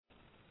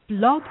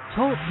Blog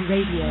Talk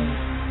Radio.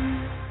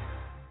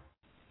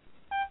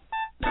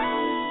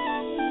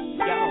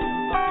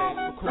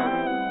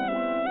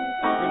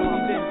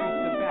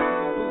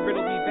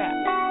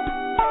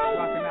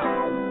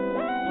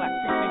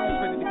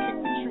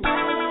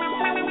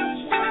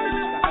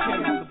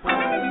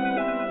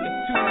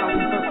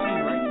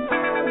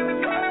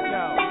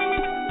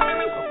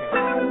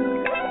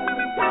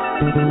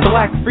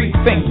 Black free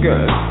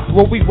thinkers,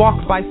 where we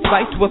walk by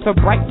sight with a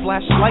bright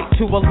flashlight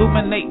to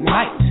illuminate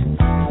night.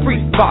 Free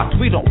thought,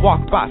 we don't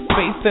walk by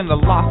faith in the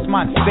lost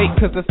mind state,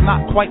 cause it's not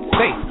quite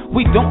safe.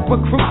 We don't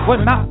recruit,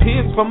 we're not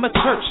peers from a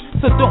church,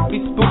 so don't be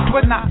spooked,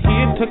 we're not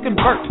here to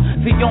convert.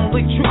 The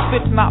only truth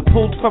that's not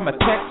pulled from a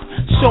text,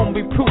 show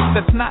me proof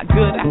that's not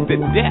good after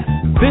death.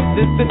 This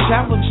is the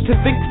challenge, to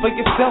think for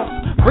yourself.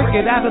 Break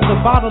it out of the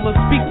bottle and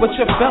speak what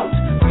you felt.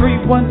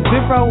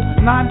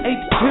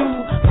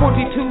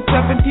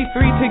 310-982-4273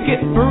 to get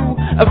through.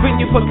 A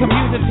venue for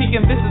community,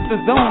 and this is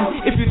the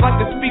zone. If you'd like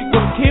to speak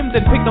with Kim,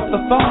 then pick up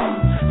the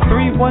phone.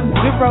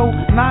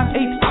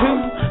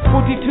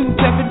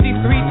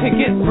 310-982-4273 to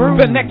get through.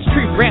 The next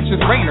tree branch is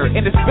Rainer,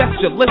 and it's best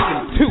you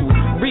listen to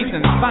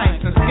reason,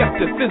 science, and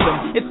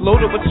skepticism. It's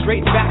loaded with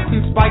straight facts,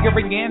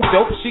 inspiring and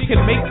dope. She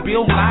can make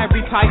Bill Nye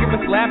retire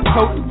his lab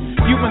coat.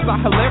 Humans are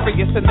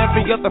hilarious, and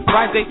every other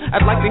Friday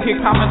I'd like to hear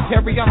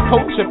commentary on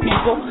culture,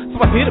 people. So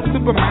I hit up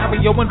Super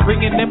Mario and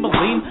bring in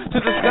Emelyne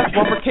to discuss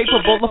why we're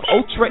capable of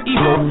ultra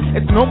evil.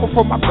 It's normal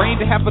for my brain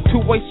to have a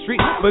two-way street,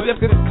 but if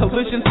there's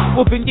collisions,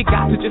 well then you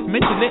got to just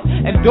mention it.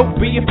 And don't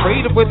be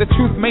afraid of where the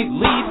truth may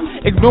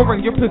lead,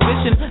 ignoring your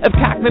position of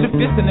cognitive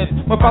dissonance.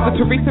 When Father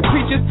Teresa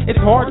preaches,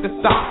 it's hard to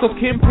stop. So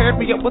Kim paired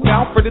me up with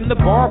Alfred in the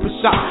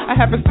barbershop. I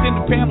have a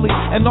extended family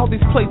in all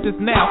these places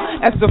now,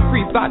 as the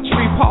free thought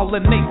tree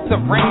pollinates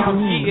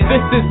around. Yeah,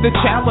 this is the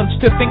challenge,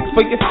 to think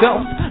for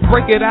yourself.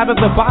 Break it out of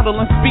the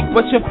bottle and speak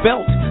what you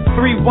felt.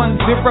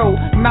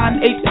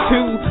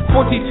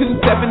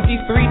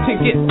 310-982-4273 to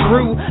get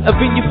through. A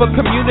venue for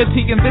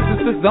community, and this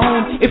is the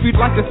zone. If you'd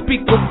like to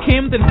speak with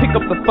Kim, then pick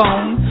up the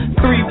phone.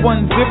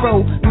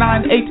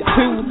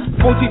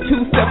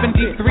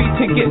 310-982-4273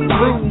 to get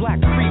through. Black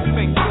free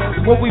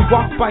thinkers, where we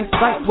walk by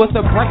sight with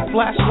a bright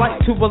flashlight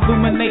to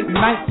illuminate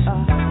night.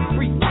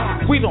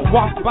 We don't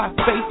walk by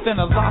faith in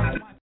a lost.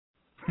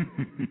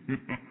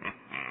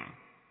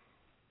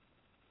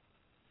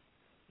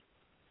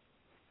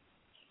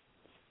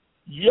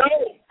 Yo!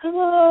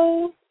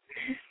 Hello.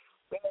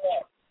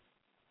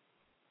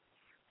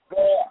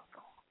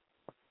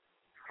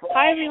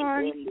 Hi,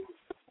 everyone.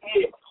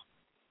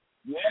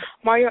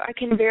 Mario, I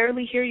can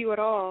barely hear you at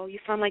all. You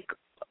sound like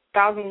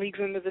 1,000 leagues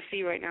under the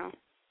sea right now.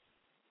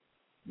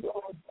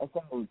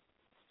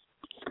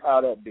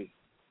 How that be?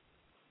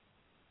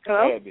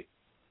 Hello? How that be?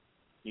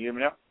 You hear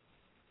me now?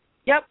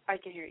 Yep, I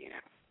can hear you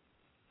now.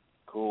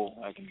 Cool,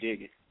 I can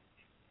dig it.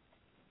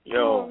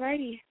 Yo.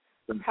 Alrighty.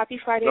 Happy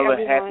Friday,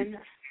 everyone.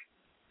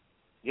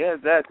 Yeah,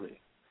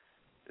 exactly.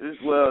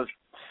 Well,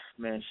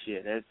 man,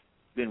 shit, it's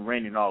been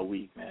raining all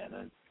week,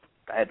 man.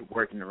 I had to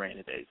work in the rain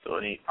today, so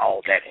it ain't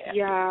all that happy.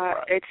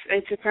 Yeah,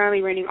 it's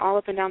apparently raining all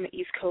up and down the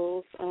East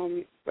Coast.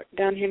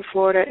 Down here in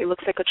Florida, it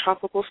looks like a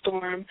tropical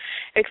storm,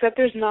 except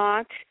there's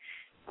not.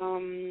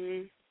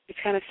 It's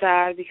kind of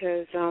sad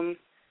because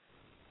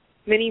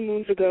many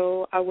moons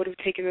ago, I would have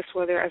taken this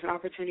weather as an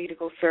opportunity to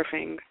go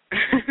surfing.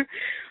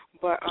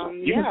 But,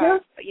 yeah,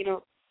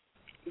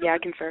 yeah, I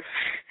can surf.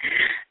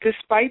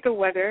 Despite the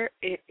weather,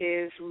 it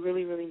is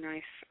really, really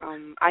nice.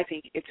 I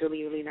think it's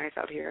really, really nice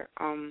out here.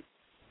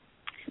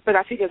 But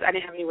that's because I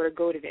didn't have anywhere to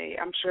go today.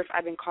 I'm sure if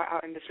I'd been caught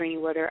out in this rainy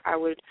weather, I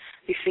would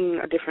be singing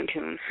a different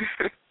tune.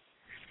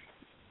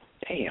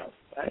 Damn,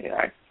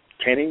 I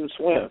can't even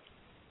swim.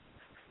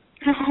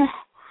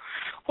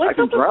 What's up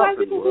with black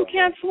people who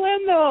can't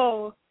swim,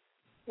 though?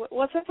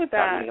 What's up with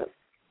that?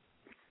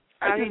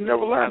 I just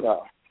never learned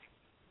that.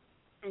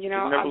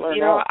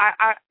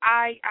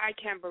 I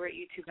can't berate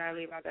you too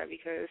badly about that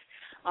because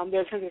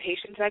there's tons of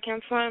Haitians that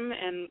can't swim,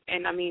 and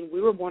I mean,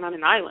 we were born on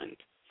an island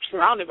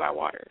surrounded by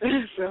water.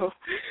 So,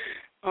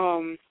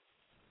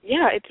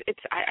 yeah,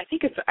 I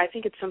think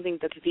it's something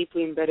that's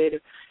deeply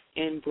embedded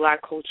in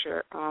Black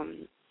culture. I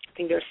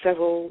think there are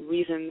several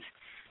reasons,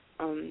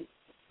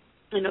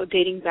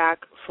 dating back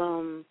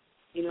from,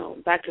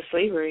 back to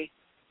slavery,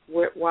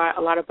 why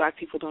a lot of Black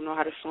people don't know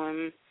how to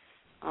swim.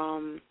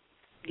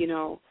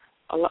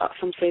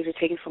 Some slaves are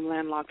taken from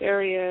landlocked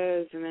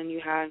areas, and then you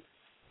had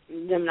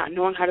them not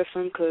knowing how to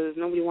swim because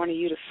nobody wanted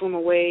you to swim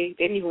away.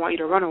 They didn't even want you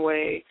to run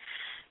away.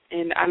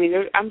 And, I mean,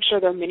 I'm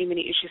sure there are many,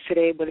 many issues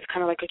today, but it's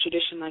kind of like a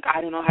tradition, like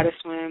I don't know how to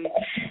swim,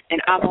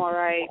 and I'm all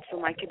right, so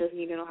my kid doesn't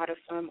need to know how to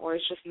swim, or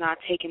it's just not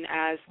taken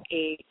as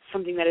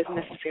something that is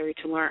necessary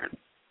to learn.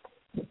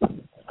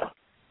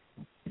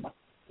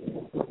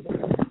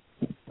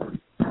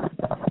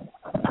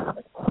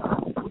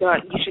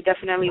 But you should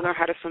definitely learn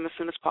how to swim as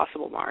soon as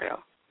possible,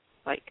 Mario,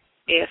 like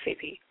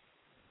ASAP.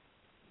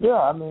 Yeah,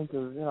 I mean,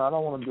 because, I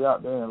don't want to be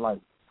out there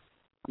and,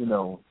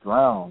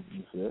 drown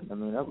and shit. I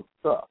mean, that would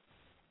suck.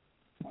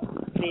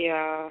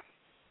 Yeah.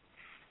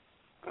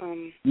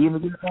 You in the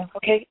good time?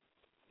 Okay.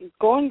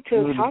 going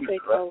to the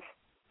topic of,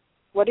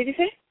 what did you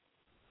say?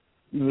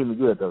 You hear me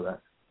good, though, right?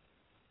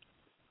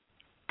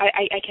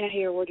 I can't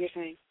hear what you're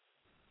saying.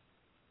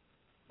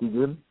 You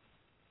good?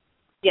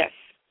 Yes.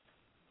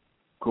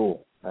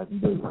 Cool. I can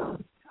do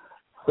it.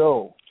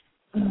 So.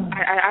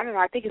 I don't know.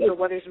 I think it's the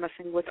weather's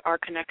messing with our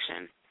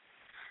connection.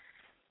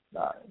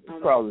 Nah,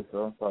 probably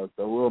so.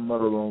 We'll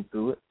muddle on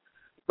through it.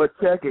 But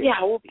check it.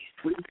 Yeah, we'll be.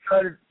 We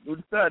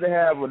decided to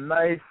have a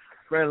nice,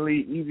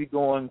 friendly,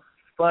 easygoing,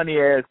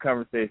 funny-ass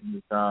conversation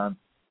this time.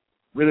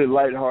 Really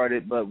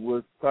lighthearted, but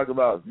we'll talk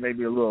about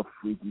maybe a little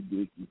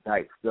freaky-deaky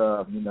type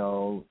stuff, you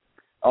know,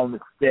 on the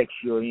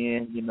sexual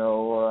end, you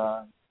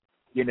know,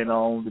 getting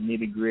on the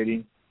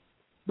nitty-gritty,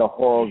 the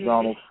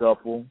horizontal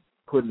shuffle,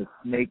 putting a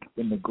snake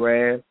in the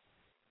grass,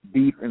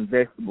 beef and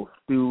vegetable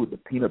stew with the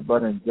peanut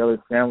butter and jelly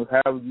sandwich.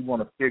 However you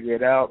want to figure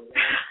it out,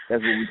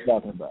 that's what we're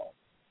talking about.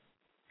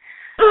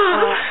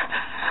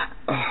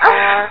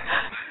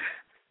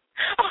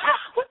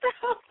 What the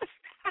hell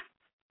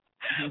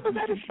was that? Was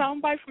that a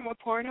soundbite from a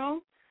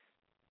porno?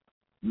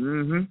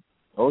 Mm-hmm.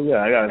 Oh,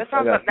 yeah. That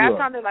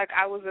sounded like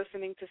I was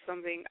listening to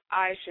something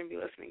I shouldn't be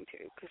listening to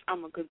because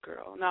I'm a good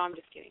girl. No, I'm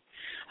just kidding.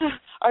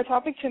 Our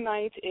topic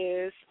tonight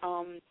is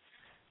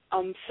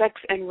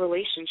sex and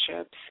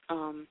relationships.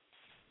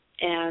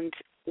 And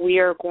we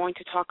are going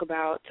to talk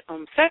about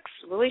sex,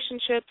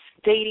 relationships,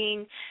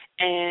 dating,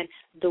 and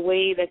the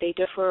way that they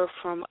differ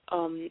from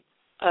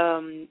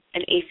an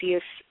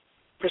atheist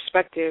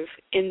perspective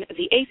in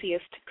the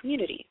atheist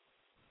community.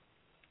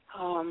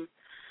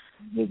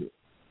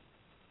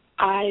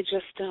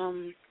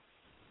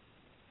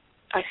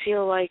 I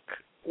feel like,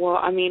 well,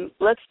 I mean,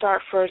 let's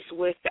start first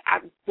with,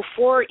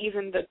 before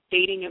even the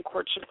dating and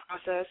courtship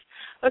process,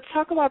 let's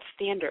talk about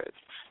standards.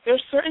 There are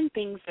certain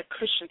things that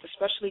Christians,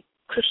 especially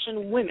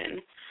Christian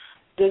women,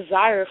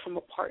 desire from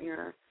a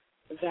partner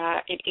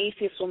that an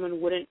atheist woman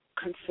wouldn't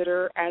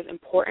consider as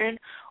important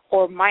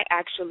or might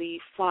actually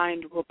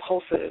find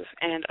repulsive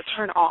and a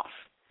turn off.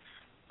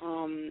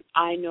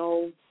 I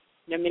know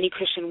that many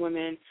Christian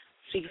women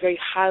speak very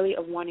highly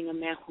of wanting a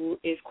man who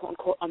is, quote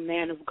unquote, a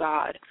man of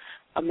God,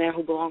 a man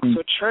who belongs to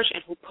a church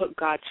and who puts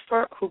God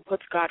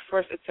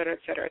first, et cetera, et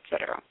cetera, et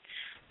cetera.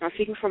 Now,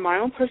 speaking from my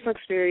own personal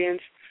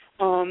experience,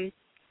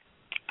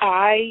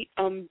 I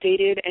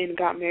dated and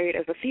got married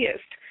as a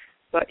theist.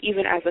 But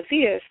even as a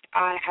theist,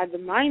 I had the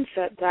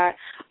mindset that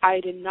I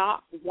did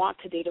not want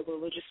to date a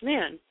religious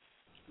man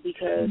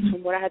because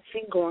from what I had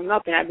seen growing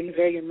up, and I've been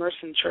very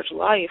immersed in church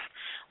life,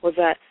 was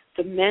that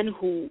the men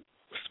who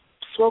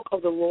spoke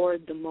of the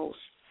Lord the most,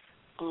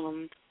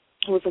 who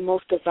was the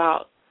most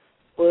devout,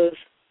 was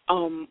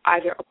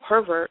either a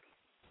pervert,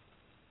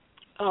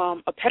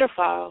 a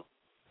pedophile,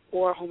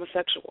 or a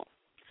homosexual.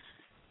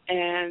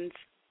 And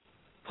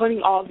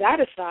putting all that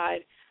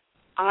aside,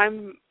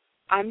 I'm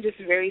just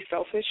very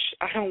selfish.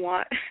 I don't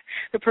want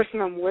the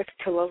person I'm with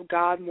to love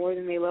God more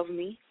than they love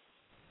me.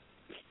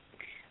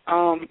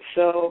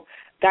 So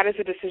that is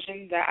a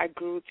decision that I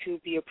grew to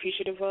be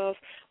appreciative of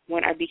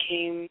when I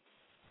became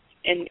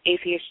an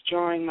atheist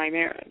during my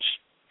marriage.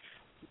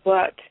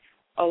 But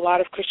a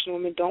lot of Christian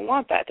women don't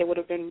want that. They would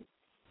have been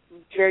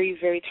very,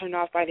 very turned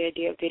off by the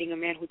idea of dating a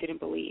man who didn't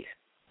believe.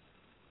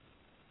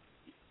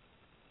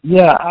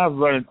 Yeah, I've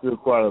run into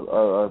quite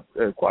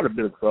a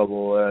bit of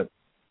trouble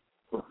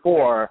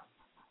before.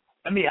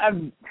 I mean,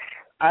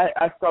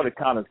 I started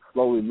kind of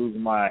slowly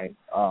losing my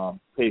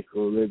taste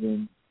for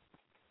religion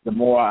the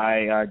more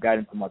I got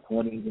into my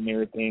 20s and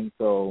everything.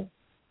 So,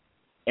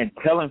 and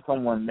telling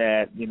someone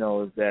that, you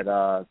know, is that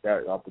a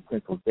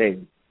potential date,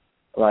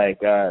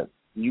 like,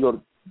 you go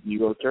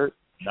to church?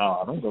 No,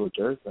 I don't go to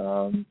church.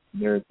 And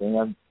everything.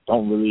 I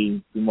don't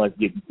really do much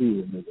getting to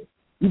it.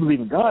 You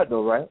believe in God,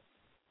 though, right?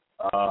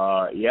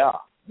 Yeah.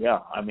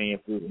 I mean,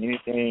 if there's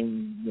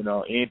anything, you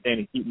know, anything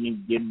to keep me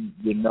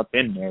getting up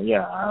in there,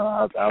 yeah,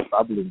 I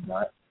believe in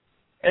God.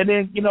 And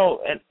then, you know,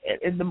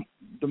 and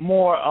the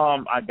more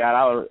I got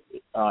out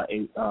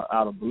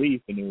of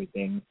belief and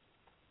everything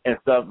and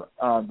stuff,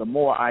 the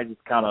more I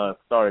just kind of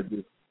started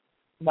doing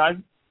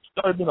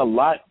a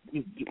lot,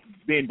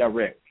 being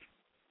direct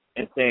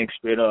and saying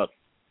straight up,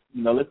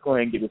 you know, let's go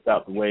ahead and get this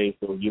out the way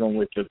so you don't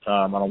waste your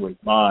time, I don't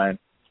waste mine.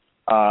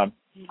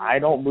 I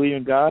don't believe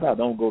in God. I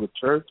don't go to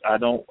church. I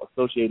don't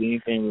associate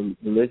anything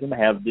with religion. I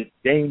have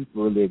disdain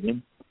for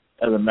religion,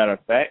 as a matter of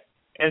fact.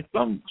 And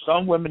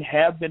some women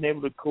have been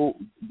able to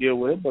deal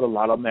with it, but a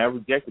lot of them have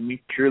rejected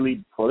me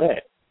purely for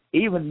that.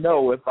 Even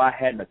though if I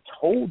hadn't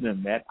told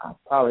them that, I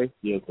probably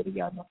still could have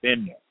gotten up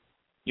in there.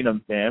 You know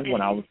what I'm saying?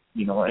 When I was,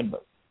 you know, and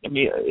I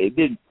mean, it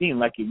didn't seem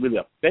like it really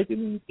affected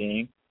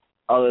anything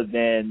other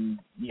than,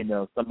 you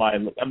know, somebody.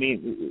 I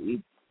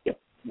mean,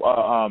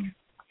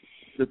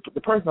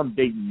 the person I'm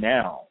dating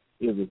now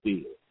is a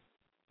theist,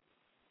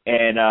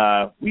 and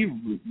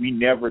we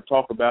never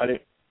talk about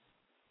it,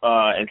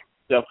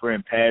 except for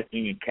in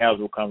passing and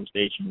casual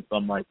conversation or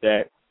something like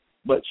that.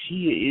 But she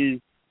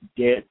is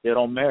dead set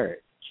on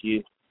marriage. She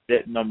is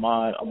set in her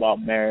mind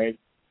about marriage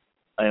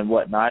and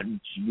whatnot.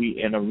 And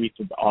we, in a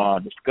recent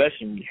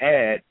discussion we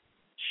had,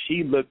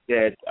 she looked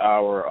at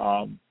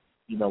our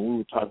we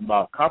were talking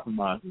about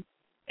compromises,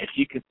 and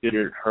she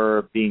considered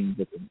her being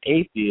with an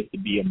atheist to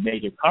be a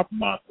major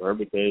compromise for her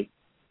because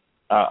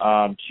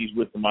she's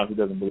with somebody who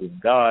doesn't believe in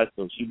God,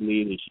 so she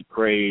believes that she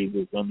prays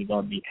it's only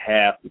going to be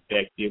half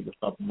effective or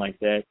something like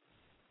that.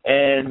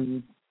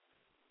 And,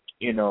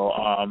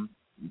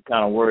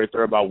 kind of worries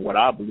her about what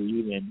I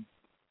believe in.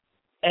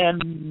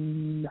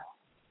 And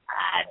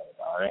I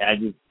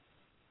don't know.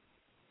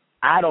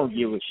 I don't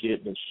give a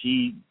shit, but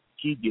she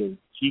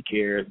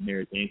cares and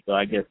everything. So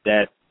I guess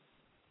that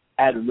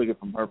I had to look at it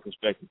from her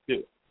perspective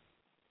too.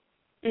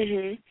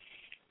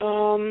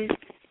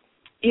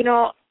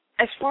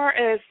 As far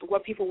as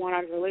what people want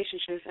out of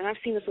relationships, and I've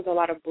seen this with a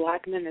lot of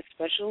black men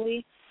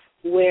especially,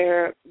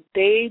 where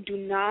they do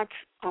not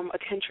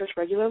attend church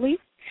regularly.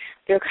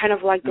 They're kind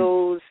of like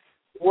those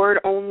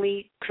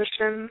word-only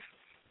Christians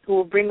who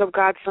will bring up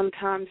God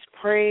sometimes,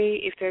 pray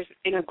if there's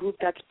in a group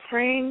that's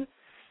praying,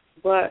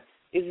 but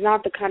is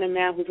not the kind of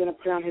man who's going to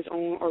pray on his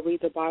own or read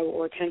the Bible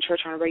or attend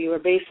church on a regular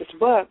basis,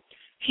 but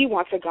he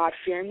wants a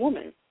God-fearing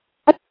woman.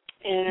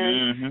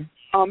 And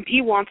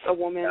he wants a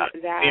woman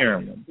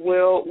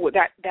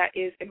that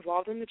is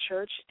involved in the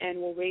church and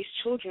will raise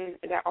children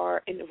that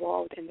are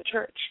involved in the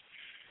church.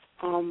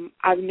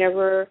 I've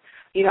never,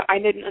 I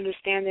didn't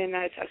understand it, and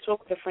I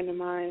spoke with a friend of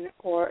mine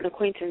or an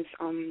acquaintance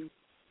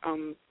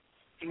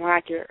more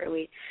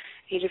accurately.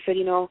 He just said,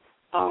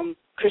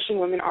 Christian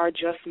women are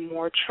just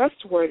more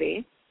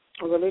trustworthy,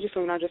 or religious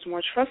women are just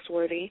more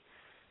trustworthy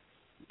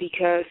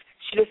because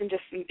she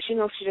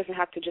knows she doesn't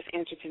have to just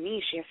answer to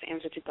me, she has to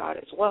answer to God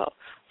as well.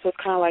 So it's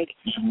kind of like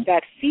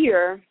that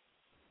fear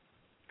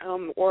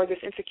or this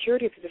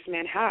insecurity that this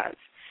man has,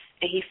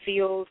 and he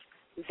feels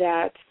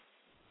that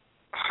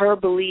her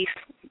belief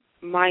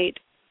might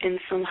in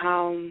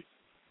somehow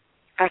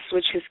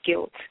assuage his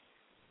guilt,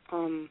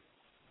 and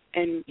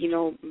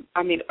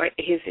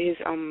his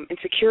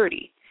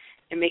insecurity,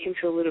 and make him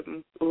feel a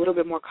little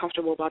bit more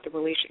comfortable about the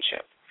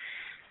relationship.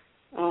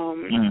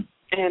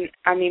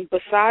 And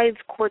besides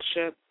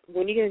courtship,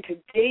 when you get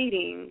into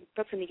dating,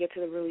 that's when you get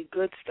to the really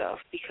good stuff,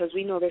 because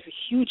we know there's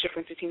a huge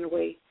difference between the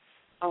way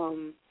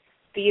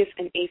theists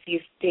and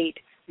atheists date.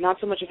 Not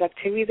so much as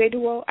activities they do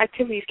well.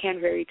 Activities can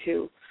vary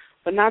too,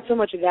 but not so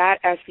much that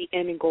as the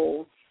end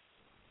goal.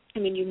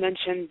 You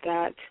mentioned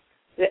that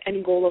the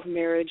end goal of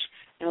marriage,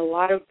 and a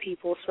lot of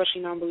people,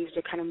 especially non-believers,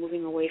 are kind of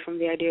moving away from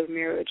the idea of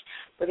marriage.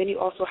 But then you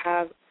also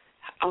have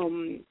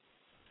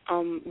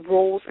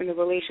roles in the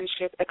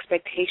relationship,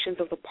 expectations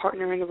of the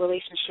partner in the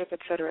relationship, et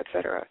cetera, et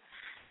cetera.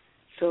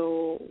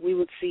 So we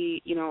would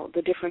see,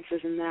 the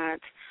differences in that.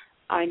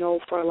 I know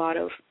for a lot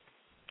of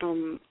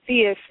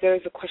theists,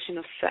 there's a question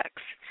of sex.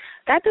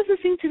 That doesn't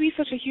seem to be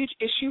such a huge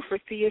issue for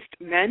theist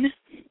men.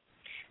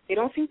 They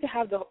don't seem to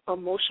have the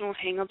emotional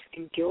hang-ups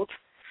and guilt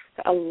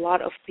that a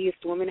lot of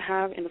theist women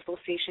have in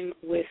association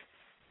with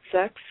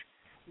sex.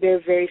 There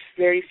are very,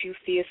 very few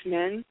theist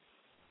men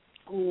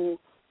who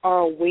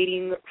are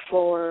waiting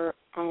for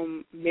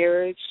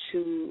marriage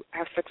to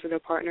have sex with their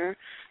partner.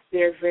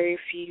 There are very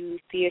few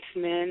theist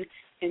men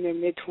in their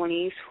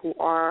mid-20s who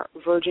are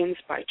virgins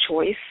by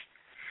choice.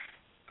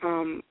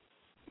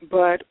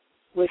 But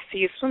with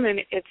theist women,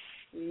 it's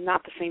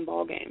not the same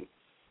ballgame.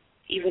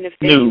 Even if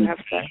they do have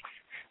sex,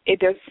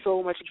 there's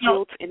so much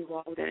guilt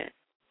involved in it.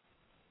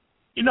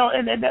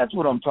 And that's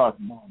what I'm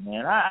talking about,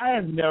 man. I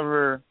have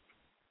never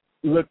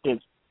looked at.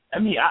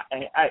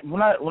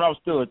 When I was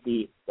still at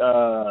the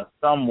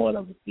somewhat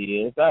of a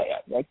theist,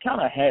 I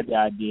kind of had the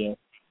idea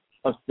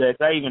of sex.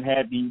 I even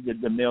had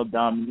the male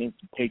dominance,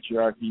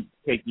 patriarchy.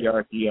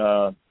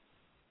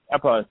 I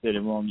probably said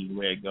it wrong either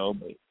way it go,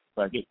 but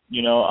fuck it.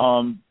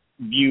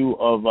 View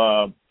of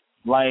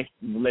life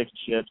and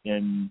relationships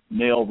and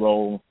male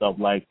role and stuff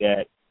like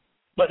that.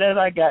 But as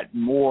I got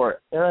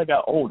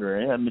older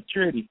and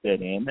maturity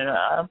set in, and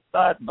I'm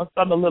starting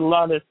to let a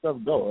lot of that stuff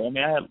go. I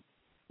had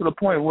to the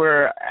point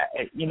where,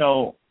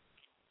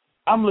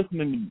 I'm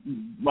listening to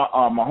my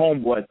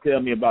homeboy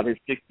tell me about his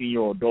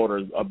 16-year-old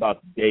daughter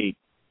about to date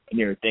and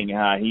everything, and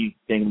how he's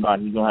thinking about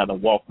he's going to have to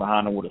walk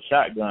behind her with a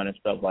shotgun and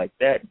stuff like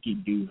that to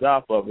keep dudes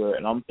off of her.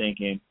 And I'm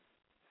thinking,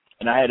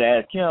 and I had to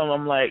ask him,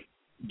 I'm like,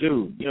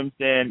 dude, you know what I'm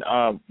saying?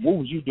 What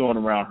was you doing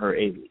around her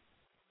age?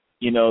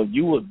 You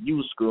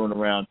was screwing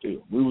around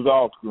too. We was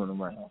all screwing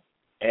around,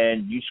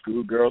 and you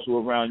screwed girls who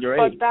were around your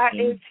age. But that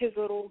is his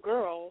little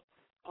girl,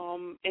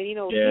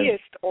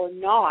 theist or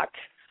not,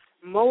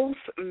 most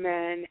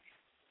men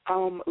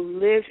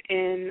live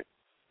in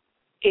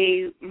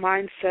a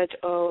mindset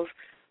of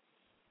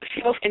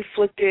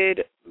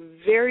self-inflicted,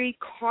 very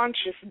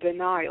conscious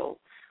denial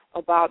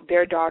about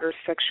their daughter's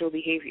sexual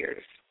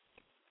behaviors.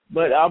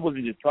 But I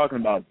wasn't just talking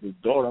about his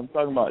daughter. I'm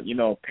talking about,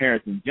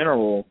 parents in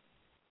general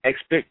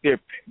expect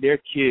their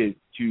kids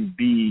to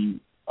be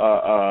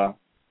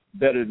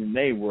better than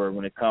they were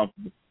when it comes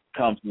to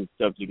the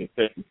subject of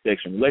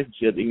sexual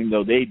relationships, even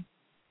though they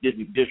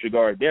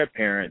disregard their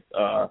parents'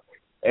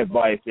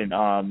 advice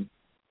and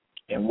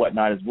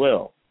whatnot as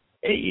well.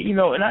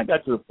 And I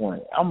got to the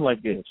point. I'm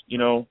like this,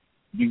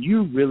 do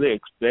you really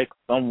expect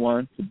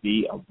someone to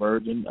be a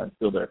virgin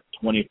until they're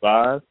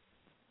 25?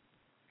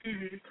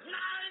 Mm-hmm.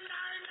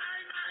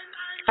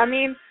 I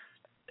mean,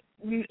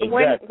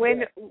 Exactly.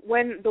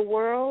 when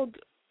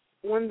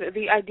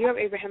the idea of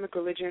Abrahamic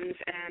religions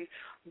and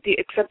the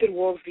accepted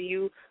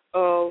worldview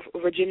of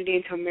virginity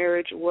until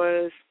marriage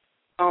was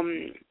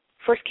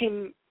first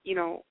came,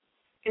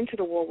 into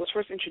the world, was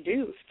first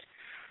introduced,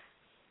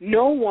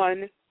 no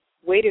one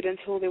waited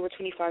until they were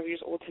 25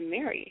 years old to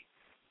marry.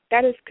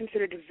 That is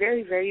considered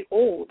very, very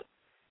old.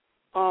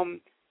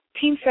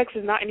 Teen sex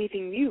is not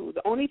anything new.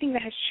 The only thing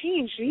that has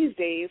changed these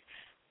days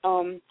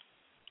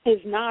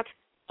is not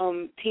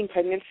teen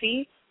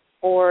pregnancy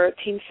or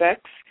teen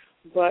sex,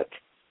 but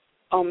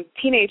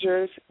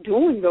teenagers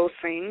doing those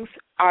things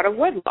out of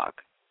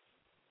wedlock.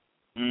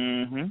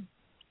 Mhm.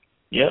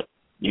 Yep.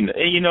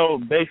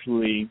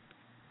 Basically.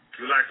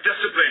 You lack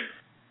discipline.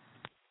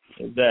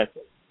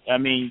 Exactly. I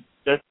mean,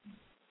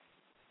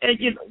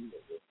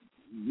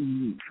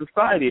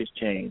 society has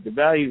changed. The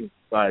values of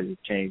society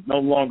have changed. No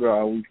longer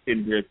are we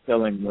sitting here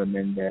telling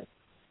women that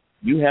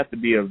you have to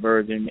be a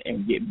virgin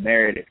and get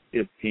married at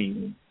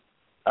 15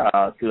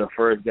 to the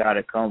first guy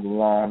that comes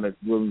along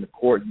that's willing to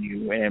court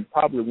you and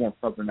probably want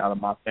something out of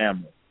my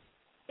family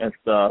and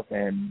stuff,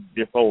 and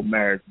this whole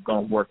marriage is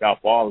going to work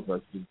out for all of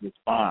us just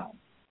fine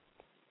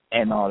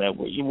and all that.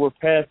 We're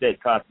past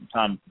that constant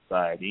time in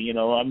society.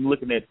 I'm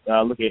looking at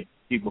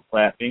people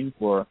clapping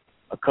for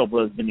a couple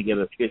that's been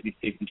together 50,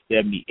 60,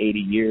 70, 80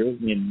 years,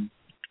 and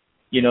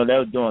that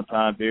was during a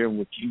time period in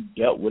which you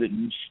dealt with it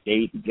and you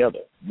stayed together.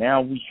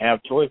 Now we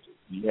have choices.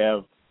 We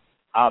have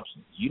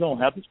options. You don't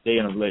have to stay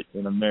in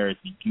a marriage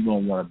that you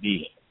don't want to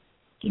be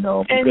in.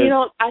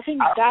 I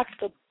think that's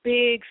the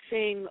big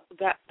thing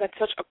that's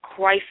such a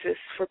crisis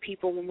for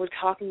people when we're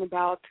talking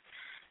about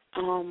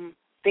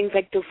things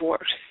like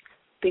divorce,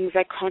 things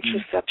like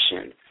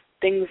contraception,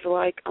 things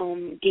like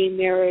gay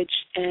marriage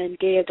and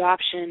gay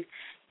adoption,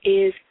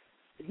 is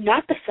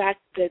not the fact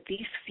that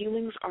these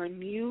feelings are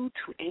new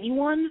to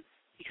anyone,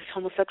 because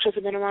homosexuals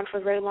have been around for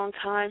a very long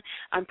time.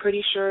 I'm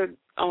pretty sure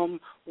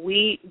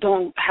we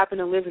don't happen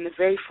to live in the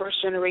very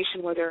first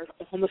generation where there are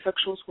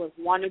homosexuals who have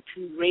wanted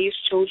to raise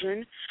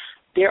children.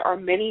 There are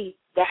many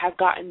that have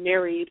gotten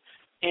married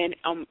and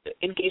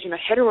engaged in a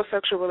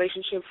heterosexual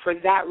relationship for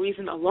that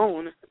reason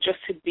alone, just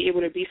to be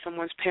able to be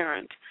someone's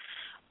parent.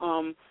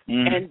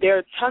 And there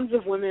are tons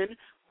of women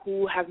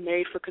who have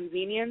married for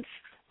convenience,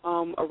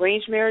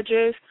 arranged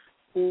marriages,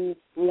 who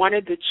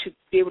wanted to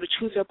be able to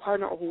choose their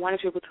partner or who wanted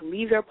to be able to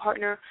leave their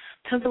partner,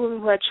 tons of women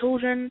who had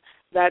children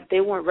that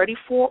they weren't ready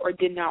for or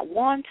did not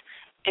want,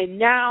 and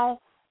now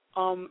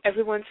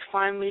everyone's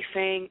finally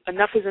saying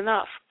enough is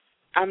enough.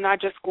 I'm not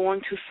just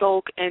going to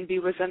sulk and be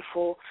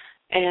resentful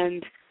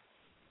and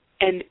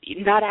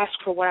not ask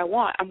for what I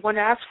want. I'm going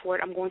to ask for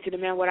it. I'm going to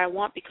demand what I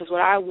want, because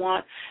what I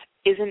want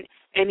isn't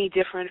any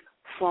different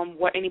from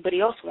what anybody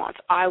else wants.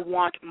 I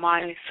want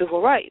my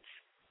civil rights.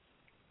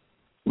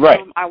 Right.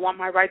 I want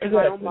my right to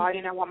my own body,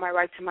 and I want my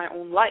right to my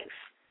own life.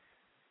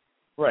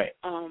 Right.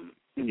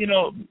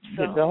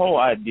 The whole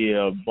idea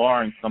of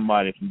barring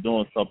somebody from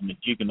doing something that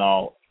you can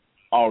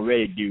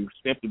already do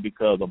simply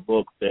because a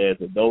book says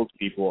that those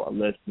people are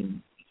less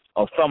than,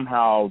 or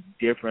somehow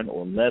different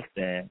or less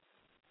than,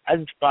 I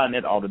just find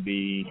that ought to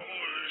be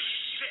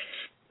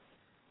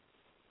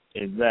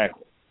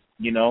exactly,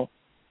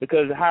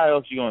 because how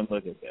else are you going to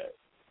look at that?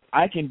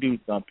 I can do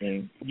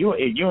something. If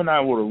you and I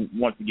would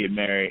want to get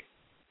married,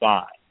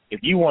 fine.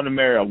 If you want to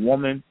marry a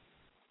woman,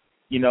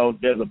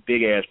 there's a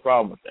big-ass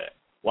problem with that.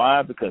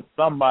 Why? Because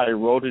somebody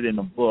wrote it in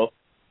a book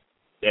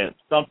that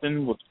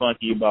something was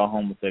funky about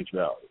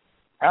homosexuality.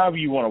 However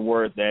you want to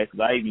word that, because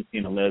I even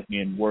seen a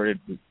lesbian word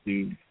it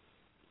to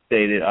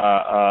say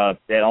that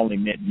that only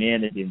meant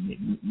men, it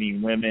didn't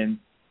mean women.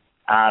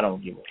 I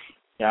don't give a.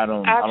 I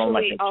don't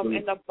like that. Actually,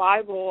 in the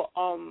Bible,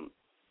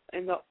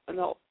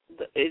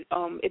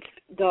 it's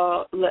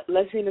the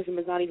lesbianism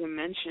is not even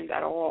mentioned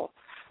at all.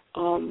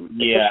 Especially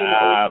in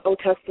the Old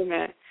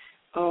Testament.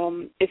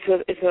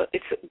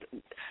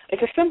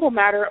 It's a simple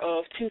matter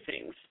of two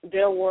things.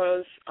 There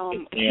was a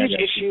huge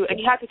issue, and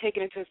you have to take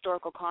it into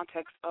historical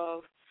context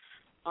of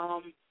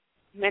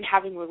men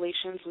having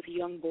relations with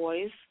young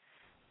boys,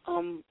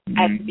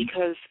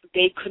 because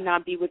they could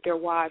not be with their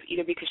wife,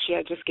 either because she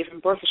had just given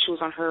birth or she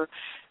was on her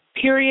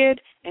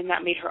period, and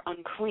that made her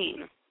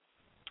unclean,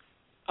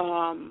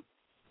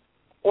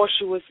 or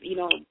she was,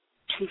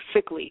 too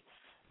sickly.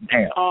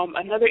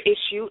 Another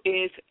issue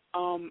is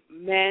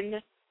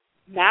men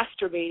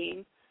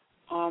masturbating,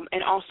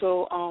 and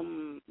also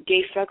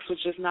gay sex,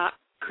 which does not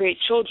create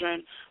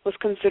children, was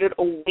considered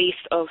a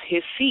waste of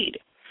his seed.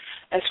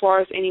 As far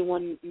as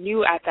anyone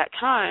knew at that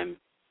time,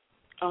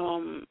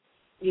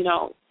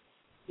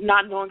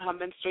 not knowing how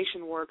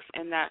menstruation works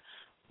and that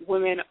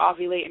women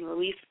ovulate and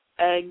release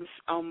eggs,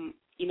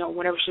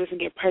 whenever she doesn't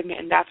get pregnant,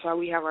 and that's why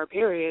we have our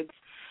periods,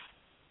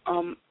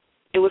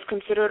 it was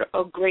considered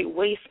a great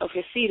waste of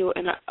his seed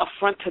and an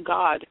affront to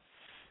God.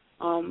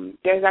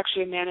 There's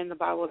actually a man in the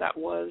Bible that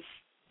was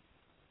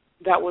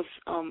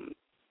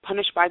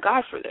punished by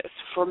God for this,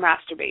 for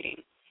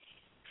masturbating.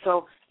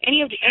 So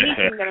anything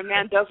that a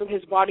man does with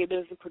his body that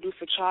doesn't produce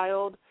a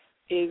child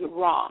is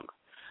wrong.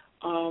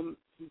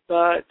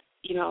 But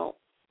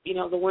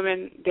the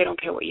women, they don't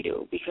care what you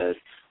do, because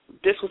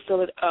this was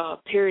still a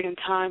period in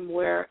time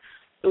where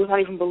it was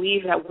not even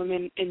believed that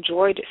women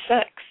enjoyed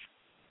sex.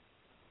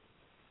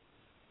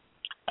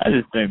 I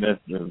just think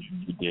that's really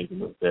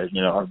ridiculous that,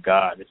 our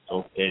God is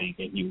so petty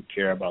that he would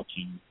care about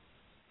you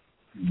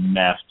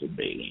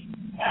masturbating.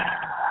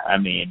 I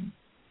mean...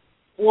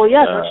 Well,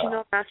 yeah, don't you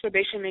know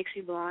masturbation makes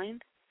you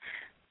blind?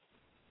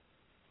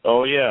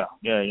 Oh, yeah.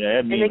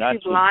 It makes you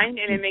blind,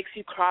 and it makes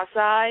you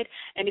cross-eyed,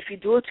 and if you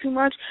do it too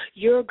much,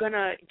 you're going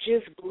to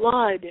just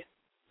blood.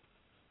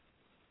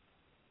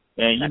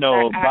 And,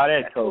 by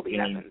that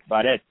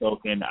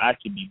token, I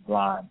should be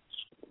blind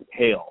as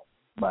hell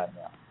by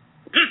now.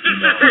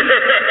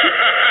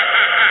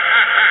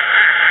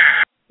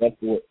 That's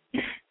what,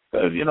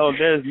 because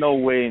there's no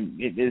way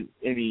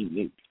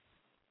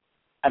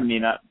I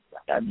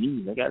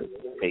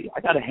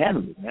gotta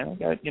handle it, man.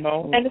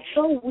 And it's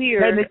so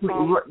weird.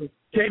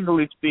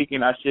 Technically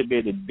speaking, I should be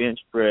able to bench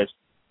press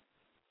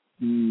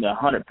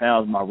 100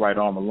 pounds with my right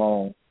arm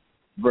alone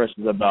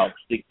versus about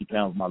 60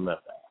 pounds with my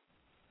left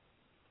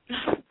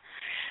arm.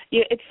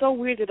 Yeah, it's so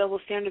weird, the double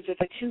standards of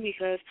it too,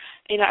 because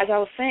as I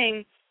was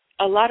saying,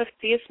 a lot of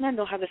theist men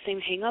don't have the same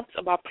hang-ups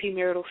about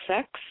premarital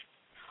sex.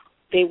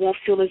 They won't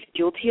feel as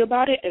guilty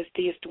about it as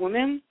theist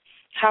women.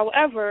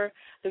 However,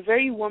 the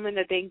very woman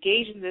that they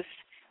engage in this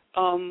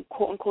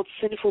quote-unquote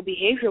sinful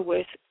behavior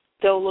with,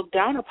 they'll look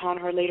down upon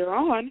her later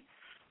on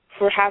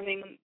for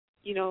having,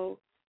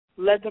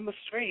 led them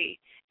astray,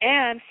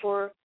 and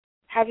for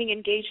having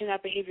engaged in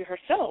that behavior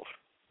herself.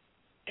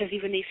 Because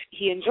even if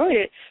he enjoyed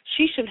it,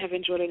 she shouldn't have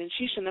enjoyed it, and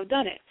she shouldn't have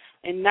done it.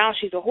 And now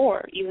she's a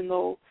whore, even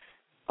though...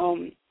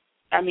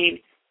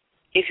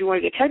 if you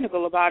want to get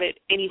technical about it,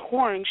 any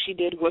whoring she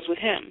did was with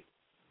him.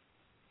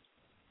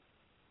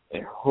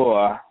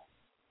 Whore.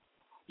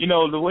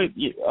 The way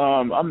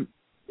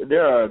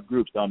there are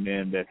groups I'm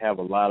in that have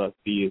a lot of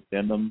theists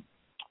in them,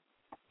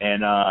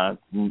 and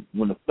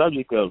when the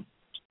subject of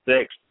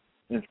sex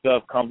and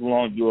stuff comes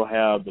along, you'll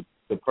have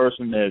the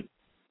person that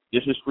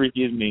just as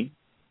freaky as me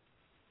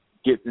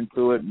gets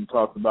into it and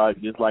talks about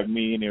it just like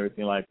me and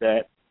everything like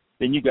that.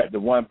 Then you got the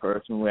one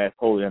person who has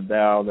holy and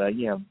thou that,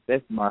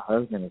 that's my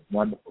husband. It's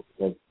wonderful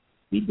because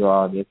we do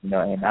all this, and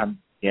I'm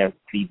to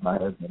feed my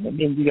husband. And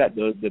then you got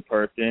the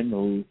person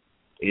who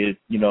is,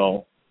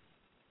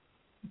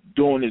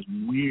 doing this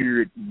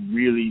weird,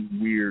 really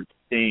weird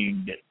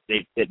thing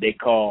that they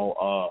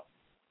call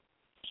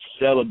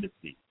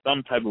celibacy,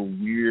 some type of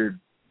weird,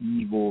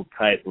 evil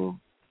type of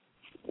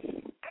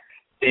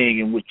thing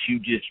in which you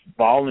just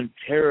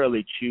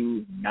voluntarily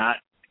choose not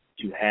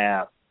to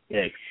have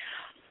sex.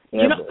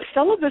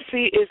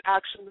 Celibacy is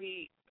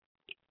actually,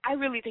 I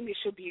really think it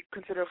should be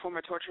considered a form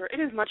of torture.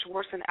 It is much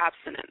worse than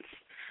abstinence.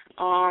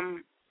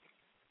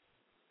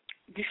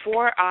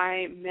 Before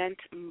I met,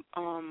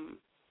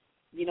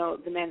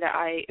 the man that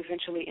I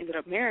eventually ended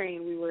up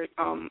marrying, we were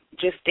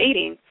just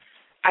dating.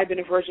 I'd been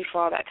a virgin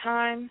for all that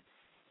time,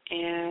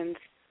 and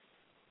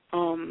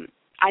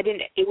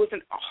it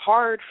wasn't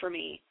hard for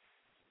me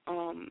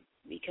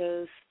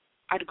because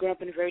I'd grown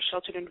up in a very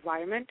sheltered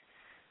environment.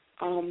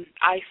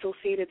 I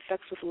associated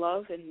sex with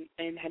love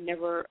and had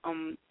never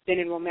been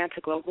in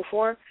romantic love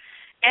before,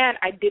 and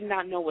I did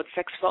not know what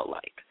sex felt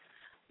like.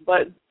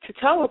 But to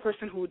tell a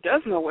person who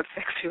does know what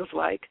sex feels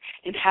like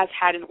and has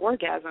had an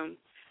orgasm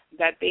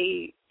that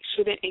they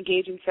shouldn't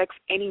engage in sex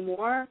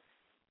anymore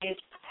is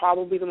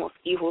probably the most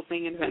evil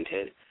thing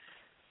invented.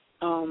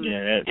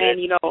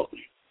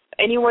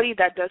 Anybody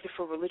that does it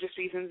for religious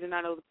reasons, and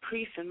I know the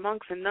priests and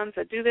monks and nuns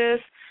that do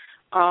this,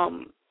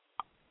 I'm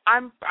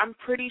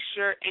pretty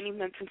sure any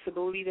mental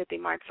instability that they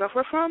might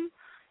suffer from,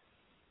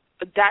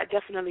 that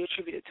definitely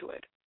attributed to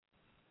it.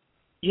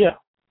 Yeah,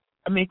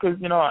 because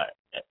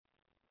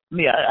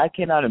I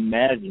cannot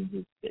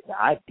imagine the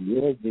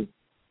idea.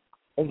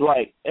 It's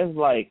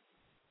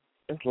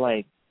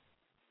like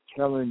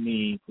telling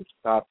me to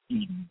stop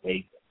eating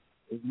bacon.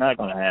 It's not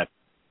going to happen.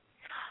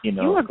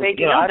 You and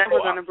bacon are never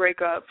going to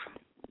break up.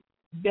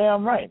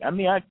 Damn right.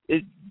 A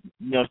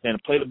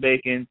plate of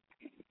bacon,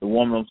 the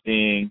woman I'm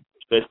seeing,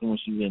 especially when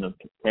she's in a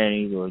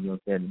panties or a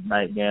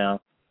nightgown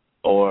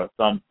or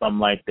something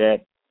like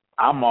that,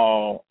 I'm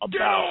all about.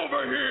 Get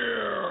over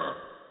here.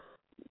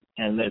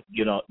 And let's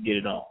get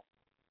it on.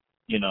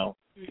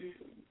 Mm-hmm.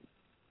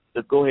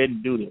 Let's go ahead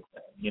and do this,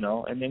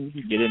 and then we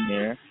can get in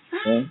there.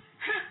 And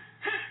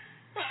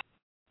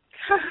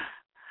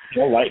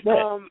don't like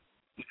that.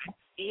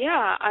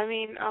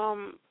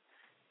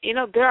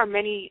 There are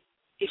many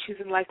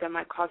issues in life that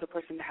might cause a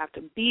person to have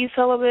to be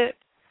celibate,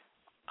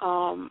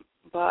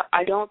 but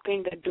I don't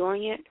think that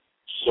doing it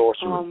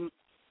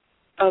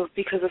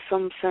because of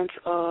some sense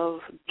of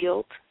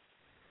guilt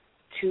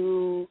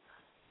to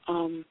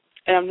an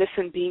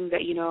omniscient being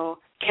that,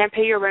 can't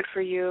pay your rent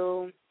for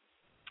you,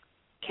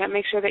 can't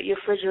make sure that your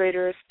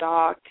refrigerator is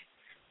stocked,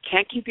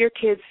 can't keep your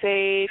kids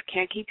safe,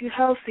 can't keep you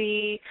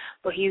healthy,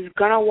 but he's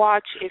going to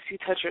watch if you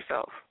touch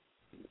yourself.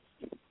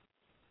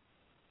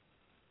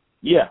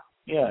 Yeah.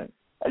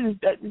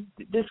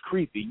 That's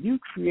creepy. You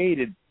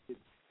created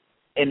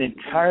an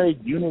entire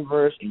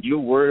universe and you're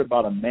worried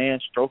about a man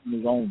stroking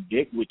his own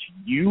dick, which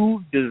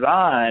you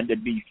designed to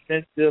be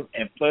sensitive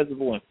and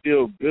pleasurable and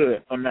feel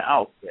good from the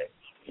outset.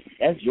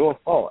 That's your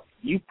fault.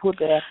 You put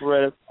the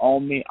apparatus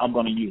on me, I'm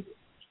going to use it.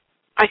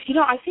 I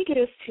think it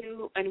is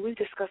too, and we've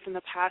discussed in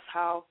the past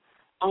how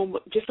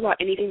just about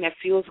anything that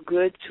feels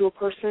good to a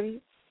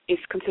person is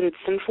considered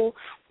sinful.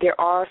 There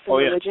are some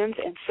religions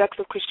and sects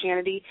of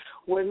Christianity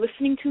where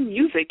listening to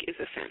music is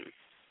a sin.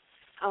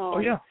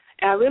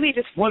 And I really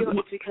just feel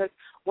it's because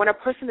when a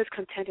person is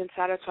content and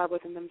satisfied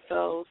within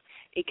themselves,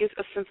 it gives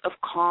a sense of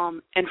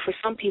calm, and for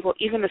some people,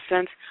 even a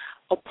sense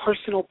of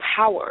personal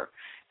power.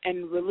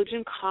 And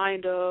religion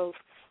kind of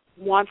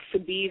wants to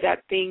be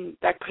that thing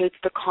that creates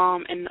the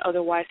calm in an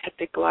otherwise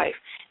hectic life.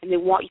 And they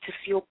want you to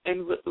feel,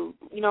 and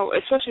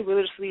especially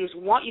religious leaders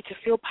want you to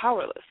feel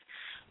powerless.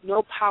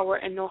 No power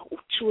and no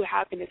true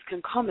happiness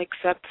can come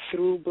except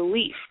through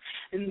belief.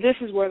 And this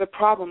is where the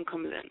problem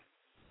comes in.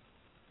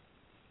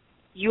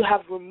 You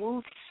have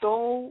removed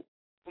so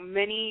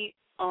many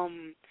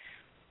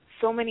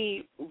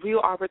real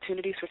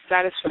opportunities for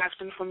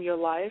satisfaction from your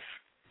life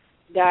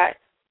that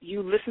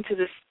you listen to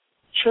this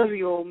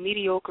trivial,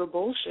 mediocre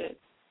bullshit,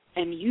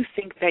 and you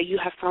think that you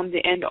have found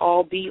the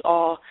end-all,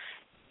 be-all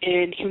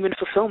in human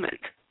fulfillment.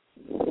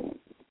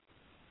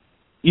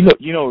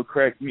 You know what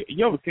cracks me?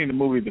 You ever seen the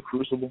movie The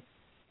Crucible?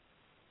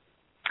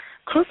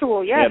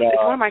 Crucible, yes. It's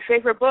one of my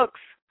favorite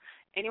books.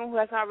 Anyone who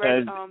has not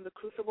read The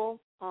Crucible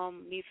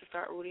needs to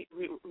start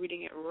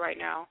reading it right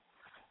now.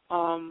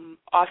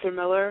 Arthur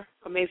Miller,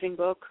 amazing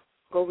book.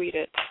 Go read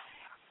it.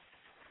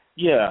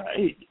 Yeah.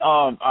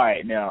 All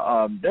right.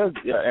 Now, there's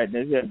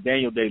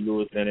Daniel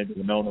Day-Lewis in it,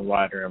 Winona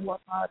Ryder and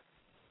whatnot.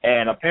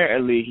 And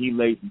apparently he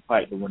laid some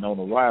pipe to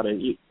Winona Ryder,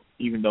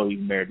 even though he's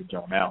married to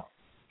Joan Allen.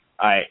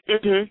 All right.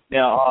 Mm-hmm.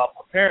 Now,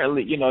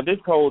 apparently, this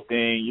whole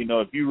thing,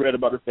 if you read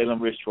about the Salem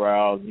Witch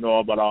trials, you know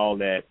about all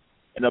that.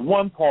 And the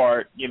one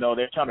part,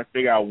 they're trying to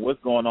figure out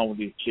what's going on with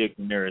these chicks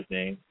and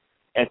everything.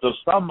 And so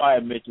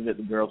somebody mentioned that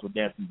the girls were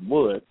dancing in the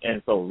woods.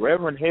 And so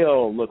Reverend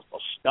Hale looks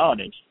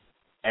astonished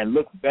and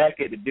looks back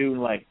at the dude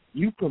like,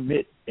 you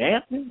permit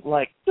dancing?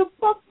 Like, the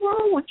fuck's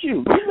wrong with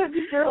you? You let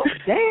these girls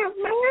dance,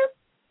 man? What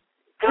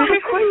kind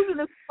of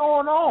craziness is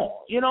going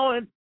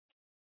on?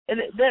 And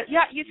that,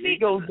 yeah, you see,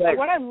 goes back.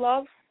 What I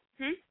love...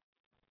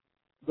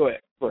 Go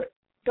ahead.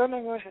 No,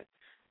 go ahead.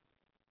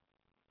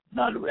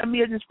 No, I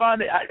mean, I just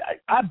find it,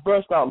 I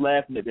burst out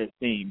laughing at that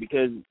scene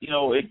because,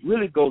 it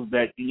really goes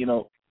back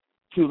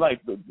to like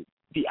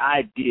the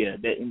idea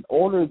that in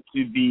order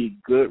to be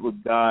good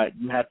with God,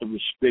 you have to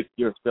restrict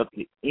yourself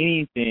to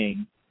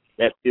anything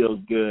that feels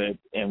good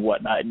and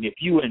whatnot. And if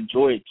you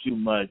enjoy it too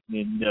much,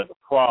 then there's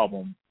a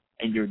problem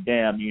and you're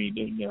damned. You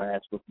need to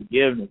ask for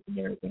forgiveness and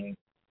everything.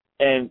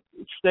 And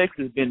sex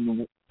has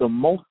been the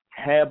most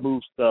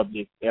taboo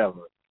subject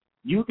ever.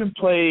 You can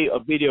play a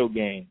video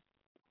game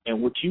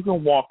in which you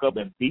can walk up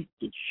and beat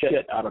the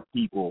shit out of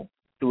people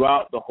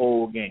throughout the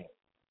whole game.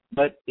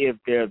 But if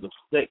there's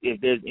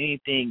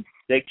anything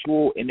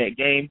sexual in that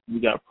game, we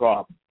got a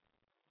problem.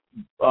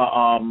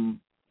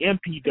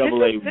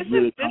 MPAA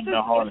really comes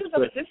down hard.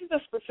 This is a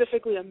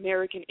specifically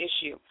American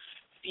issue.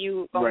 If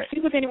you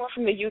speak with anyone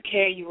from the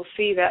UK, you will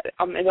see that,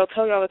 and they'll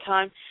tell you all the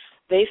time,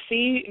 they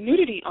see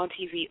nudity on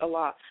TV a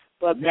lot.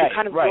 But the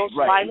kind of gross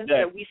violence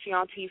that we see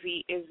on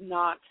TV is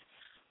not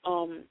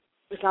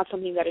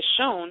something that is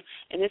shown,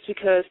 and it's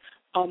because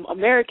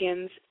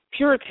Americans,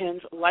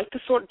 Puritans, like the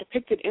sort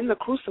depicted in The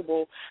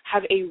Crucible,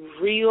 have a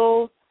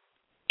real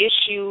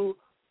issue,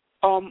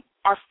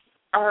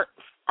 are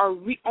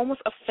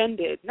almost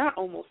offended, not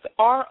almost,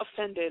 are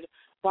offended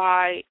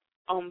by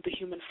the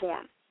human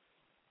form.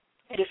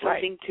 It is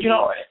something to be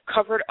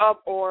covered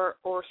up or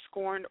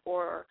scorned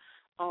or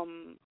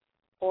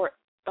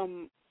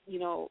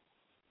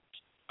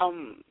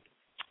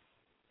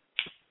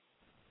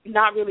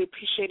not really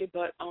appreciated,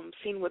 but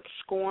seen with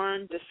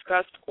scorn,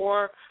 disgust,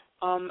 or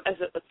as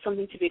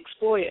something to be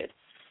exploited.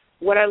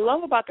 What I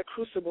love about The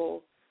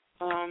Crucible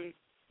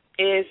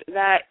is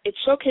that it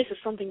showcases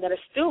something that is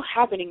still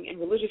happening in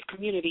religious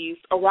communities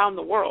around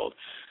the world.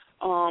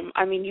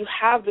 You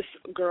have this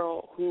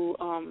girl who,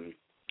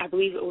 I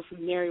believe it was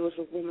Mary, was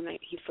the woman that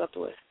he slept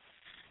with.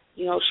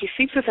 She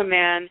sleeps with a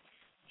man.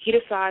 He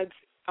decides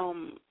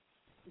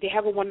they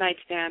have a one-night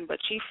stand, but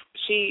she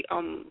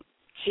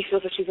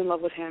feels that she's in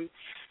love with him.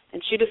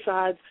 And she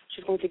decides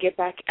she's going to get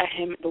back at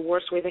him the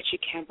worst way that she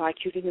can by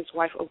accusing his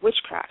wife of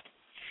witchcraft.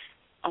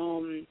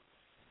 And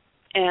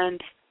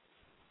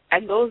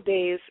in those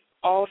days,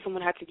 all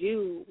someone had to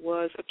do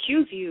was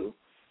accuse you,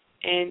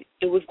 and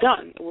it was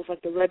done. It was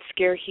like the Red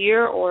Scare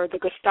here or the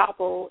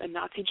Gestapo in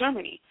Nazi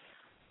Germany.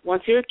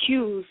 Once you're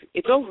accused,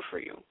 it's over for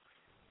you.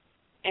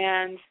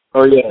 And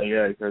because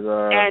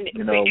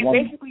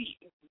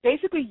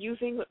basically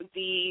using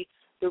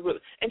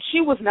and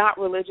she was not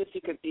religious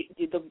because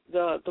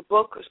the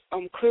book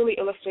clearly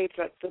illustrates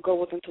that the girl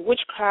was into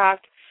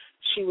witchcraft.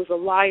 She was a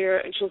liar,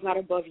 and she was not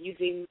above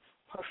using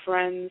her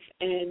friends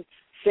and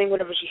saying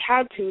whatever she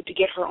had to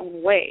get her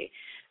own way.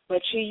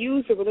 But she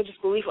used the religious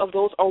belief of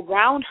those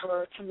around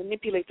her to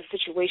manipulate the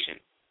situation.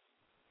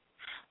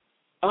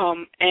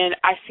 And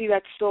I see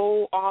that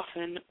so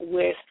often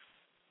with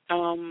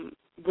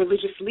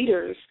religious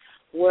leaders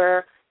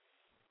where,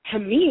 to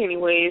me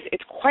anyways,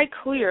 it's quite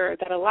clear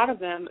that a lot of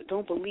them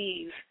don't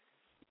believe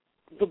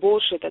the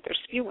bullshit that they're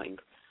spewing.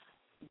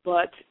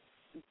 But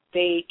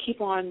they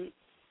keep on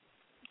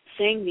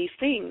saying these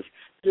things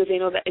because they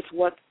know that it's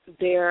what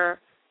their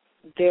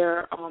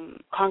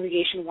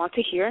congregation want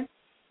to hear.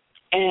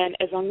 And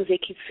as long as they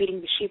keep feeding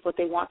the sheep what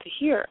they want to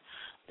hear,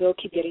 they'll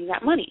keep getting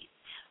that money.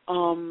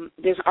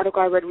 There's an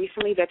article I read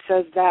recently that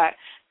says that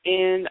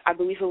in, I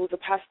believe it was the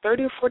past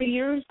 30 or 40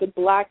 years, the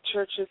black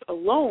churches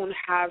alone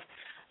have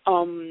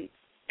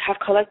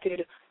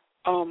collected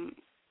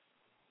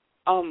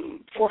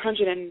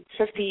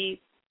 $450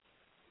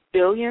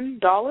 billion,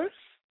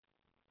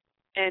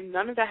 and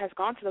none of that has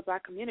gone to the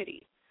black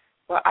community.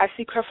 Well, I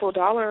see Creflo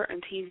Dollar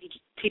and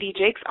TD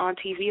Jakes on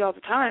TV all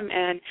the time,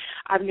 and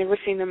I've never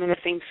seen them in the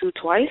same suit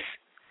twice.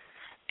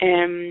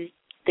 And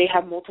they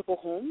have multiple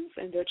homes,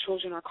 and their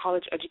children are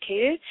college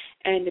educated,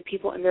 and the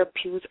people in their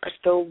pews are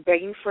still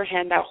begging for a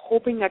handout,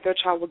 hoping that their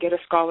child will get a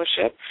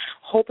scholarship,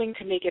 hoping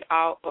to make it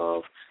out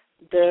of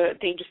the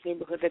dangerous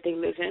neighborhood that they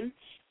live in.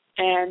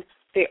 And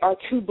they are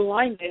too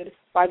blinded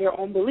by their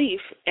own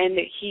belief, and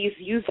he's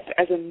used that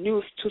as a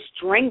noose to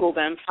strangle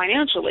them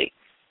financially.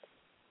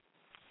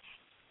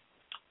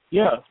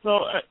 Yeah. So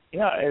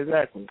yeah,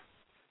 exactly.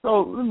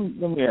 So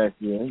let me ask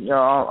you.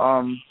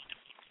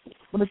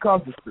 When it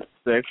comes to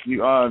sex, do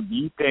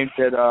you think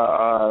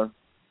that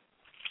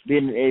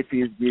being an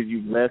atheist gives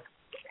you less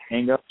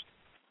hang-ups?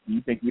 Do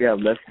you think you have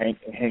less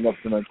hang-ups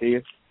than an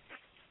atheist?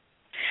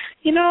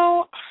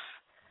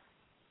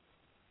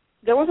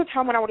 There was a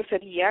time when I would have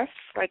said yes,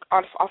 like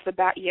off the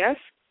bat, yes.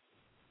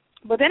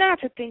 But then I had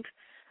to think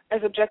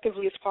as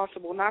objectively as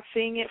possible, not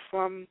seeing it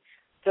from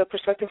the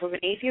perspective of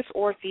an atheist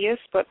or a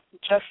theist, but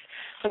just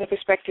from the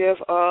perspective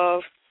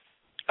of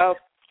a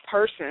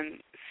person,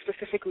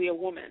 specifically a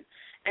woman.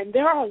 And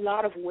there are a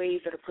lot of ways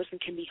that a person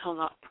can be hung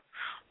up.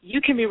 You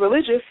can be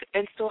religious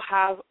and still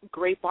have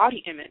great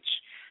body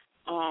image.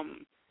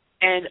 And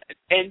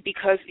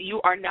because you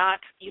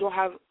don't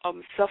have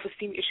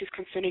self-esteem issues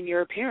concerning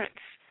your appearance.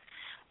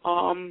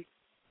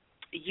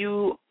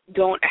 You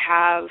don't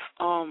have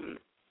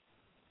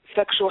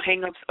sexual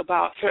hang-ups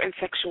about certain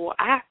sexual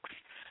acts.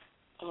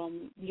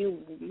 You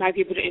might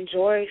be able to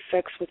enjoy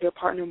sex with your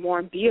partner more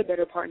and be a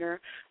better partner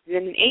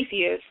than an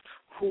atheist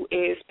who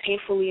is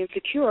painfully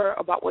insecure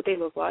about what they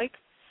look like,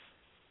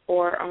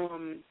 or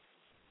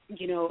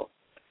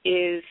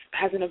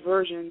has an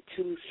aversion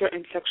to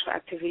certain sexual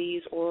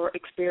activities or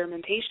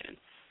experimentation.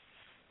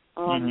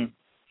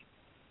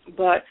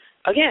 But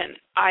again,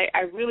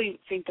 I really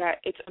think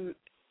that it's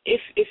if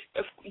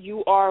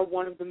you are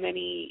one of the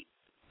many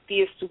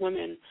theist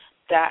women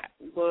that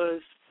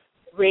was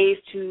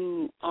raised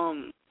to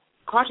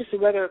consciously,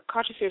 whether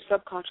consciously or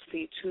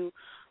subconsciously, to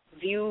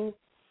view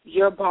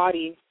your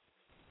body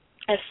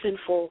as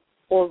sinful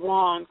or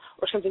wrong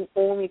or something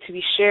only to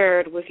be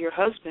shared with your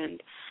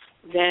husband,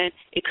 then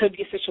it could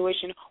be a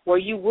situation where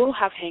you will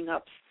have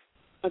hang-ups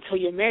until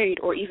you're married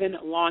or even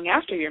long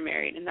after you're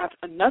married, and that's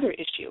another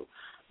issue.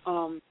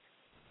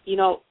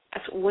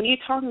 When you're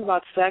talking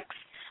about sex,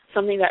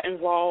 something that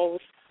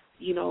involves,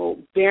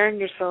 bearing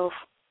yourself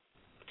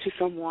to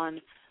someone,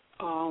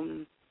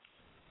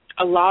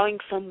 allowing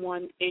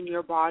someone in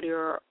your body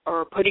or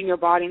putting your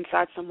body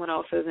inside someone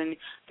else's, and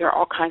there are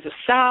all kinds of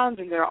sounds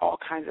and there are all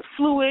kinds of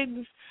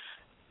fluids,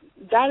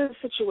 that is a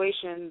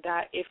situation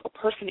that if a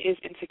person is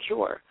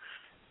insecure,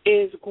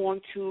 is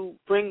going to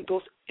bring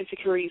those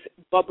insecurities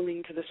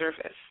bubbling to the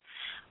surface.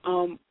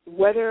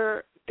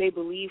 Whether they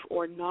believe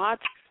or not,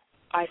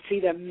 I see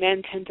that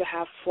men tend to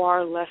have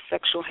far less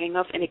sexual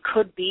hang-ups, and it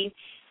could be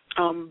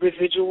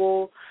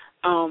residual,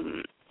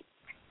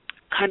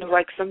 kind of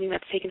like something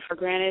that's taken for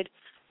granted,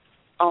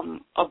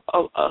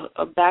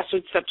 a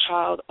bastard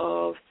stepchild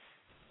of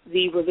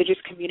the religious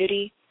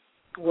community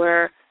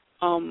where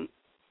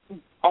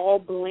all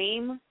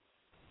blame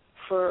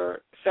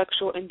for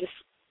sexual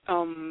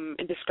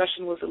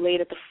indiscretion was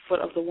laid at the foot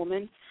of the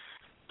woman.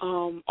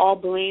 All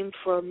blame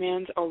for a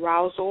man's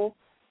arousal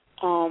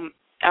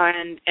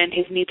and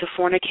his need to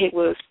fornicate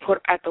was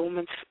put at the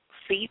woman's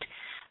feet.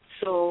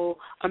 So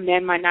a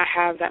man might not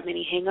have that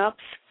many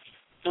hang-ups.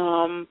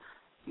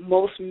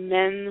 Most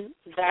men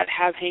that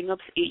have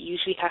hang-ups, it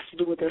usually has to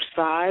do with their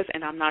size,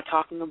 and I'm not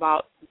talking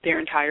about their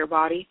entire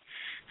body,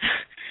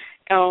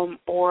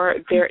 or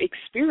their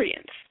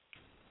experience.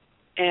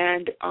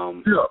 And,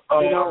 and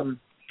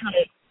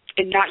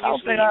not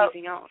usually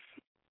anything else.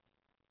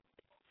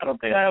 I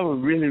don't think I ever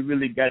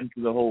really got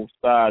into the whole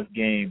size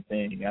game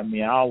thing. I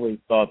mean, I always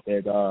thought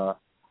that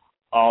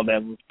all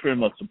that was pretty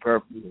much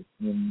superfluous,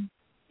 and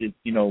it's,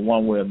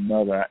 one way or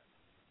another.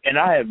 And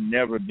I have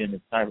never been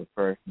the type of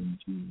person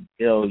to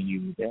tell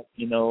you that,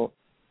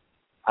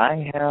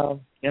 I have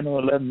 10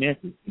 or 11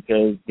 inches,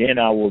 because then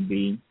I will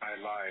be... I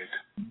lied.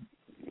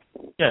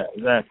 Yeah,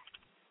 exactly.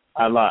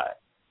 I lied.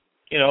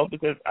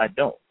 Because I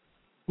don't.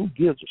 Who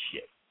gives a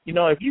shit?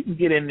 If you can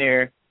get in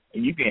there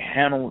and you can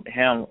handle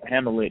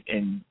it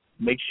and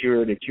make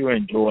sure that you're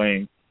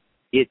enjoying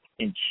it,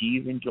 and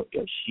she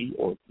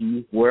or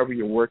he, wherever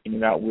you're working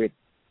it out with,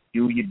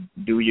 do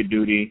your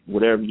duty,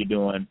 whatever you're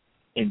doing,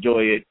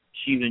 enjoy it.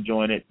 She's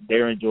enjoying it.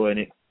 They're enjoying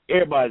it.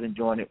 Everybody's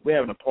enjoying it. We're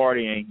having a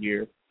party in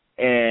here,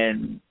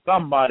 and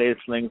somebody is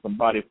slinging some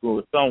body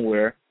fluid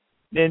somewhere,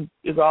 then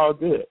it's all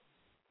good.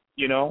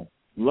 You know,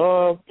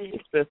 love,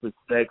 especially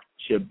sex,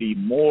 should be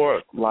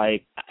more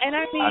like, and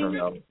I don't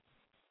know.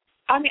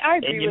 I mean, I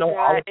agree with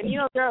that. And,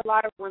 there are a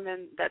lot of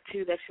women that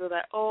feel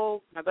that,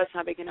 oh, my butt's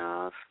not big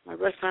enough, my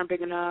breasts aren't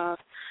big enough,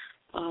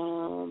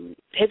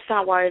 hips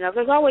not wide enough.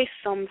 There's always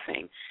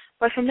something.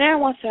 But if a man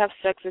wants to have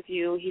sex with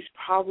you, he's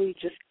probably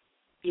just,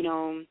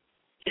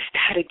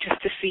 ecstatic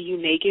just to see you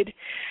naked.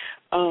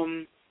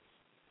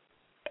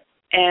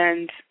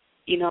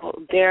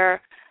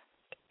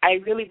 I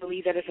really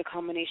believe that it's a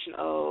combination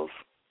of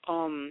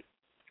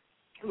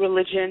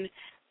religion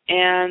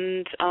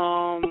and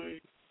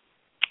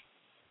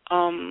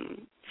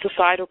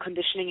societal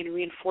conditioning and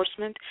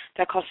reinforcement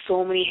that cause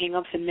so many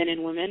hang-ups in men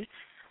and women.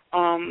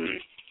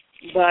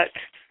 But,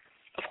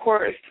 of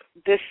course,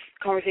 this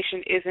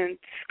conversation isn't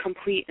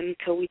complete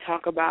until we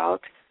talk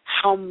about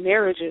how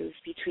marriages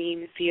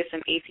between theists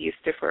and atheists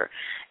differ.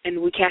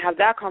 And we can't have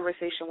that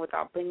conversation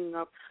without bringing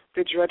up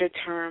the dreaded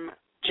term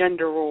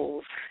gender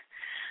roles.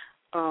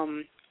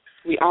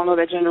 We all know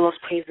that gender roles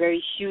play a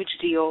very huge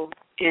deal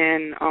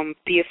in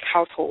theist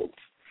households.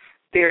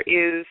 There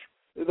is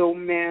the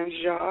man's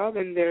job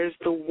and there's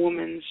the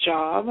woman's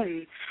job,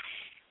 and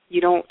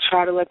you don't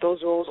try to let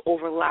those roles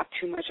overlap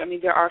too much. I mean,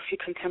 there are a few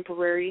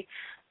contemporary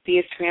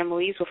theist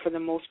families, but for the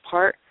most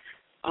part,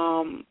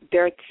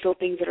 there are still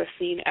things that are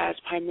seen as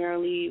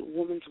primarily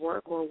woman's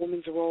work or a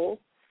woman's role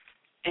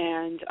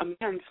and a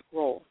man's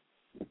role.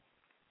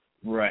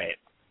 Right.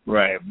 The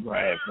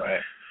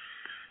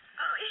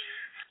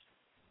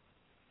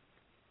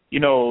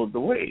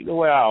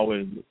way I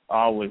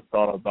always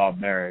thought about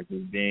marriage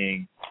as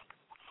being,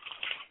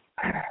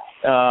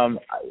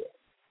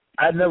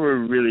 I never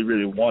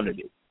really wanted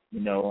it,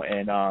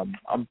 and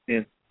I'm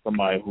seeing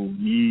somebody who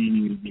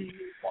really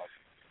wants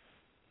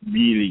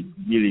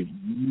it,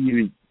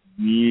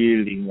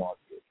 really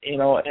wants it,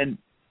 and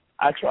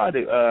I try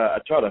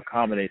to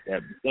accommodate that.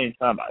 At the same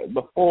time,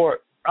 before,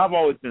 I've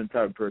always been the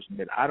type of person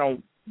that I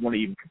don't want to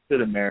even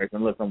consider marriage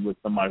unless I'm with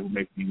somebody who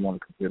makes me want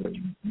to consider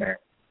marriage.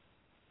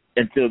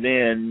 Until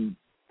then,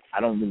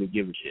 I don't really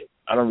give a shit.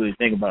 I don't really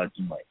think about it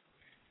too much.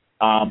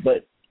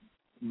 But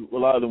a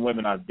lot of the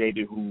women I've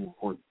dated who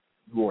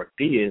are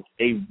theists,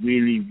 they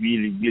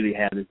really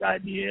have this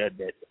idea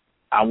that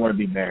I want to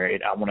be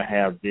married, I want to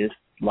have this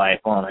life,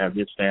 I want to have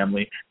this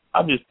family.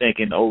 I'm just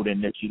thinking,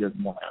 Odin, that she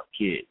doesn't want to have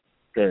kids,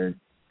 because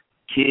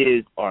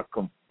kids are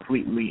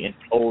completely and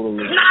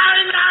totally...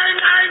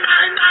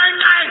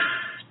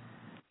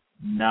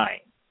 Nine.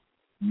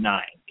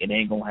 It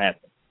ain't going to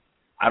happen.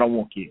 I don't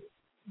want kids.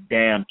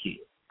 Damn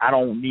kids. I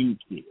don't need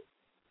kids.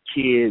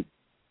 Kids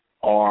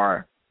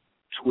are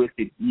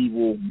twisted,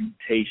 evil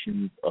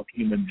mutations of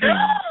human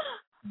beings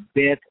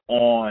bent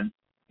on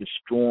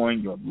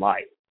destroying your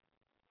life.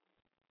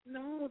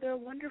 No, they're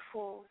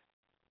wonderful.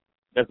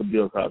 That's a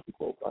Bill Cosby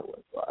quote, by the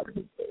way, so I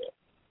didn't say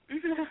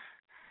that.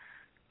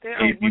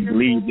 If you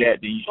believe that,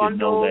 then you should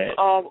know that.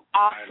 Of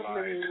awesome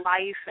and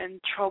life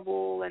and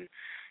trouble and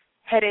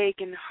headache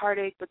and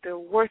heartache, but they're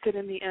worth it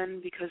in the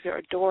end because they're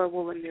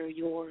adorable and they're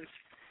yours.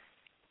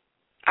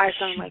 I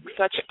sound like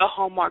such a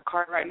Hallmark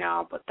card right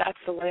now, but that's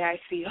the way I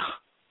feel.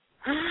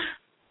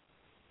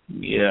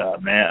 Yeah,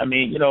 man. I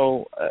mean,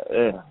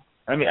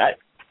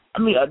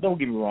 I don't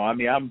get me wrong. I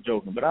mean, I'm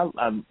joking, but I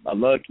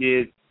love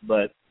kids,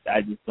 but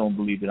I just don't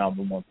believe that I'm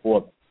the one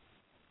for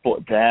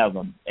to have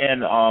them.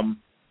 And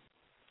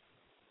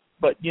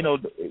but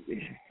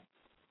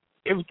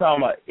every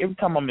time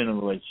I'm in a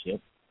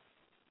relationship,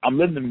 I'm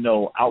letting them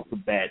know out the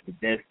bat that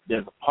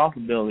there's a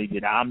possibility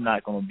that I'm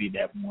not going to be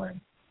that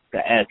one to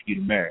ask you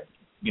to marry.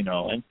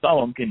 And some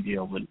of them can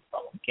deal with it,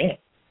 some of them can't.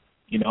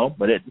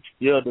 But it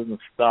still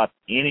doesn't stop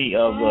any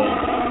of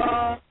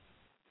us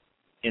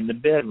in the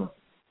bedroom.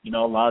 A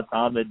lot of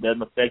times it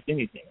doesn't affect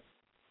anything.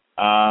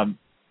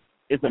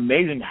 It's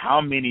amazing how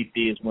many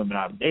theist women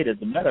I've dated.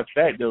 As a matter of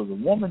fact, there was a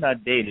woman I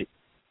dated.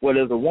 Well,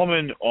 there's a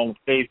woman on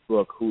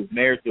Facebook who's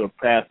married to a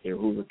pastor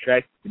who's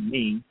attracted to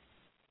me,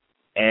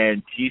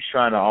 and she's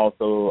trying to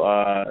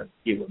also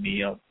get with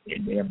me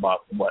in the inbox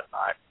and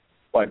whatnot.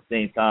 But at the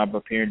same time,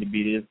 appearing to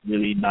be this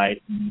really nice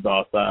and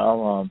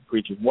docile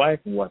preacher's wife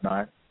and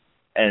whatnot.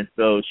 And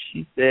so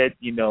she said,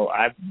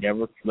 I've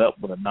never slept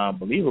with a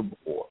non-believer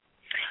before.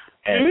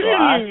 And so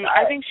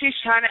I think she's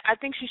trying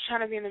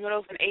to be in the middle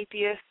of an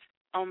atheist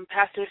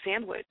pastor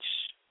sandwich.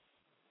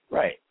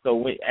 Right.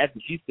 So after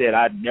she said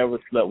I'd never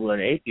slept with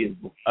an atheist,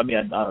 a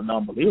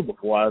non-believer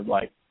before, I was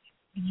like,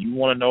 do you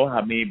want to know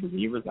how many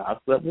believers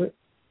I've slept with?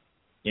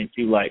 And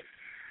she's like,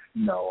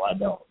 no, I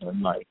don't. And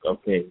I'm like,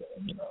 okay,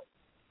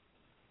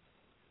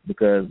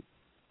 because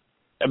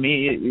it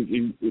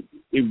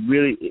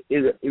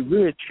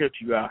really trips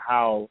you out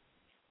how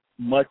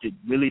much it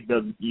really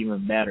doesn't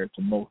even matter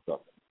to most of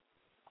them.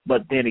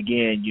 But then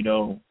again,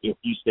 if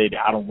you say that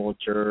I don't go to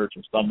church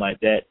or something like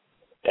that,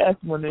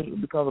 that's when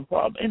it becomes a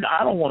problem. And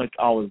I don't want to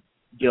always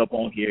get up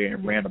on here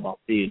and rant about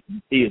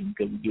theism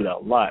because we do that a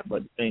lot. But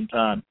at the same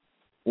time,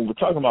 when we're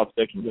talking about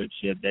sexual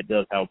relationship, that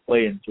does have a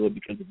play into it,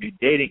 because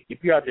if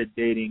you're out there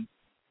dating,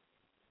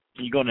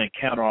 you're going to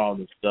encounter all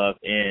this stuff,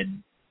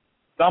 and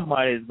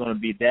somebody is going to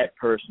be that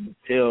person who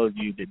tells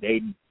you that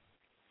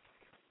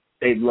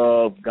they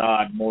love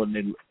God more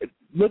than they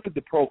look at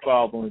the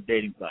profiles on the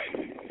dating site.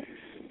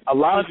 A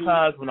lot of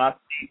times when I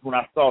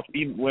saw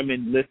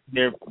women list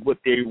what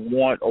they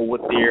want or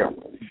what their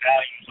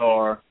values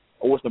are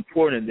or what's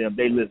important to them,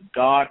 they list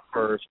God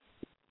first,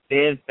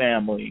 then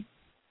family,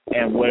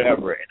 and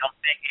whatever. And I'm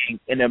thinking,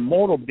 an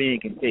immortal being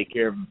can take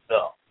care of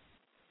himself.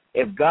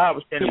 If God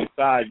was standing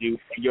beside you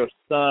and your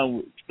son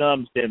was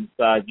standing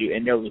beside you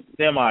and there was a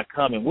semi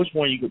coming, which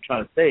one are you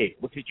trying to save?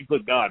 Well, since you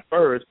put God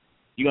first,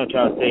 you're going to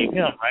try to save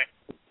him, right?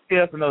 See,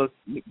 that's another,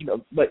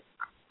 but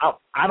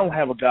I don't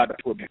have a God to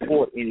put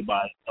before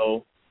anybody.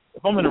 So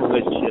if I'm in a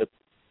relationship,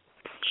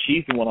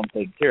 she's the one I'm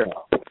taking care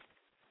of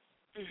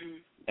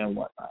and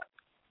whatnot.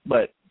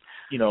 But,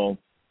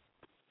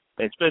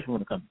 especially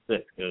when it comes to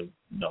sex, because,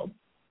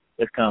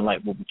 that's kind of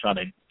like what we're trying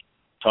to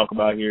talk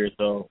about here.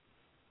 So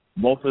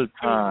most of the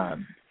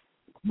time,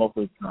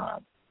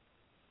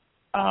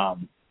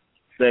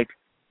 sex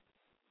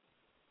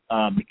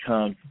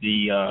becomes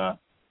the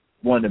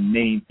one of the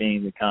main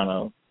things that kind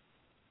of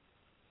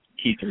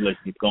keeps the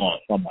relationship going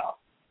somehow.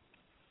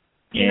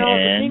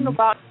 The thing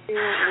about it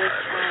with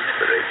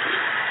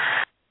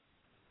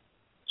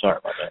sorry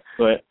about that.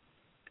 Go ahead.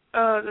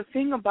 The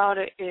thing about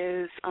it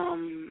is,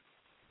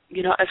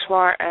 as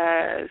far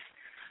as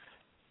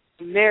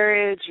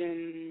marriage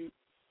and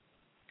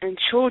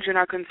children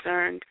are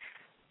concerned,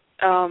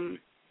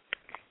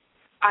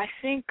 I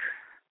think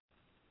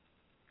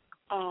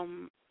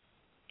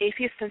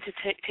atheists tend to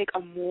take a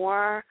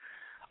more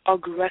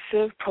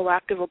aggressive,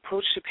 proactive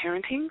approach to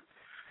parenting,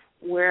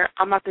 where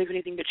I'm not going to give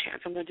anything to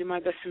chance. I'm going to do my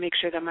best to make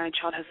sure that my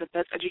child has the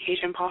best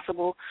education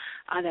possible,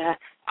 and that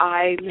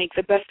I make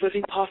the best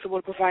living possible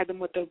to provide them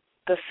with the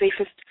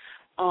safest,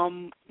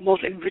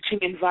 most enriching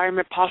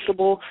environment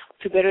possible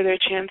to better their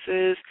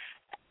chances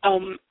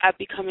at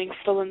becoming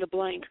fill in the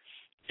blank,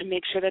 and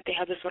make sure that they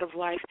have the sort of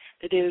life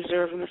that they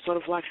deserve and the sort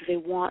of life that they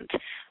want.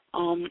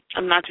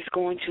 I'm not just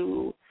going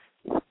to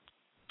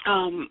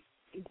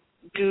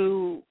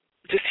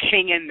just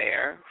hang in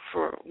there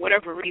for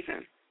whatever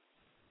reason.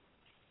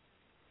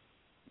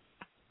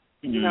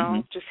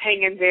 Just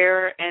hang in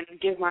there and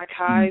give my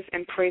tithes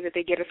and pray that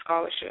they get a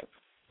scholarship.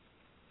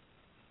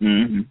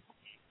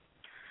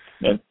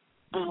 Yeah.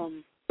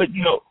 But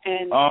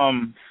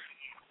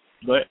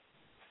but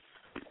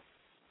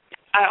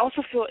I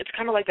also feel it's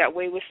kind of like that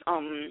way with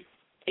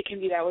it can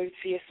be that way with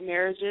CS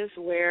marriages,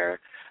 where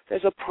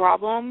there's a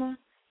problem,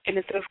 and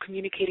instead of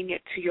communicating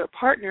it to your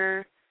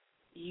partner,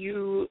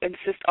 you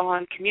insist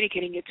on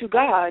communicating it to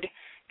God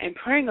and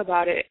praying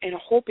about it and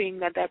hoping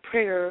that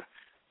prayer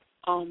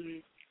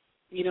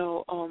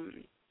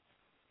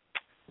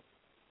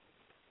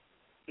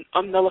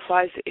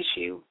nullifies the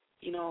issue.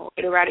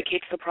 It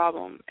eradicates the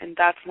problem, and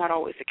that's not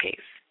always the case.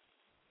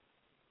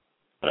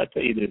 But I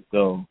tell you this,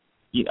 though,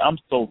 I'm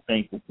so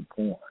thankful for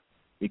porn,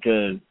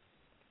 because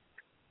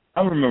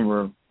I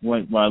remember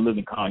when I lived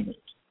in Conyers,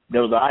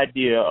 there was an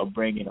idea of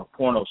bringing a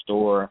porno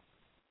store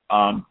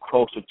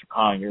closer to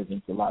Conyers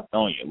into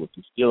Latonia, which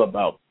is still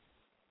about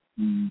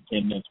 10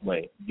 minutes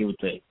away, give or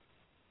take.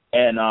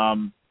 And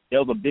there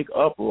was a big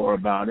uproar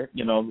about it,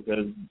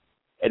 because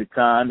at the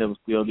time there was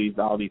still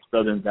all these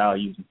Southern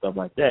values and stuff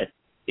like that.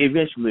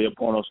 Eventually, a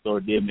porno store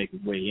did make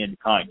its way into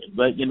Conyers,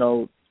 but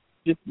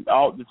just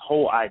this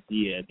whole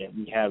idea that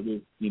we have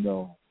this,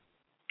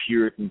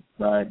 Puritan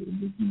society,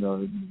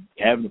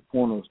 having a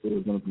porno store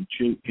is going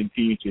to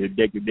continue to the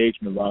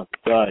degradation of our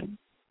society.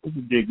 This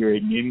is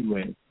degrading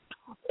anyway,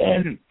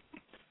 and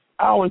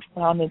I always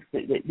found it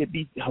to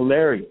be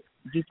hilarious,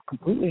 just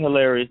completely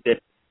hilarious that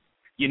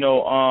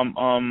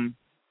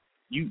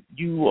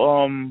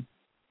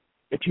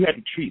that you had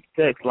to treat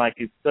sex like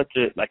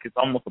it's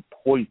almost a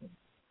poison.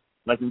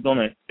 Like it's going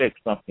to affect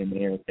something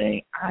and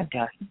everything. I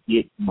got to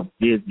get my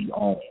busy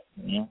on it,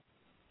 man.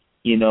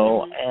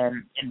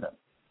 And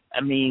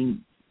I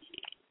mean,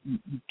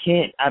 you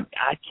can't.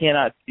 I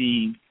cannot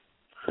see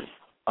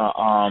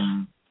how.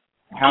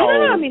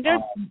 I mean, there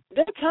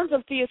are tons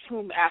of theists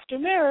who, after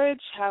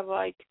marriage, have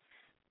like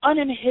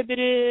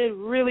uninhibited,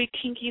 really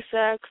kinky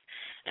sex,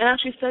 and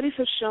actually studies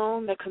have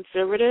shown that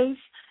conservatives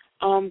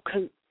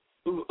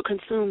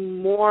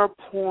consume more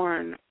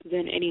porn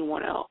than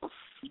anyone else.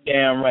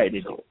 Damn right they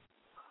do.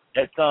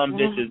 That some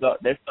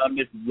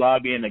bitches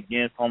lobbying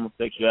against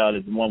homosexuality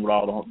is the one with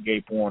all the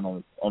gay porn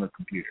on the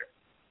computer.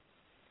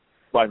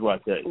 Like what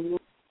I said. Yeah.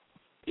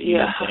 You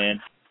know what I'm saying?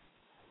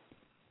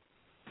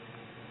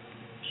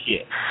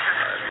 Shit.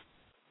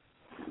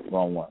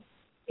 Wrong one.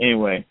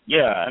 Anyway,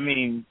 yeah, I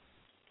mean,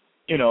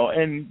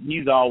 and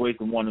he's always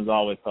the one who's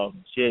always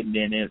talking shit, and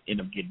then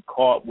end up getting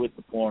caught with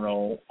the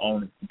porno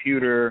on the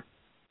computer,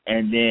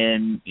 and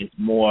then it's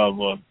more of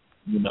a,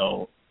 Son of a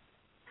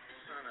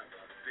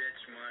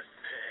bitch must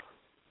pay.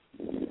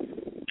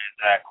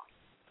 Exactly.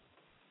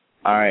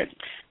 All right.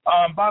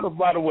 By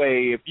the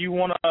way, if you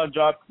want to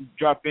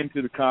drop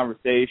into the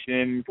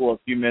conversation for a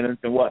few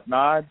minutes and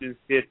whatnot, just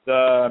hit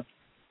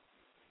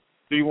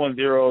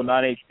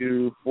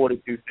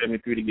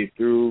 310-982-4273 to get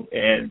through.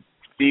 And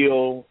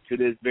still, to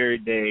this very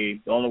day,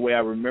 the only way I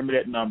remember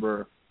that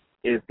number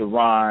is the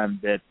rhyme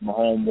that my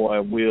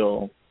homeboy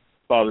Will,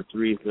 Father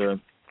Teresa,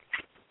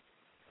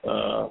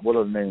 what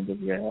other name does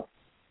he have?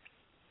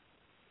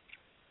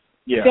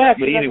 Yeah, if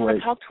but you guys anyway. want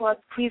to talk to us,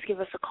 please give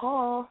us a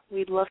call.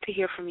 We'd love to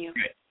hear from you.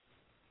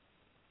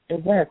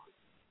 Exactly.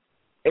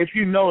 If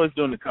you notice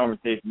during the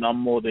conversation, I'm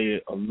more than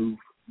a loose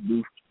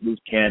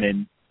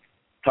cannon,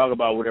 talk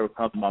about whatever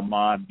comes to my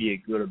mind, be a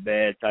good or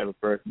bad type of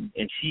person.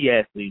 And she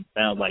actually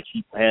sounds like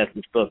she has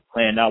this stuff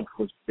planned out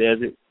before she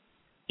says it.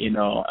 You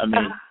know, I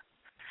mean,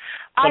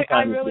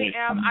 I really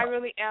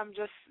am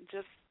just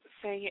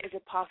saying it as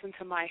it pops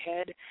into my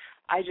head.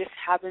 I just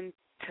happen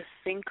to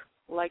think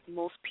like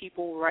most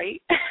people,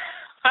 right?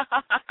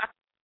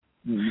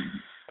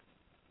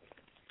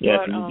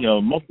 Yeah, but, you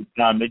know, most of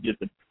the time they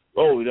just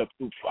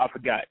I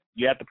forgot.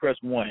 You have to press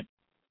 1.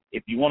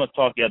 If you want to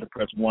talk, you have to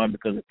press 1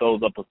 because it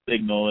throws up a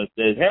signal that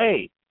says,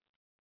 "Hey,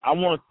 I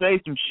want to say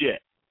some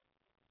shit,"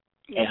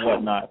 and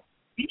whatnot.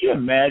 Can you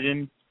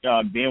imagine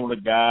being with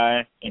a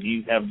guy and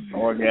he's having an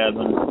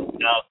orgasm?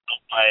 Now it's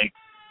like,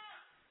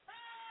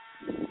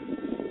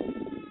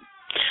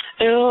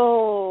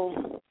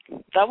 ew,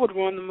 that would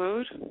ruin the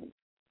mood.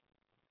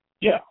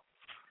 yeah,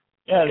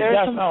 There's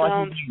that some sounds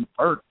sounds. like he's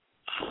hurt.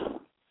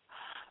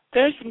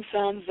 There's some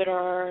sounds that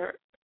are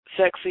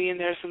sexy, and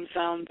there's some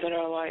sounds that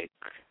are like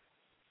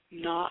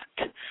not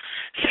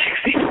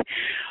sexy.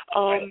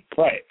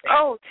 Right.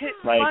 Oh,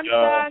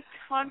 like,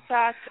 fun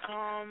fact.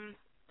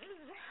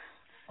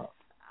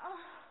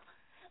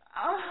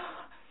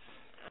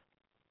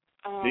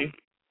 See,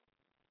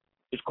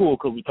 it's cool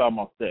because we're talking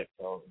about sex,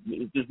 so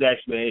it's just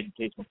actually an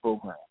educational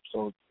program,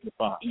 so it's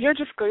fine. You're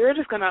just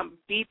gonna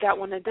beat that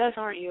one to death,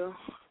 aren't you?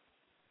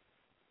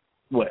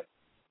 What?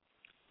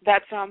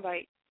 That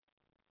soundbite.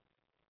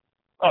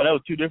 Oh, that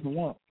was 2 different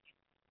ones.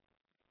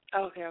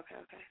 Okay.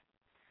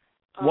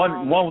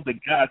 One was the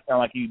guy sounded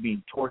like he was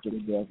being tortured to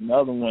death, and the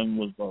other one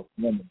was the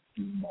woman.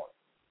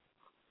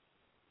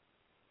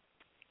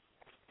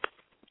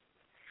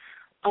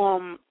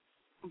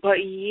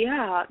 But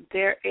yeah,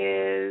 there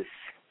is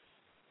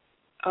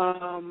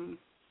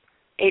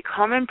a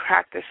common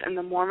practice in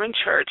the Mormon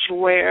Church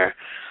where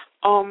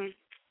a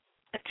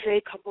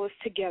couple is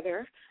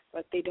together,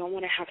 but they don't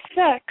want to have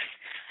sex,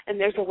 and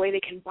there's a way they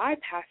can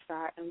bypass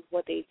that. And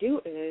what they do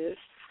is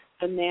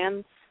the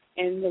man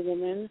and the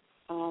woman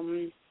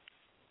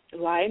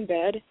lie in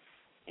bed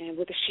and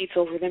with the sheets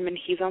over them, and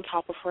he's on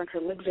top of her, and her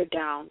legs are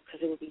down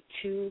because it would be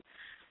too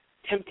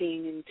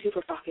tempting and too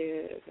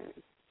provocative and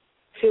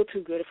feel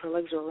too good if her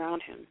legs are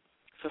around him.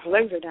 So her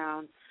legs are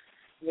down,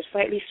 and they're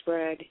slightly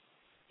spread,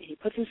 and he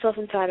puts himself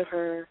inside of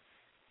her,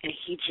 and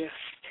he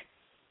just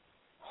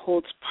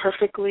holds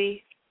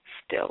perfectly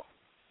still.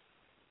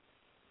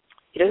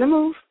 He doesn't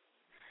move.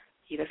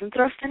 He doesn't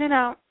thrust in and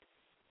out.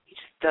 He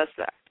just does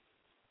that.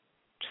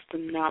 Just the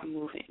not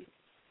moving.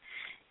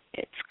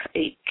 It's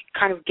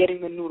kind of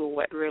getting the noodle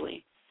wet,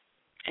 really.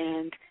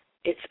 And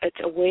it's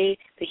a way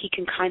that he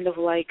can kind of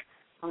like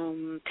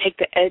take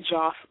the edge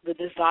off the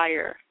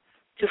desire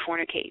to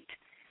fornicate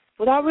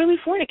without really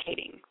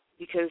fornicating.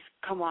 Because,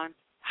 come on,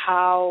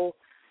 how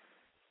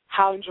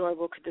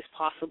enjoyable could this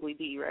possibly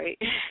be, right?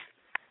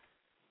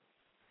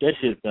 That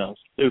shit sounds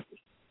stupid.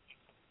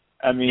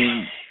 I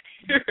mean...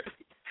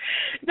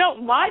 No,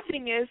 my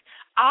thing is,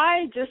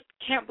 I just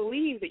can't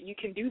believe that you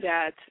can do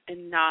that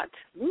and not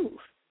move.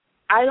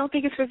 I don't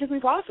think it's physically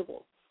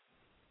possible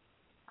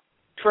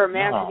for a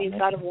man to be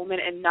inside of a woman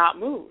and not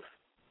move.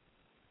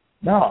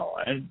 No,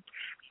 and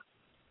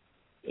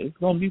it's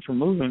going to be some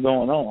moving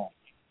going on.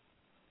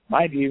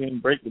 Might even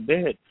break the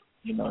bed.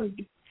 You know how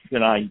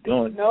you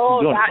doing.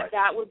 No,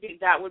 that would be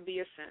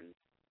a sin.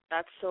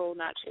 That's so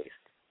not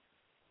chaste.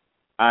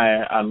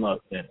 I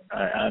love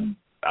sinning.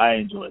 I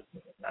enjoy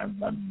sinning.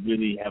 I'm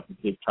really having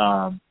a good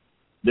time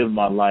living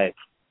my life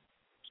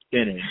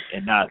sinning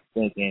and not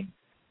thinking,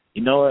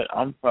 you know what,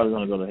 I'm probably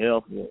going to go to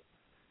hell for it.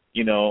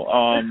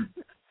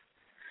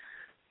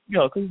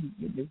 Because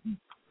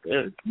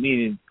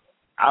meaning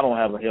I don't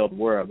have a hell to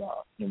worry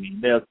about. I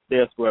mean,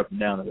 they'll swear up and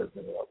down that there's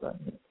a hell.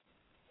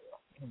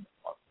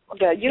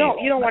 Yeah, you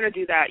don't want to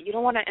do that. You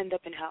don't want to end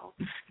up in hell.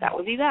 That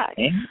would be bad.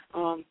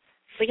 So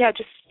yeah,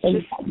 just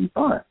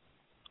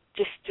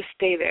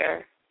stay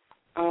there,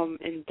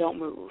 and don't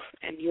move,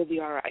 and you'll be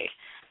all right.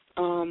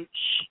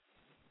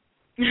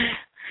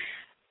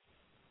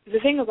 The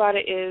thing about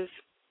it is,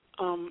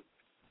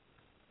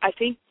 I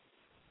think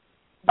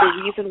the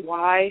reason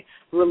why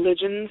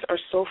religions are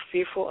so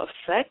fearful of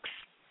sex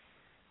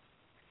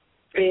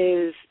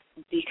is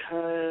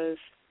because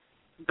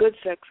good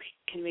sex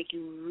can make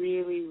you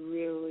really,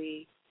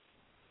 really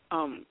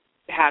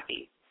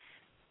happy.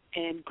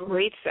 And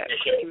great sex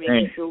can make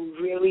you feel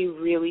really,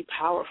 really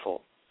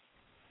powerful.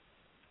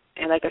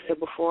 And like I said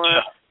before,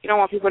 you don't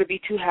want people to be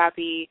too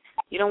happy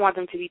You don't want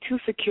them to be too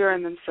secure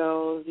in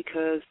themselves,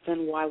 because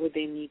then why would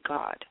they need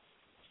God?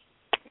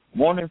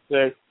 Morning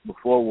sex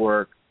before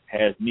work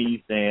has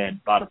me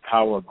saying, by the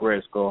power of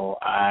Grayskull,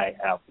 I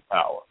have the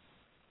power.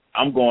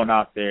 I'm going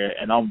out there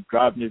and I'm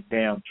driving this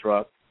damn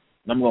truck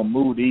and I'm going to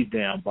move these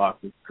damn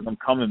boxes because I'm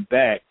coming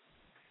back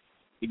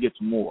to get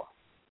some more.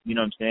 You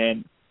know what I'm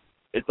saying?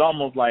 It's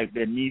almost like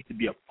there needs to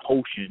be a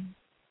potion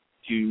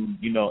to,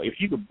 you know, if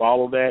you could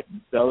bottle that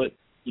and sell it,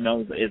 you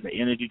know, as an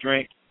energy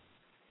drink,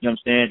 you know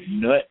what I'm saying,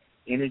 nut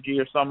energy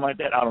or something like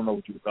that. I don't know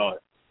what you would call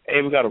it.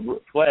 Hey, we got a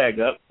flag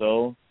up,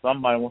 so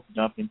somebody wants to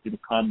jump into the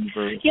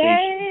conversation.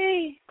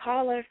 Yay!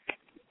 Caller.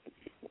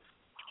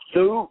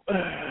 So,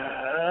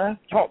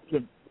 talk to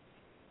me.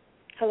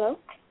 Hello?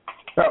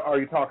 Are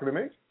you talking to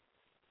me?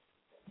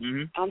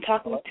 Mm-hmm. I'm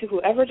talking to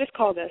whoever just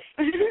called us.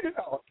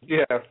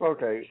 Yes,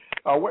 okay.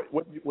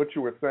 What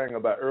you were saying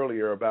about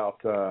earlier about...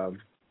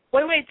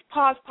 Wait,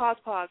 pause.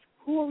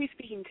 Who are we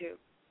speaking to?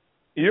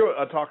 You're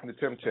talking to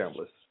Tim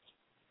Chambliss.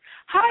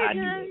 Hi,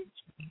 Tim.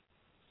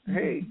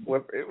 Hey,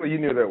 well, you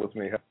knew that was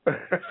me. Huh?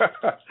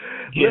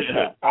 Yeah,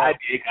 Listen, I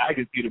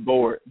could see the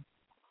board.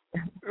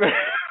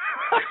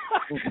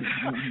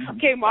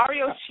 Okay,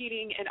 Mario's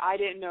cheating, and I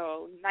didn't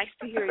know. Nice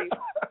to hear you.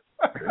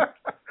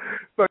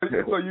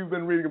 So you've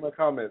been reading my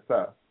comments,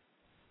 huh?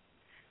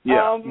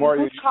 Yeah.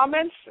 Mario,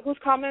 Whose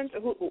comments?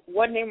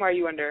 What name are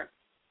you under?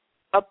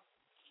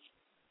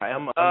 I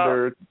am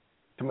under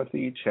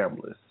Timothy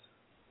Chambliss.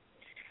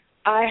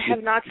 I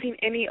have not seen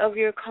any of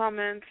your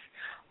comments.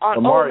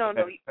 On, Mario,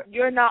 no,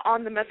 you're not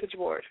on the message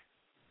board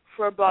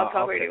for Blog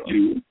Talk Radio.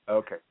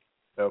 Okay.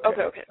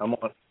 Okay. I'm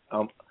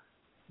on.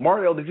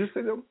 Mario, did you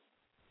see them?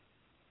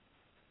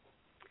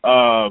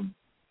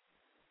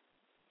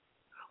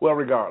 Well,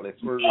 regardless.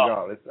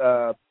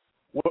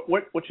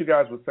 What you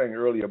guys were saying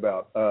earlier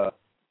about, the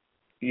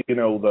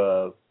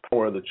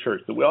power of the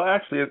church. Well,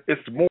 actually,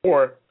 it's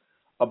more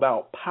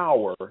about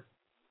power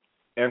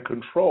and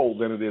control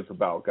than it is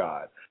about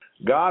God.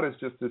 God is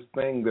just this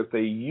thing that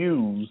they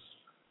use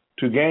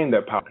to gain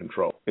that power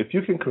control. If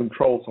you can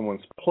control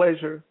someone's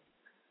pleasure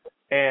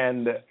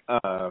and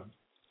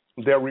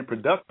their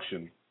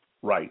reproduction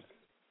rights,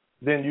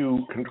 then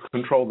you can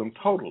control them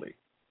totally.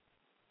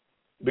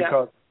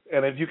 Because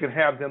and if you can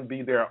have them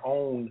be their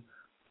own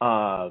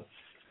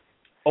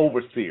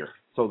overseer,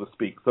 so to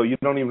speak, so you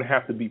don't even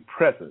have to be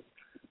present.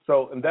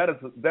 So, and that is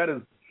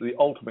the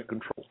ultimate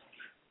control.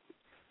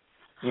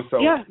 And so,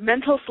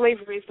 mental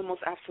slavery is the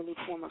most absolute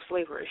form of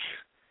slavery.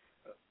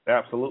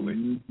 Absolutely.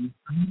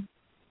 Mm-hmm.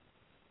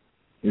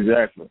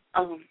 Exactly.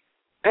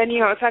 And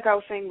it's like I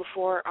was saying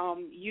before,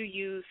 you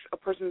use a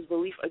person's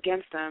belief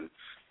against them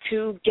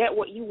to get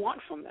what you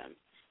want from them.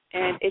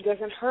 And it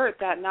doesn't hurt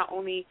that not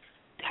only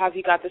have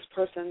you got this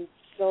person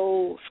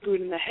so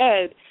screwed in the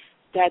head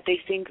that they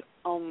think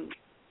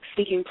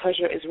seeking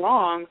pleasure is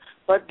wrong,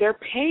 but they're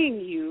paying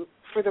you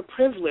for the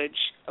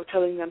privilege of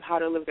telling them how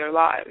to live their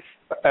lives.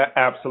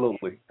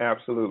 Absolutely. But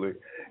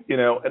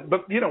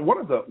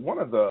one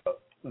of the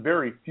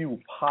very few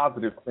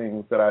positive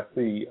things that I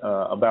see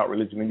about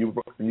religion, and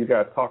you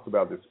guys talked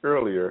about this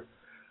earlier,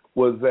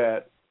 was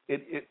that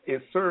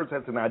it serves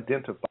as an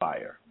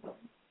identifier.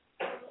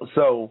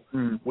 So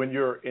when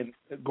you're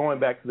going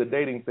back to the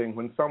dating thing,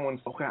 when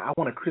someone's, okay, I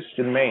want a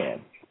Christian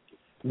man,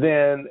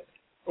 then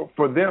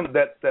for them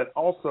that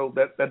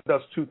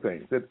does two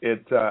things.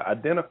 It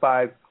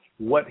identifies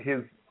what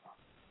his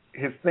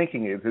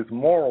thinking is, his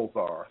morals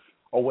are,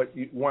 or what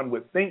one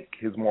would think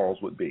his morals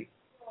would be,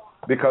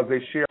 because they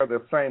share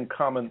the same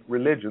common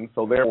religion,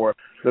 so therefore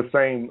the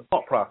same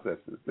thought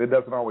processes. It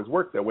doesn't always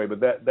work that way, but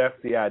that's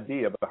the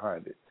idea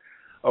behind it.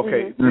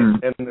 Okay,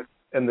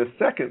 and the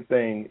second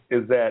thing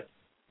is that,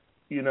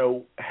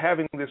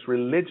 having this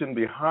religion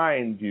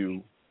behind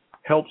you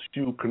helps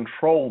you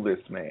control this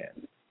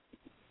man.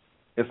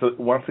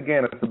 Once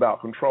again, it's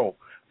about control.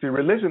 See,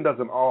 religion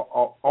doesn't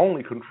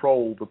only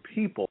control the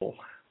people,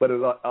 but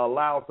it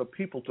allows the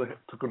people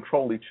to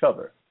control each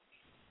other.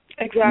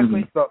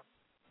 Exactly. So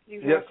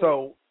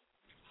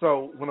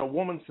when a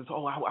woman says,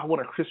 "Oh, I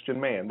want a Christian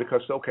man,"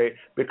 because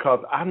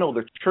I know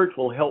the church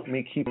will help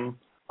me keep him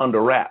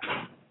under wraps.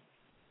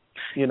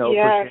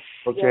 Yes.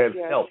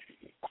 Help.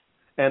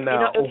 And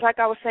it's like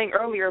I was saying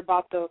earlier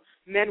about the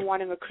men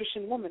wanting a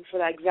Christian woman for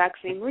that exact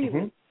same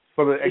reason.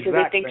 Because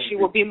they think she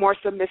will be more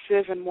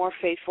submissive and more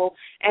faithful.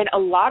 And a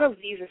lot of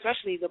these,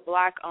 especially the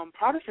black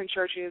Protestant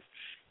churches,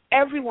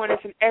 everyone is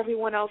in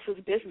everyone else's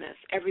business.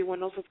 Everyone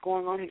knows what's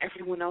going on in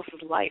everyone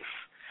else's life.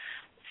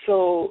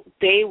 So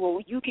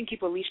you can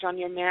keep a leash on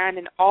your man,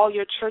 and all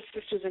your church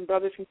sisters and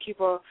brothers can keep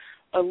a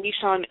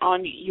leash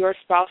on your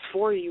spouse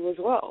for you as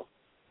well.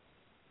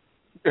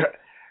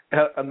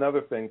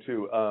 Another thing,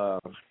 too,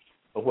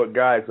 what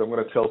guys, I'm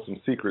going to tell some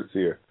secrets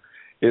here,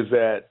 is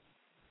that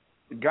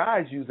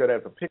guys use that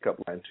as a pickup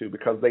line, too,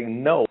 because they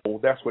know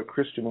that's what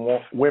Christian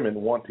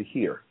women want to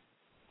hear.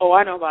 Oh,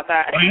 I know about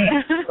that. A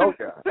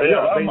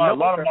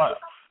lot of my...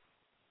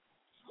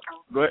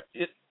 Go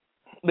ahead.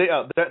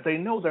 They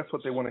know that's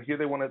what they want to hear.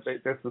 They want to.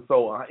 That's the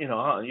soul.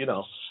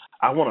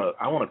 I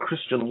want a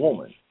Christian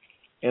woman.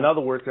 In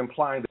other words,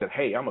 implying that,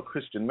 hey, I'm a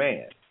Christian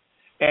man.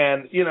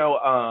 And,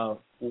 well,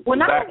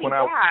 not only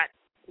that,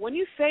 when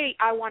you say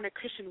I want a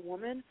Christian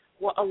woman,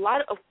 what a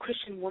lot of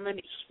Christian women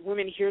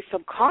hear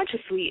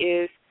subconsciously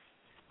is,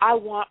 I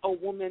want a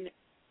woman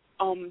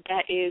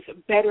that is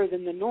better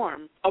than the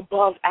norm,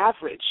 above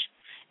average.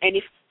 And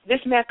if this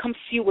man comes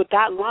to you with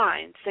that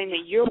line, saying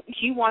that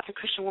he wants a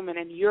Christian woman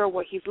and you're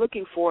what he's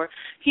looking for,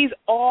 he's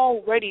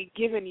already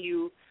given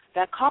you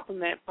that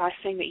compliment by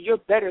saying that you're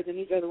better than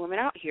these other women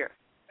out here.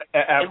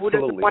 Absolutely. And who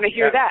doesn't want to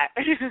hear that?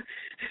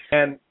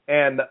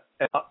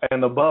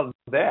 and above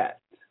that,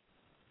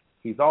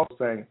 he's also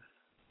saying,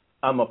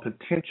 I'm a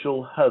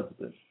potential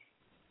husband.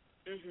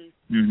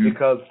 Mm-hmm.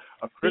 Because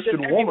a Christian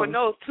woman... Everyone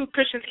knows two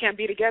Christians can't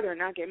be together and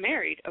not get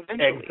married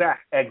eventually.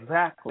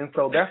 Exactly. And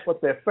so that's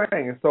what they're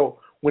saying. And so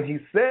when he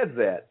says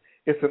that,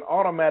 it's an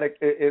automatic...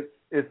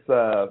 It's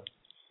a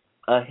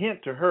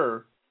hint to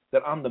her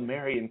that I'm the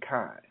marrying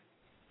kind.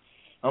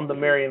 I'm the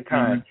marrying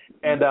kind.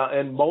 Mm-hmm.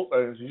 And most,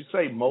 as you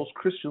say, most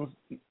Christian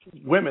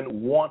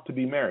women want to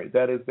be married.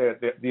 That is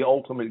the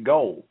ultimate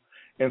goal.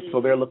 And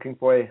so they're looking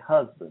for a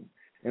husband.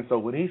 And so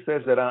when he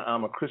says that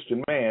I'm a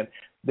Christian man,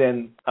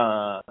 then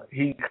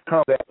he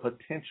becomes that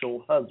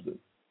potential husband.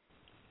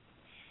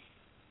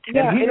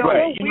 Yeah, it's so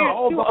weird too.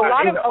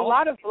 A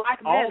lot of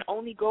black men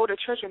only go to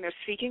church when they're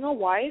seeking a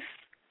wife,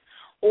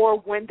 or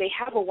when they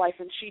have a wife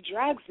and she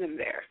drags them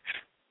there.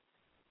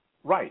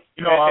 Right.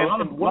 A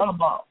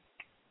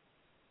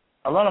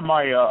lot of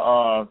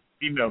my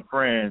female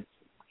friends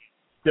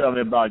tell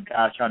me about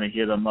guys trying to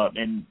hit them up,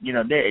 and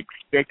they're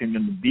expecting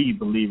them to be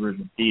believers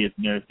and theists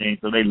and everything,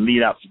 so they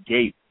lead out the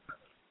gate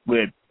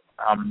with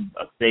I'm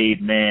a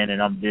saved man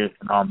and I'm this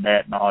and I'm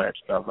that and all that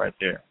stuff right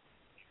there,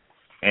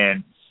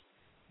 and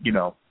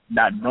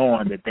not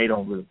knowing that they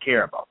don't really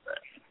care about that.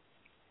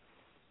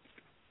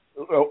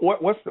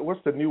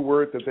 What's the new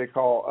word that they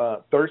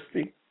call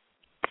thirsty?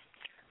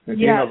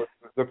 Yeah.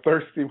 The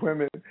thirsty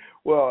women.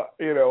 Well,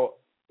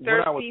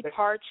 thirsty,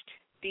 parched,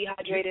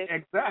 dehydrated.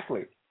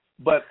 Exactly.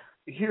 But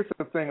here's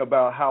the thing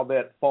about how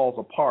that falls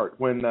apart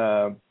when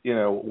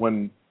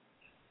when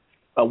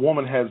a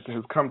woman has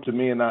come to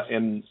me and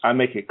I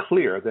make it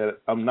clear that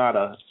I'm not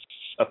a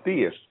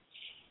theist,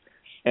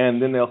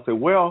 and then they'll say,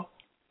 well,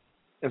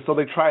 and so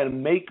they try to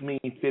make me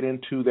fit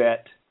into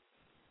that,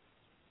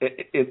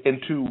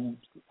 into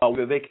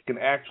where they can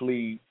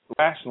actually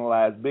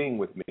rationalize being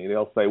with me.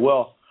 They'll say,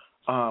 well,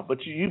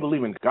 but you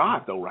believe in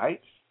God though, right?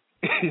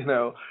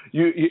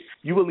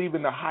 you believe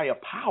in the higher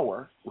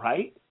power,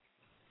 right?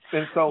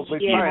 And so they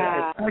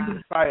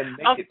try and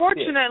make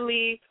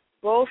Unfortunately,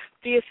 both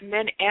theist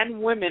men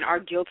and women are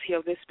guilty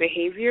of this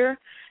behavior,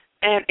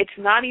 and it's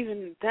not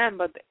even them,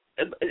 but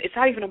it's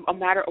not even a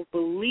matter of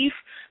belief.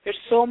 There's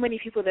so many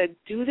people that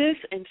do this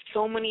in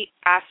so many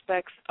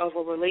aspects of a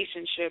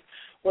relationship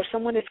where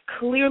someone is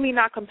clearly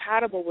not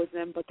compatible with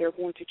them, but they're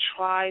going to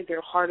try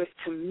their hardest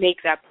to make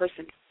that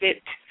person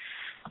fit.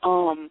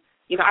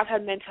 I've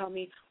had men tell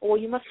me, oh,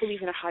 you must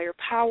believe in a higher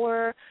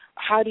power.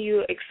 How do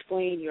you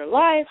explain your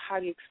life? How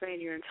do you explain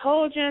your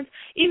intelligence?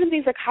 Even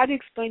things like, how do you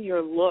explain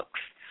your looks?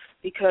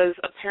 Because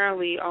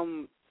apparently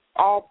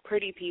all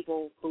pretty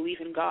people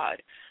believe in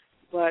God.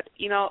 But,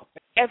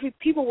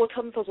 people will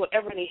tell themselves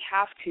whatever they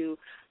have to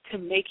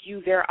make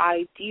you their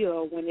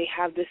ideal when they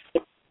have this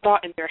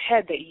thought in their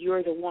head that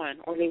you're the one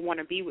or they want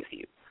to be with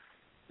you.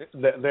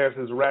 There's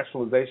this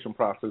rationalization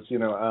process.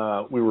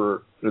 We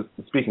were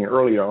speaking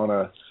earlier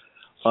on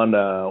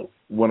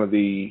one of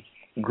the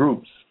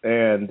groups,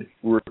 and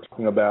we were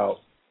talking about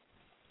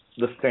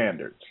the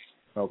standards,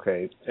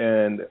 okay?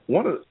 And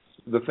one of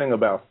the thing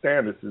about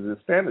standards is that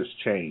standards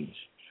change.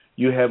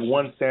 You have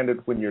one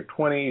standard when you're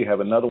 20, you have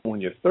another one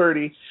when you're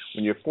 30.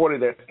 When you're 40,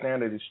 that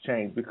standard has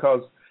changed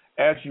because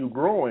as you're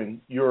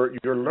growing, you're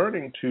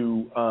learning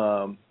to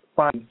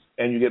find,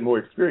 and you get more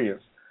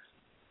experience,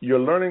 you're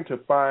learning to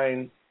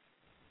find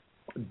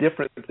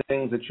different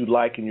things that you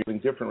like, and you're in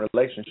different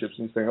relationships,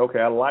 and you're saying, okay,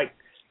 I like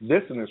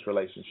this in this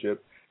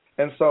relationship.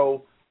 And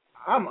so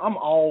I'm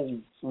all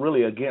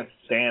really against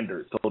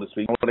standards, so to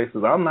speak. They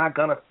say, I'm not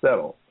going to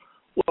settle.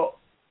 Well,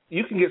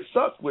 you can get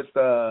stuck with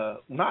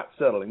not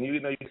settling.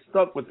 You're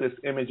stuck with this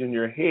image in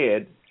your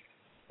head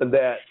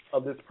that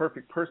of this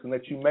perfect person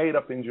that you made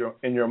up in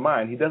your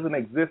mind. He doesn't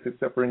exist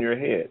except for in your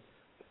head.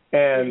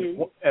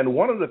 And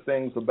one of the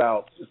things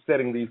about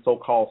setting these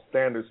so-called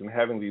standards and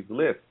having these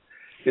lists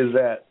is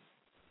that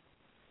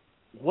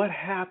what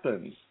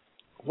happens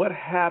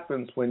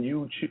when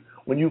you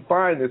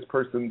find this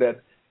person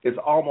that is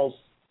almost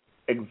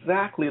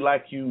exactly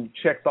like you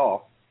checked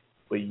off,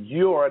 but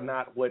you are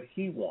not what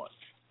he wants,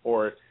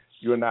 or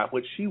you're not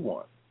what she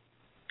wants.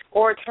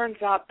 Or it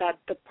turns out that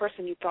the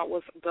person you thought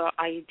was the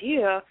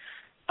idea,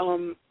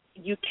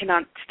 you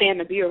cannot stand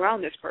to be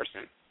around this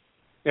person.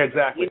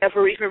 Exactly. You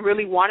never even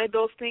really wanted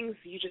those things.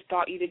 You just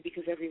thought you did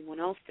because everyone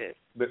else did.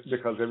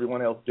 Because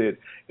everyone else did.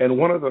 And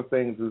one of the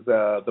things is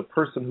the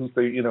person who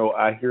say,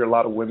 I hear a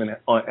lot of women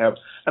and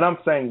I'm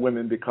saying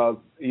women because,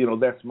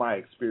 that's my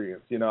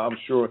experience. I'm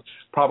sure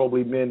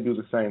probably men do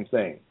the same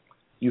thing.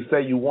 You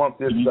say you want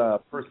this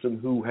person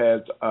who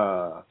has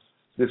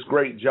this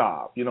great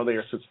job. You know, they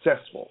are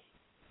successful.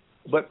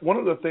 But one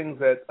of the things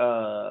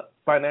that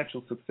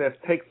financial success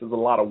takes is a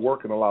lot of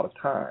work and a lot of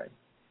time.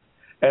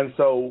 And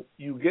so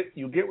you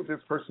get with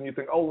this person, you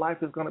think, oh, life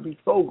is going to be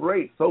so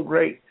great.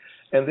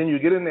 And then you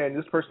get in there and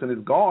this person is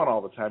gone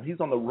all the time. He's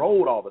on the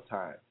road all the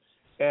time.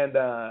 And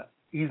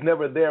he's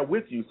never there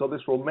with you. So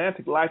this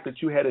romantic life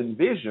that you had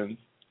envisioned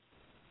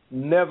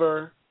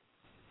never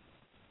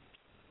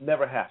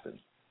happened.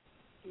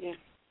 Yeah.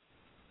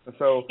 And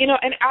so, you know,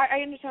 and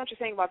I understand what you're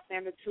saying about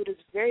standards too. It is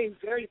very,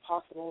 very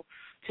possible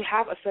to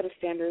have a set of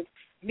standards,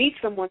 meet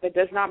someone that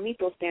does not meet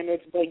those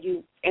standards, but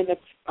you end up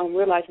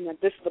realizing that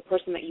this is the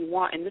person that you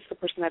want and this is the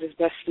person that is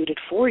best suited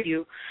for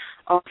you.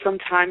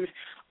 Sometimes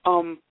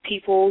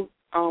people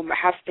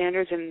have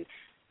standards and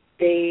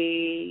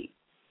they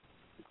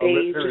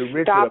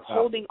just stop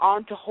holding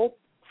on to hope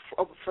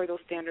for those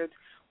standards,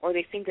 or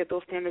they think that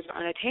those standards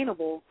are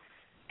unattainable,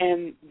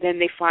 and then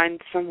they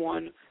find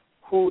someone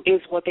who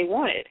is what they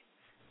wanted.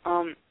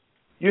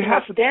 You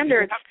have to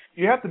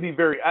be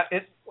very.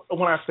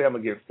 When I say I'm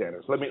against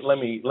standards, let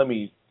me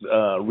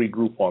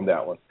regroup on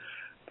that one.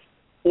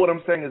 What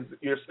I'm saying is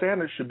your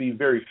standards should be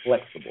very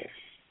flexible.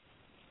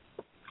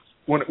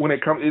 When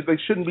it comes, they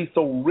shouldn't be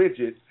so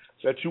rigid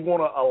that you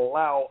want to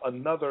allow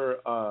another.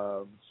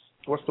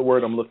 What's the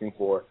word I'm looking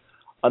for?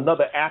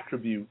 Another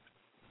attribute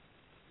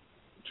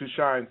to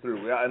shine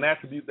through, an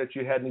attribute that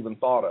you hadn't even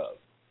thought of.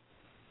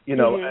 You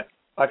know,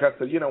 like I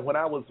said, you know, when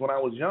I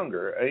was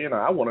younger, you know,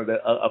 I wanted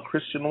a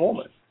Christian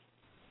woman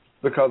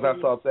because I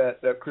thought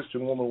that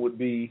Christian woman would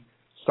be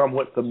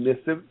somewhat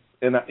submissive,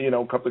 and you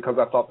know, because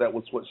I thought that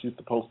was what she's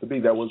supposed to be.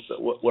 That was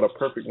what a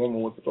perfect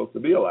woman was supposed to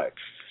be like.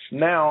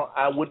 Now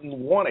I wouldn't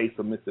want a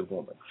submissive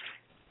woman.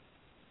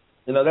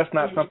 You know, that's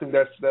not something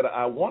that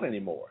I want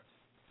anymore.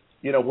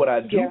 You know, what I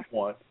do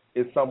want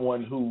is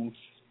someone who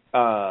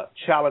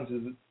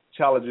challenges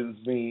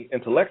me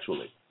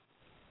intellectually,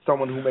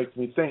 someone who makes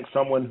me think,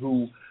 someone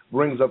who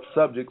brings up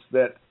subjects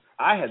that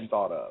I hadn't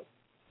thought of.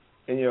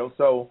 And, you know,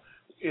 so,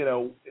 you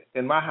know,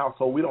 in my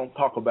household, we don't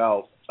talk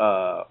about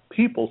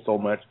people so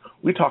much.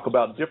 We talk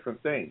about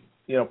different things,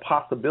 you know,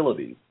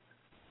 possibilities,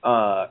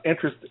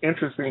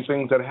 interesting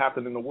things that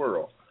happen in the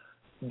world.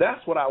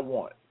 That's what I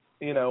want,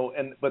 you know.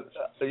 But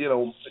you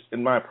know,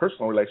 in my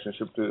personal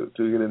relationship, to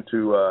get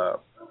into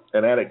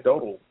an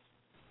anecdotal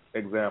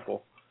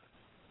example,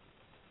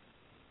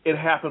 it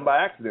happened by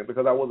accident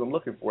because I wasn't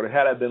looking for it.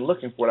 Had I been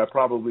looking for it, I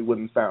probably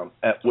wouldn't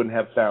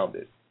have found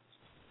it.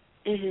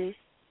 Mhm.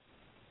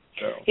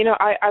 So. You know,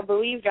 I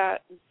believe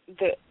that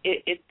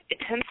it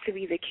tends to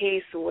be the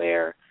case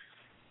where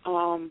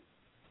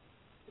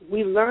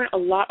we learn a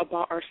lot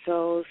about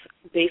ourselves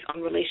based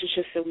on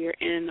relationships that we are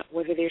in,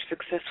 whether they're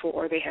successful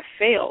or they have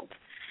failed.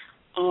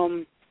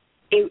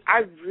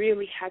 I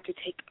really had to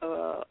take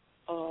a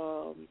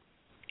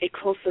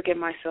close look at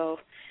myself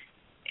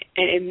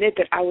and admit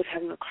that I was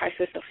having a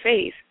crisis of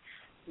faith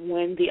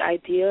when the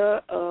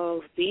idea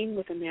of being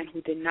with a man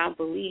who did not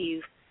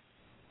believe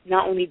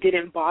not only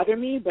didn't bother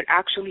me, but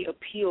actually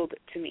appealed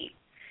to me.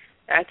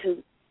 I had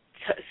to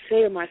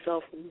say to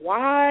myself,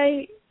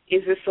 why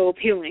is this so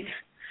appealing?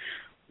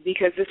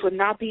 Because this would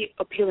not be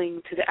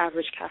appealing to the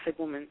average Catholic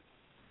woman.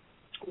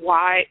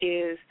 Why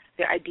is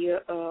the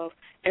idea of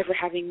ever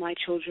having my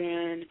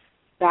children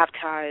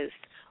baptized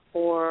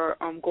or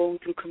going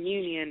through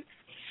communion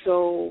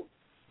so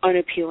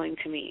unappealing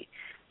to me?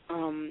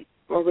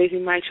 Or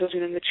raising my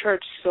children in the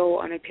church so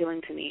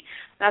unappealing to me?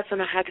 That's when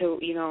I had to,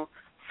 you know,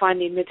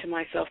 finally admit to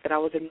myself that I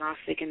was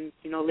agnostic and,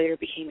 you know, later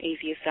became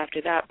atheist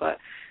after that. But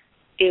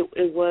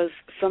it was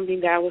something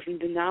that I was in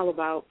denial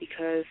about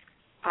because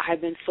I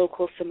had been so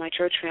close to my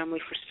church family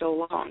for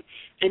so long.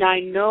 And I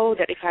know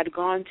that if I had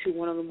gone to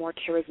one of the more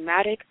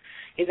charismatic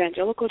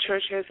evangelical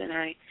churches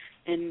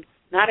and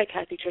not a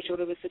Catholic church, it would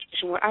have been a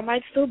situation where I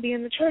might still be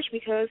in the church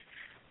because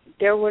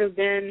there would have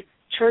been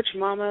church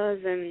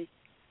mamas and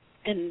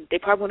they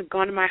probably would have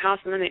gone to my house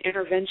and done an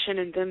intervention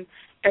and done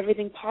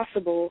everything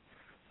possible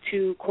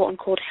to,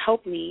 quote-unquote,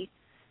 help me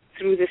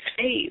through this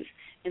phase.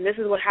 And this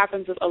is what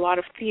happens with a lot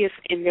of theists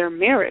in their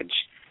marriage,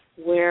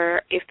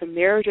 where if the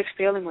marriage is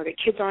failing or the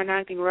kids aren't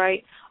acting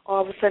right,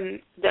 all of a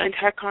sudden the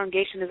entire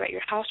congregation is at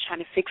your house trying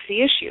to fix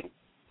the issue.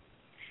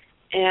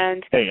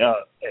 And that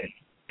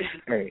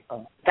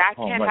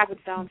can't have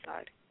its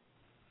downside.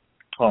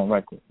 Hold on,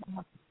 right quick.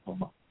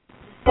 Hold on.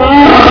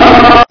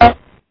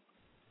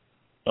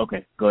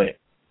 Okay, go ahead.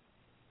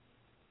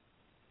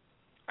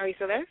 Are you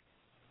still there?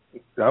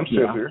 I'm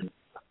still here.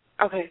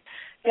 Okay.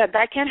 Yeah,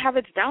 that can have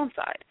its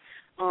downside.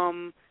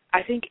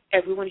 I think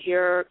everyone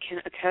here can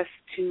attest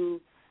to,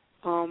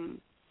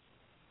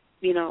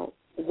 you know,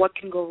 what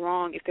can go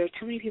wrong if there are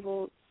too many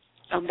people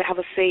that have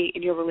a say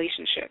in your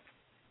relationship.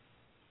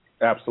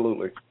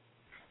 Absolutely.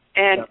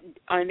 And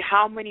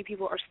how many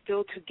people are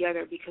still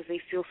together because they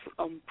feel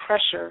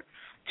pressure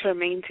to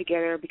remain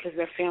together because of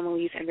their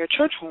families and their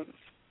church homes.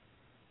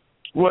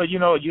 Well, you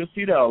know, you'll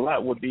see that a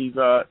lot with these,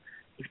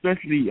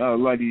 especially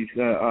like these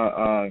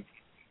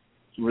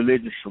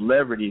religious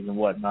celebrities and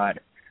whatnot.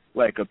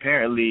 Like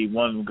apparently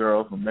one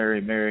girl from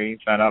Mary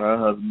found out her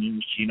husband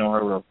was cheating on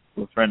her with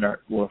with a friend of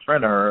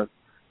hers,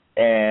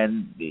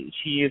 and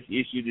she has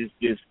issued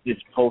this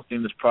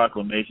posting, this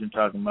proclamation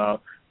talking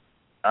about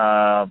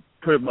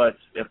pretty much,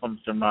 if I'm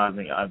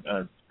surmising,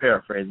 I'm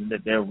paraphrasing,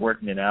 that they're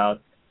working it out,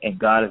 and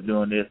God is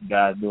doing this, and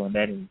God is doing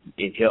that, and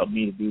it helped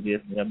me to do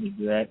this, and helped me to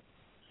do that.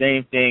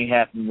 Same thing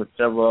happened with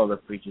several other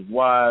preachers'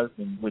 wives,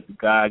 and with the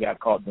guy got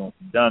caught doing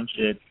some dumb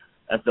shit.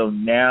 And so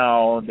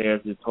now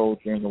there's this whole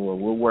thing where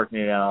we're working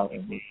it out,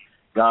 and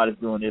God is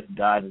doing this, and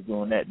God is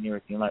doing that, and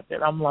everything like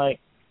that. I'm like,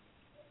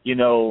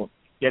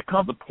 there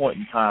comes a point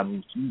in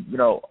time,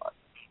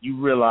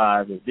 you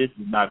realize that this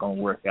is not going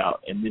to work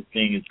out, and this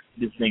thing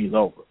is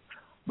over.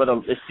 But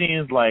it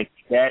seems like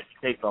that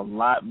takes a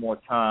lot more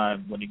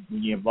time when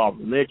you involve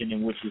religion,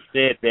 in which is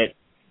said that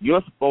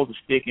you're supposed to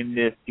stick in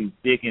this through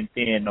thick and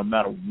thin, no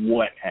matter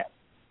what happens.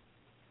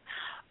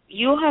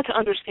 You'll have to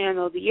understand,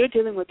 though, that you're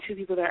dealing with two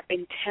people that are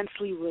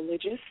intensely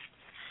religious,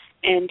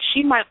 and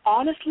she might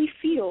honestly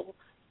feel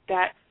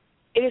that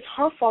it is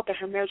her fault that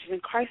her marriage is in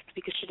crisis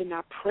because she did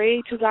not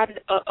pray to God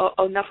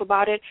enough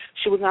about it,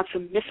 she was not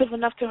submissive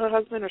enough to her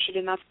husband, or she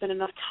did not spend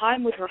enough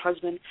time with her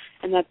husband,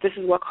 and that this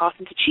is what caused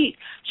him to cheat.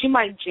 She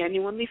might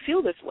genuinely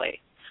feel this way.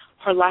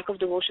 Her lack of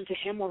devotion to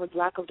him, or her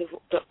lack of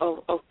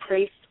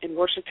praise and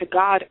worship to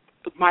God,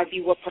 might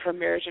be what put her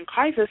marriage in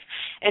crisis,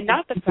 and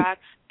not the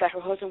fact that her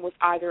husband was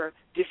either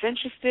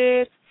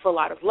disinterested, fell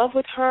out of love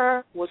with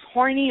her, was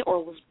horny,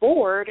 or was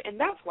bored, and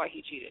that's why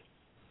he cheated.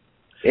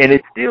 And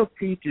it still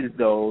teaches,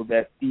 though,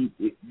 that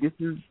this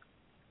is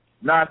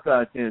not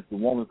it's the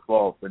woman's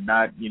fault for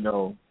not,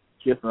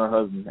 kissing her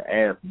husband's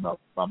ass enough.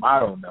 I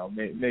don't know.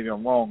 Maybe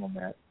I'm wrong on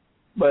that.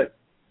 But,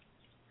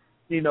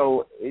 it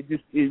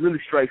really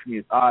strikes me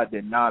as odd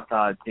that 9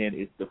 out of 10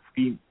 is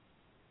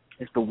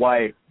it's the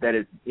wife that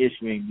is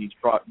issuing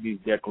these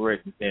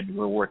declarations saying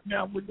we're working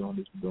out, we're doing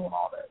this, we're doing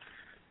all that.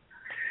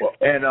 Well,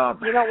 and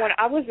when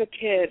I was a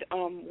kid,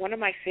 one of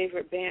my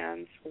favorite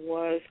bands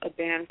was a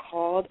band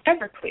called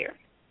Everclear.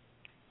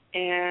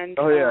 And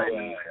I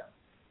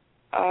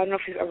don't know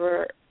if you've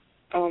ever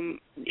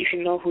if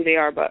you know who they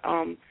are, but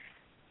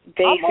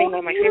they sang one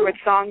of my favorite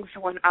songs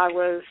when I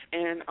was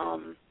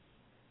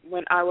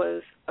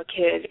a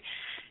kid.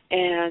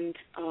 And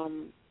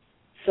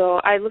so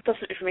I looked up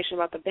some information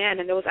about the band,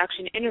 and there was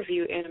actually an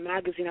interview in a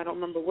magazine, I don't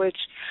remember which,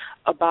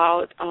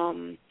 about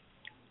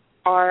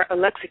our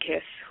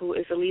Alexakis, who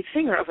is the lead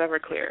singer of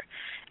Everclear.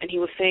 And he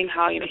was saying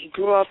how, he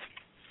grew up,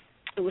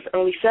 it was the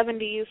early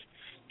 70s,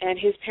 and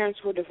his parents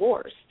were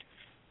divorced.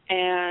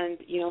 And,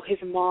 his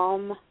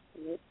mom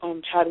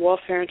had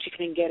welfare and she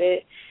couldn't get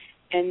it.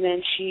 And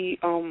then she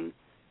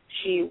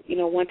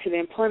went to the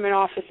employment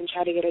office and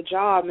tried to get a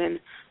job, and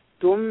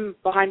the man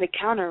behind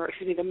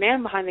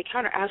the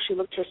counter actually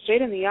looked her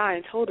straight in the eye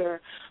and told her,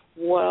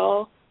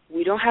 well,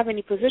 we don't have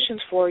any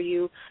positions for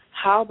you.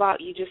 How about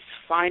you just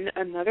find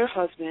another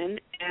husband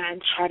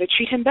and try to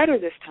treat him better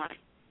this time?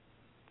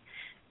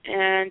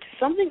 And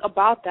something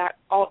about that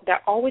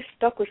always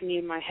stuck with me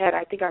in my head.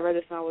 I think I read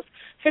this when I was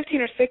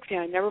 15 or 16.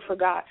 I never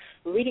forgot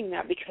reading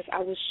that because I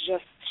was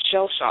just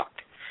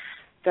shell-shocked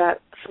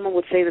that someone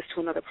would say this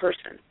to another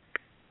person,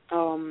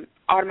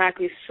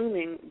 automatically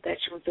assuming that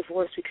she was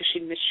divorced because she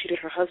mistreated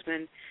her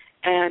husband,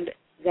 and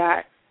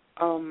that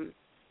and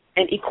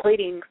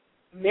equating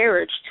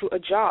marriage to a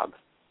job,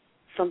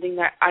 something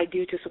that I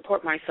do to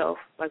support myself.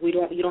 Like you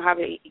don't have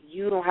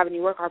any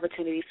work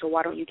opportunities, so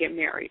why don't you get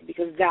married?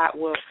 Because that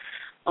will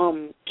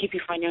keep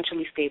you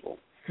financially stable.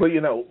 Well,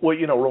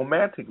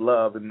 romantic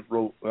love and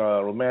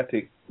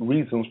romantic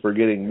reasons for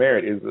getting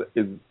married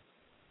is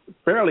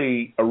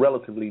fairly a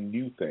relatively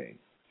new thing.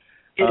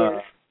 It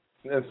is.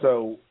 And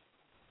so,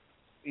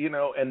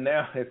 and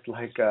now it's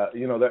like,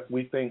 that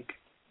we think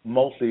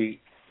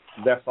mostly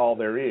that's all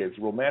there is,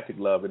 romantic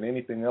love, and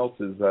anything else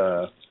is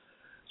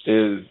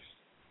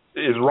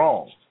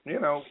wrong.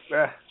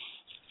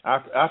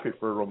 I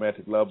prefer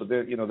romantic love, but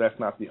that's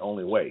not the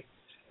only way.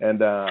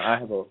 And I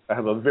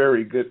have a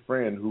very good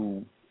friend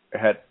who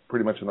had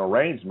pretty much an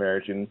arranged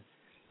marriage, and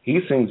he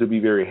seems to be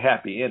very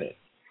happy in it,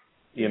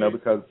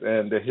 because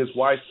his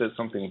wife said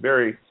something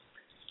very,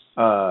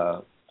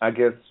 I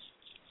guess,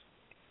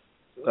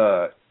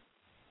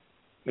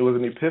 it was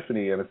an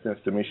epiphany in a sense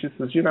to me. She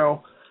says,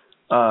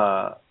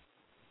 I'm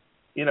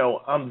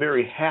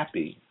very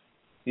happy.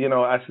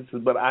 I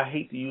said, but I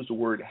hate to use the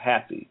word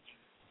happy.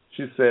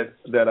 She said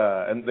that,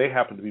 and they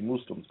happen to be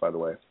Muslims, by the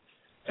way.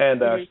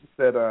 And she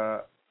said,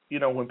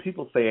 when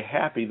people say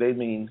happy, they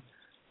mean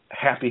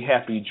happy,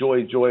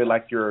 joy,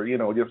 like you're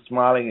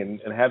smiling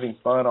and having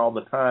fun all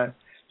the time.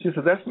 She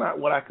said, that's not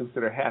what I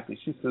consider happy.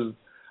 She says,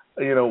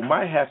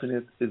 my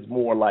happiness is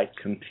more like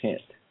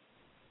content.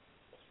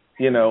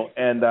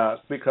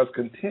 Because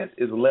content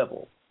is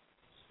level.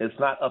 It's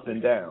not up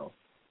and down.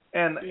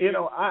 And,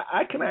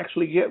 I can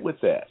actually get with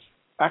that.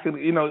 I can,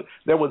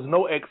 there was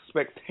no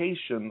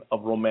expectation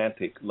of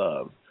romantic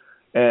love.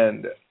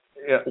 And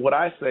what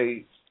I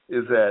say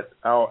is that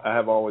I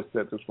have always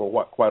said this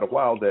for quite a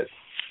while, that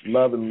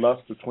love and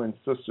lust are twin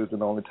sisters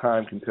and only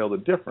time can tell the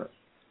difference.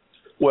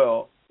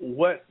 Well,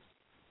 what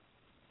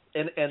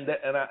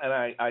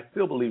I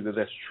still believe that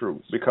that's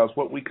true, because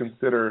what we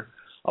consider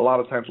a lot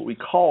of times what we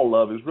call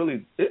love is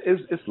really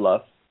it's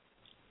lust.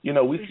 You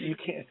know, you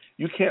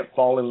can't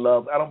fall in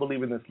love. I don't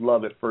believe in this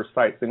love at first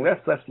sight thing.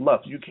 That's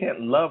lust. You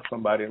can't love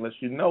somebody unless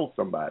you know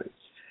somebody.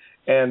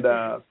 And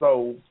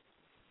so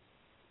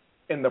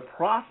in the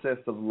process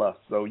of lust,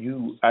 though,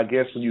 I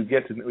guess when you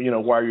get to,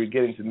 while you're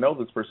getting to know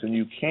this person,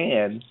 you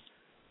can,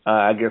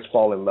 I guess,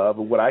 fall in love,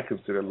 or what I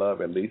consider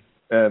love, at least.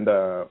 And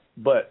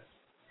but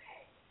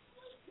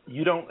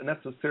you don't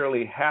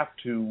necessarily have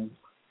to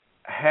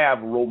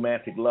have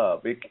romantic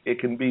love. It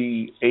can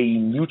be a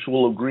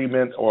mutual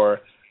agreement,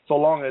 or so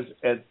long as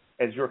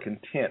you're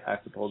content, I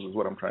suppose, is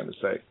what I'm trying to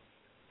say.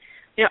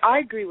 Yeah, I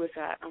agree with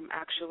that.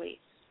 Actually,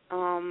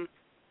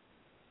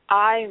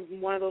 I'm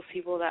one of those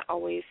people that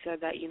always said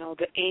that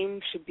the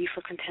aim should be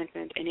for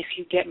contentment, and if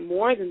you get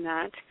more than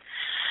that,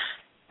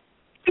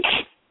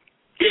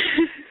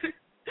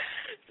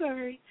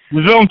 sorry.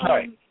 Good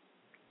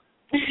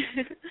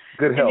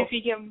health. And if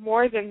you get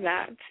more than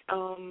that,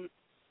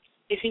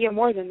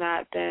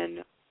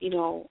 then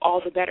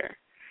all the better.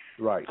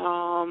 Right.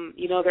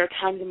 There are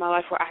times in my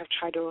life where I have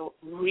tried to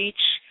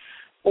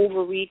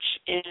overreach,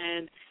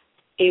 and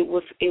I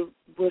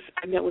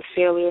met with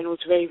failure, and it was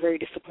very, very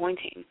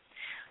disappointing.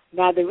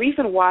 Now, the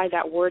reason why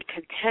that word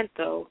content,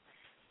 though,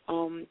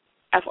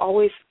 I've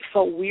always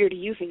felt weird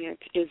using it,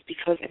 is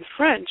because in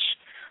French,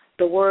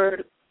 the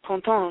word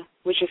content,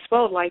 which is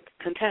spelled like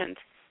content,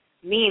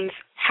 means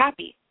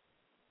happy.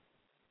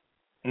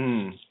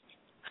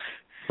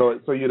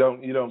 So you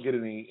don't get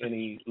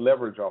any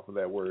leverage off of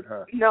that word,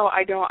 huh? No,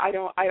 I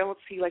don't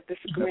see like this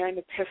grand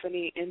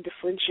epiphany in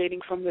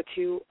differentiating from the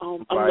two,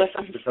 unless right.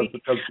 I'm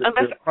because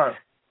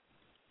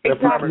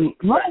exactly.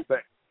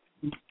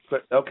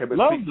 Okay, but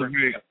love speak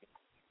French.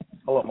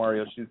 Hold on,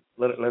 Mario.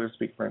 Let her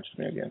speak French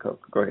to me again. Go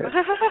ahead.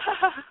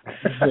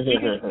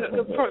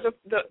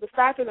 the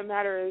fact of the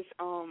matter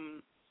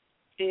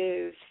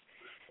is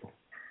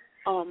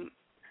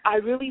I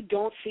really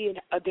don't see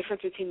a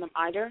difference between them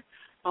either.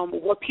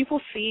 What people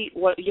see,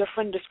 what your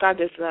friend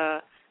described as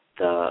that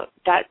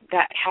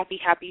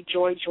happy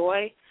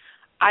joy,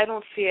 I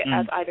don't see it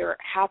as either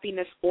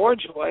happiness or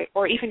joy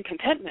or even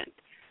contentment.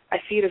 I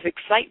see it as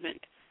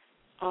excitement.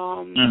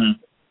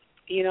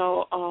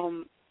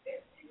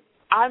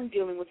 I'm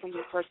dealing with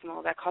something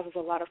personal that causes a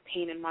lot of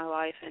pain in my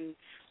life, and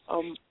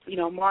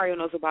Mario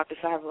knows about this.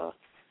 I have a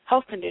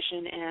health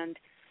condition, and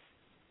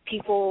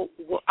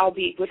I'll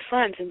be with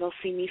friends, and they'll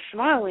see me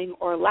smiling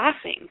or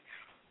laughing.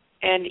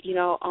 And,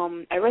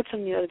 I read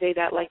something the other day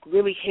that,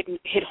 really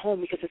hit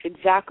home, because it's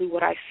exactly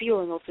what I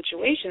feel in those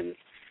situations.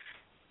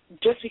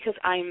 Just because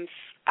I'm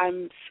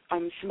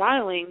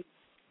smiling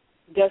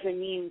doesn't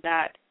mean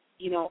that,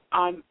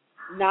 I'm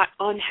not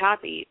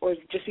unhappy, or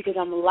just because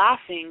I'm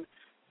laughing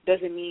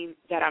doesn't mean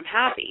that I'm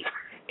happy.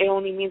 It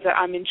only means that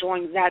I'm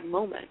enjoying that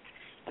moment.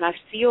 And I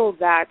feel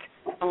that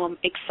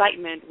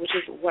excitement, which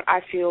is what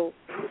I feel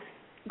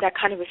that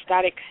kind of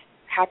ecstatic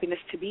happiness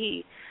to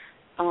be,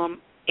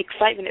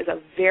 excitement is a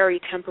very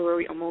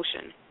temporary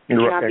emotion. You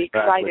cannot be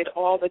excited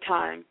all the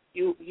time.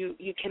 You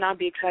cannot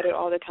be excited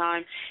all the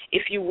time.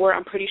 If you were,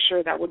 I'm pretty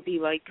sure that would be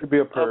like a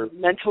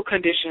mental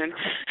condition.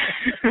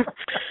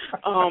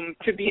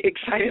 To be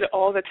excited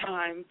all the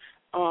time.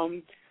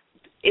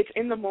 It's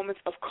in the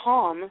moments of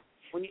calm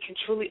when you can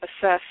truly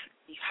assess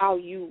how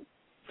you're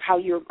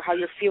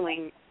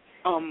feeling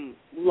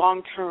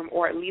long term,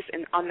 or at least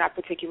on that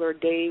particular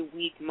day,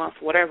 week, month,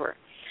 whatever.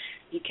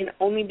 You can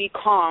only be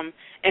calm,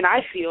 and I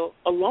feel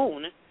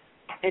alone,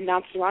 and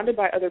not surrounded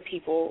by other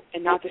people,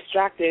 and not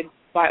distracted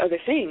by other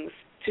things,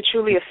 to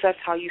truly assess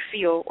how you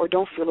feel or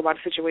don't feel about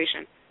a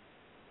situation.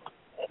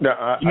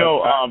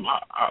 No,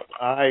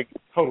 I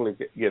totally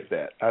get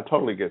that. I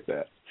totally get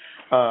that.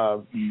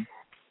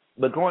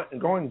 But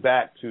going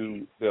back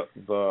to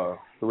the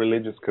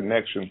religious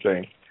connection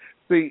thing,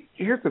 see,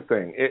 here's the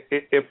thing: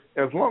 if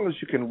as long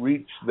as you can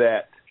reach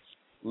that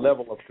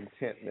level of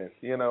contentment,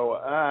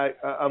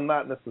 I'm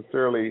not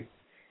necessarily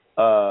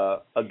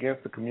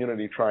against the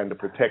community trying to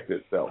protect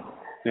itself,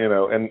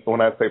 and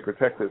when I say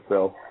protect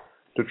itself,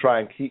 to try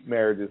and keep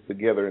marriages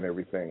together and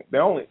everything. The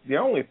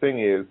only thing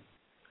is,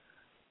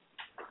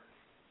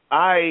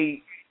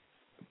 I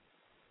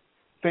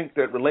think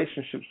that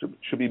relationships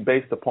should be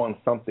based upon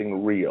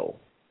something real.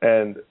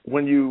 And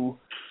when you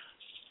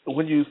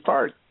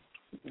start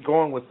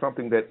going with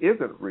something that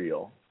isn't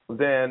real,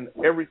 then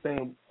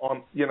everything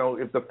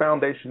if the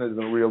foundation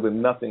isn't real,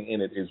 then nothing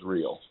in it is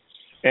real.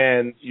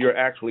 And you're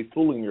actually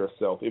fooling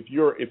yourself. If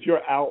you're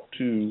out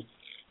to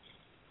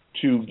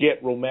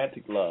get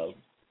romantic love,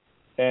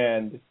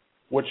 and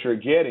what you're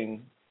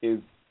getting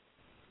is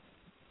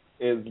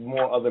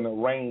more of an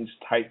arranged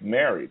type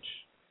marriage,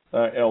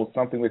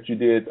 something that you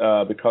did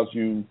because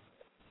you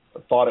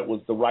thought it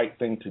was the right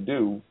thing to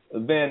do,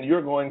 then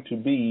you're going to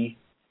be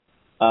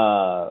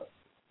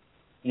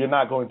you're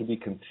not going to be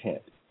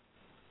content,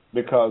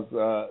 because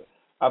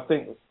I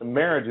think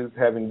marriages,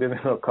 having been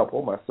in a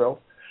couple myself,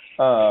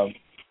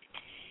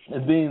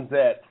 it means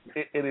that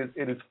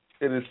it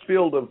is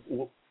filled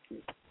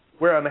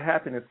where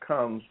unhappiness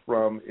comes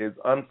from is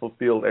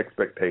unfulfilled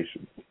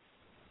expectations.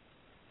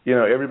 You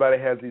know, everybody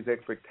has these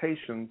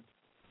expectations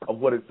of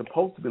what it's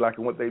supposed to be like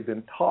and what they've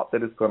been taught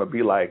that it's going to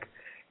be like.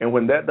 And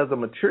when that doesn't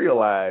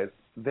materialize,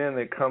 then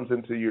it comes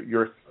into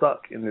you're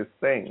stuck in this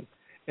thing,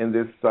 in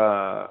this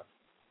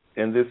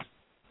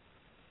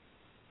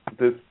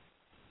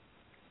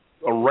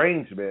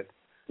arrangement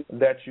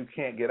that you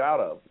can't get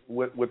out of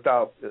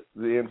without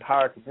the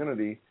entire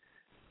community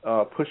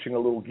pushing a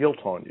little guilt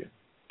on you.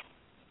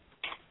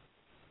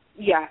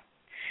 Yeah.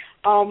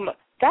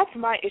 That's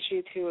my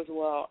issue too as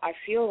well. I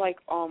feel like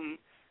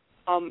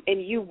and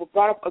you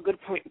brought up a good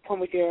point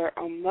with your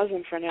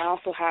Muslim friend, and I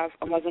also have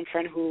a Muslim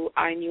friend who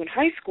I knew in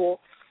high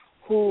school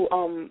who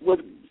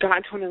got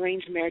into an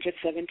arranged marriage at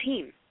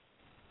 17.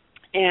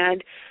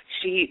 And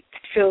she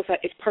feels that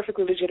it's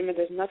perfectly legitimate.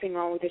 There's nothing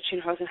wrong with it. She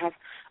and her husband have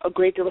a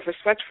great deal of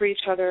respect for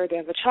each other. They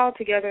have a child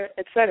together,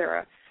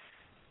 etc.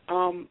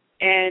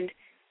 And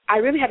I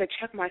really had to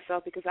check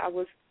myself because I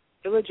was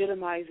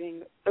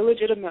illegitimizing.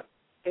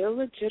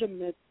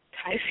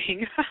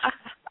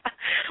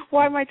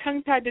 Why am I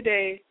tongue-tied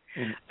today?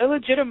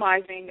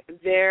 Illegitimizing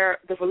the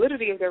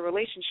validity of their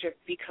relationship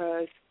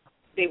because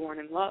they weren't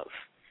in love.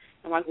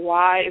 I'm like,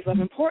 why is love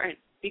important?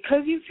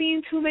 Because you've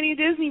seen too many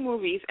Disney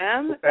movies,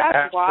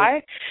 that's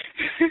why.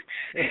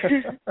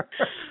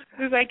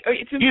 It's like,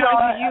 it's important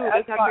to you,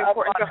 it's not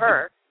important to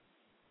her.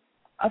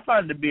 I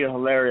find it to be a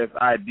hilarious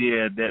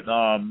idea that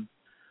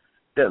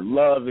that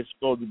love is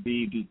supposed to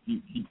be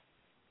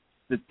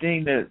the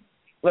thing that,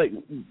 like,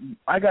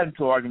 I got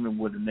into an argument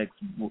with the next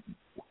that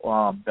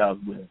I was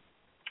with,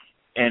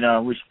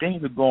 and which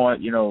things are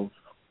going, you know,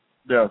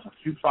 there's a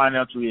few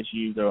financial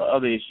issues, there are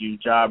other issues,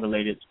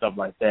 job-related, stuff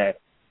like that.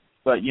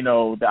 But, you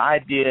know, the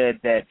idea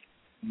that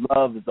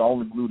love is the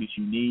only glue that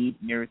you need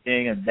and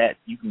everything and that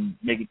you can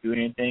make it through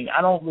anything,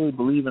 I don't really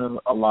believe in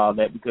a lot of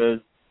that because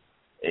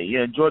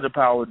Georgia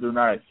Power do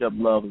not accept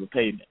love as a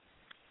payment.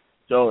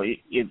 So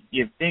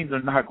if things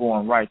are not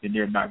going right, then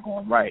they're not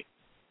going right.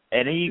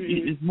 And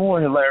it's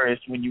more hilarious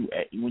when you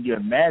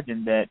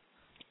imagine that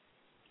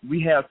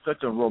we have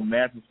such a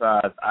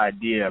romanticized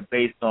idea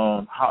based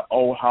on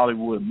old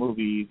Hollywood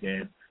movies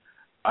and,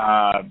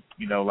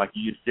 you know, like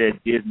you just said,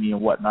 Disney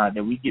and whatnot,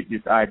 that we get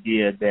this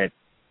idea that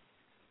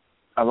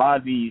a lot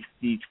of these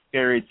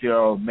fairy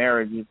tale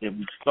marriages that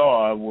we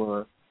saw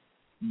were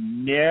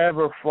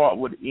never fought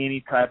with any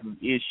type of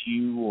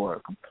issue or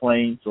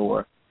complaints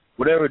or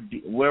whatever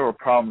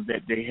problems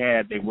that they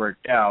had, they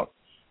worked out.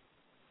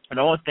 And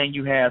the only thing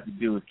you have to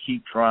do is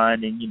keep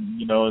trying, and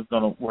you know it's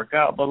going to work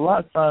out. But a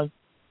lot of times,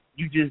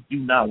 you just do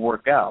not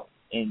work out,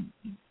 and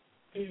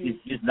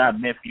it's just not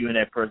meant for you and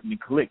that person to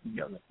click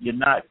together. You're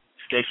not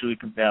sexually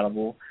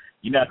compatible.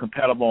 You're not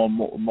compatible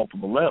on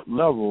multiple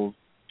levels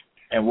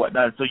and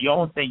whatnot. So the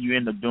only thing you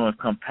end up doing is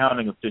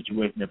compounding a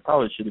situation that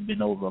probably should have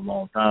been over a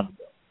long time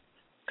ago.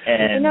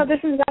 And, you know, this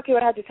is exactly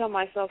what I had to tell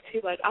myself,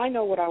 too. Like, I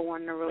know what I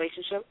want in a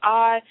relationship.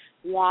 I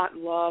want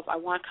love. I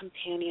want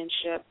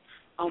companionship.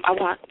 I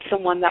want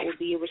someone that would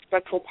be a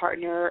respectful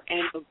partner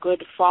and a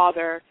good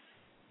father.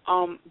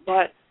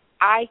 But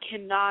I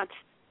cannot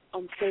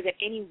say that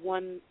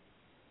anyone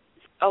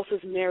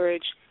else's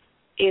marriage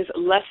is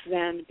less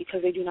than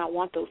because they do not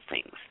want those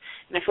things.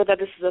 And I feel that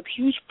this is a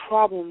huge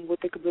problem with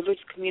the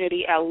religious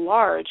community at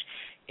large,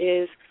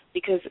 is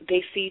because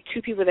they see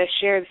two people that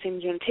share the same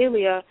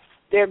genitalia,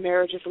 their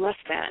marriage is less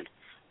than.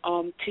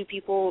 Two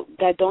people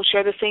that don't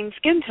share the same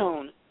skin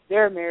tone,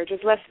 their marriage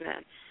is less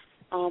than.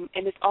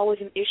 And it's always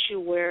an issue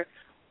where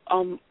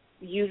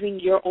using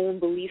your own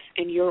beliefs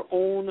and your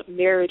own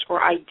marriage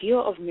or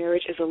ideal of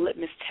marriage is a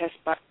litmus test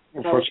by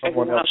which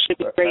everyone else should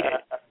be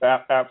graded.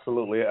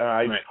 Absolutely.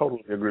 I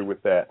totally agree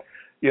with that.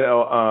 You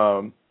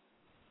know,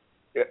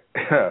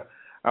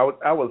 I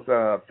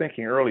was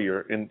thinking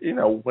earlier, and, you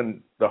know,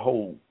 when the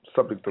whole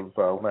subject of,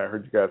 when I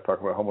heard you guys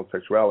talking about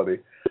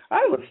homosexuality, I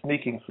have a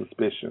sneaking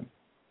suspicion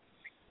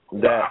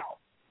that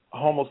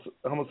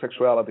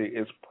homosexuality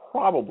is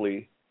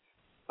probably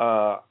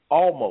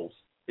almost,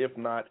 if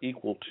not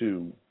equal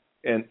to,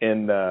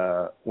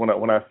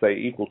 when I say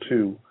equal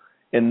to,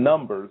 in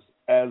numbers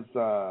as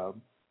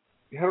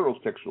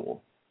heterosexual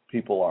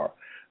people are,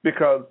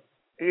 because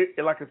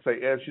like I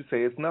say, as you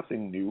say, it's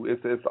nothing new.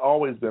 It's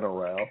always been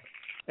around,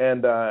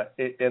 and as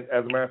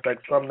a matter of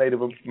fact, some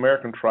Native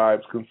American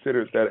tribes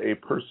considered that a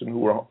person who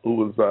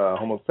was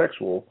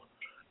homosexual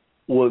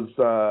was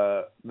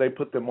they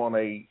put them on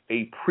a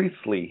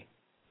priestly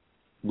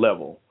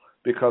level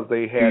because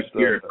they had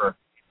the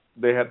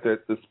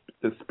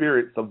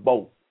spirits of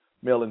both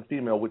male and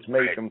female, which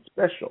made them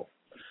special.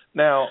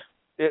 Now,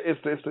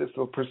 it's a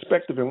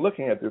perspective in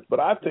looking at this,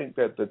 but I think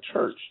that the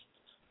church,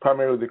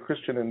 primarily the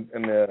Christian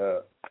and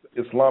the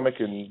Islamic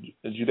and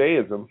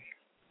Judaism,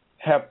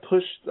 have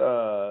pushed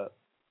a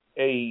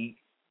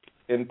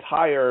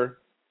entire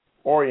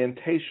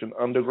orientation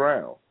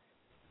underground.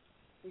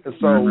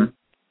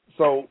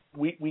 So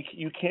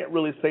you can't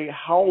really say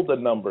how the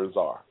numbers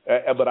are,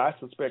 but I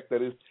suspect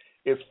that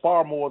it's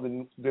far more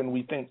than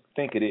we think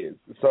it is.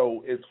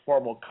 So it's far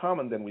more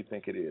common than we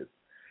think it is.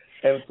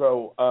 And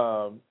so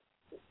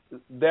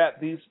that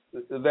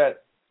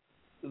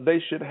they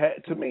should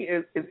have. To me,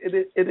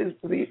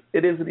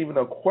 it isn't even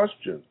a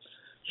question.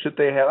 Should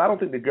they have? I don't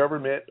think the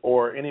government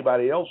or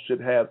anybody else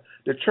should have.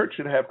 The church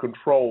should have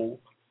control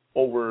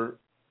over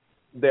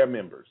their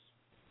members.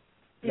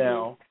 Mm-hmm.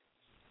 Now,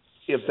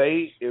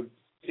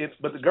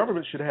 but the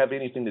government should have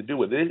anything to do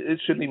with it. It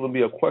shouldn't even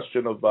be a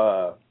question of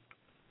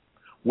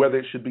whether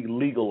it should be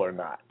legal or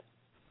not.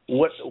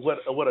 What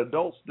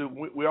adults do,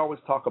 we always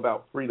talk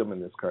about freedom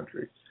in this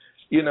country.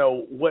 You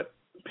know, what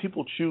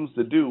people choose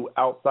to do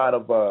outside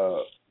of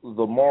the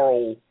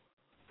moral.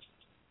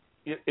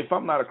 If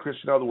I'm not a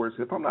Christian, in other words,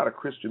 if I'm not a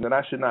Christian, then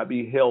I should not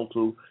be held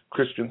to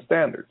Christian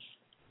standards.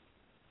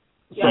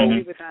 Yeah, I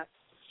agree with that.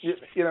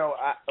 You know,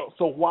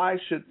 so why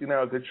should, you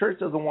know, if the church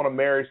doesn't want to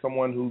marry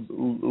someone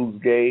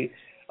who's gay,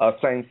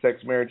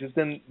 same-sex marriages,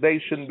 then they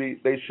shouldn't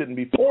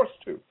be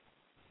forced to.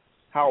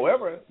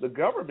 However, the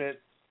government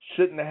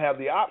shouldn't have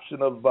the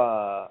option of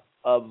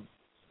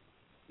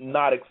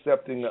not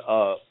accepting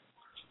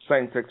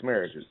same-sex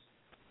marriages.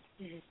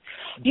 Mm-hmm.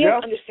 You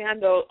have to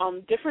understand, though,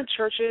 different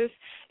churches,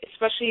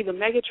 especially the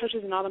mega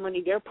churches and all the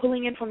money they're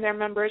pulling in from their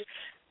members,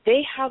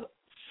 they have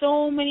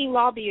so many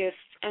lobbyists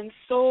and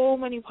so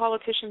many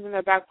politicians in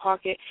their back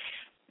pocket.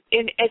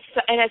 And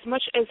as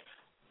much as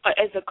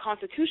the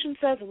Constitution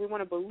says, and we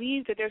want to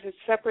believe that there's a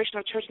separation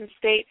of church and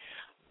state,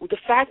 the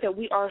fact that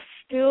we are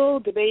still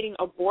debating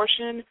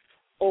abortion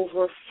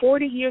over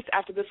 40 years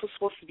after this was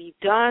supposed to be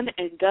done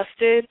and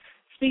dusted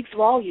speaks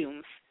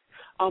volumes.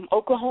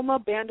 Oklahoma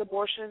banned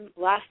abortion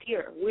last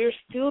year. We're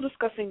still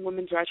discussing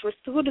women's rights. We're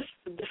still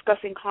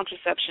discussing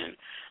contraception.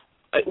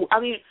 I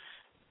mean,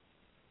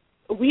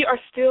 we are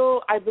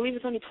still, I believe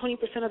it's only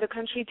 20% of the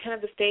country, 10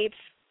 of the states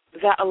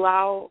that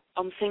allow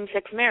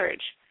same-sex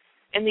marriage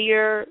in the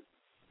year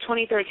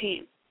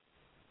 2013.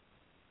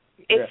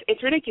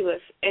 It's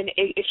ridiculous, and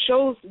it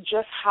shows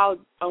just how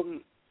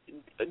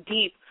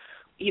deep,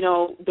 you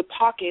know, the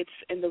pockets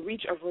and the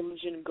reach of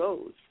religion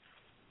goes.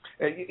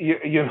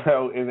 You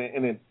know,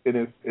 and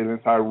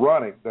it's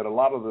ironic that a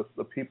lot of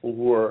the people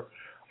who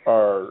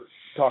are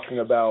talking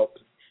about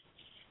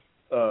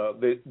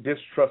they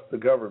distrust the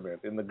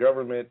government, and the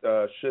government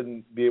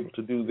shouldn't be able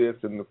to do this,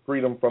 and the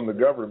freedom from the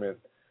government,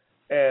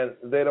 and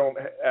they don't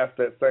ask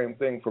that same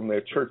thing from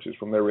their churches,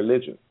 from their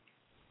religion,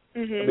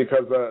 mm-hmm.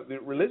 because the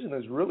religion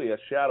is really a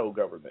shadow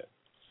government.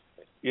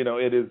 You know,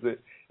 it is the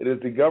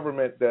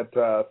government that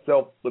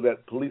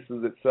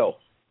polices itself.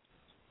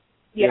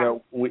 Yeah.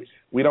 You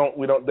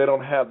know, they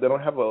don't have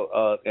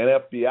an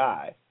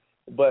FBI,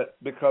 but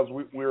because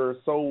we're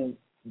so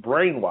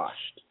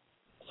brainwashed,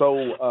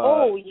 so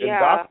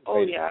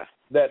indoctrinated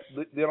that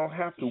they don't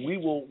have to. We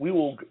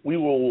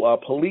will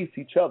police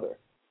each other.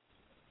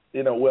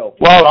 You know,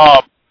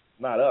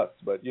 not us,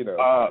 but you know.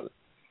 I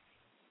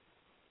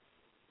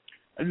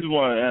just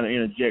want to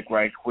interject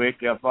right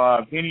quick. If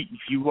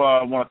you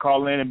want to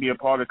call in and be a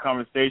part of the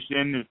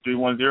conversation, it's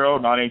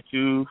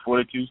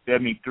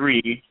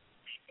 310-982-4273.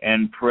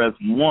 And press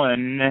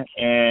 1,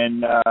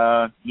 and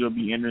you'll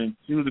be entering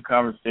into the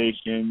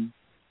conversation,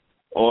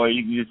 or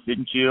you can just sit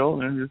and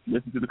chill and just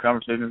listen to the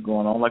conversation that's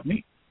going on like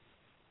me.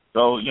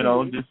 So, you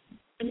know, just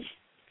if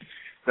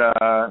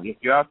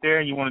you're out there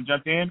and you want to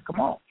jump in,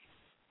 come on.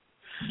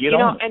 Get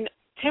on. And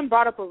Tim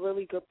brought up a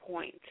really good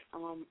point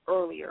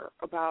earlier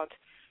about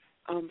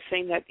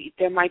saying that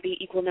there might be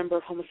equal number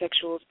of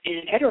homosexuals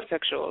and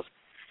heterosexuals.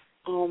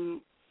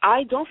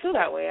 I don't feel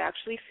that way. I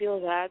actually feel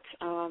that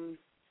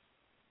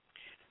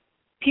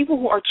people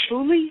who are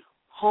truly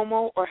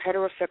homo or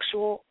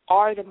heterosexual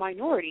are the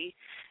minority,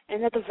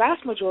 and that the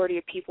vast majority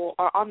of people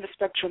are on the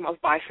spectrum of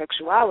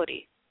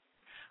bisexuality.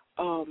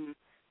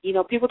 You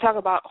know, people talk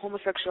about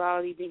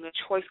homosexuality being a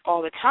choice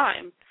all the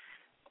time,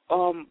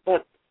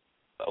 but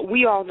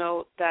we all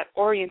know that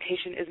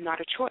orientation is not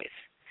a choice.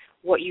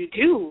 What you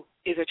do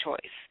is a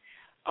choice.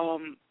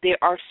 There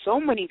are so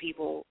many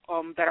people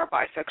that are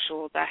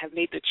bisexual that have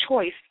made the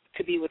choice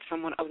to be with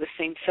someone of the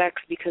same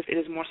sex because it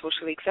is more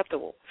socially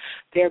acceptable.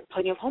 There are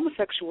plenty of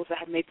homosexuals that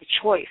have made the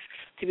choice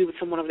to be with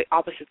someone of the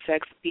opposite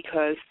sex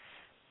because,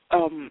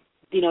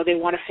 you know, they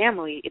want a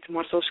family. It's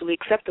more socially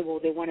acceptable.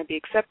 They want to be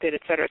accepted,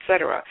 et cetera, et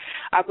cetera.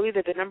 I believe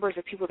that the numbers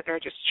of people that are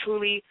just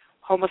truly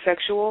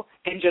homosexual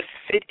and just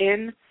fit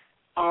in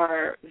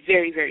are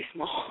very, very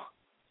small.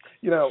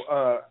 You know,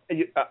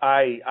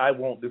 I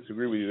won't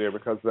disagree with you there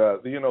because,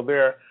 you know,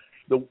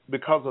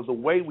 because of the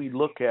way we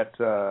look at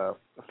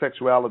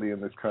sexuality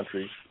in this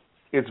country,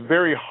 it's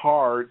very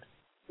hard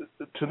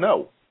to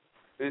know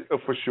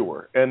for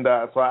sure. And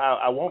so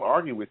I won't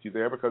argue with you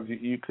there because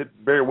you could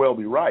very well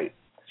be right.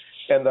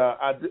 And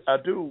I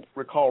do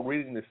recall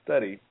reading this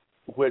study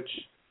which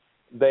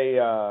they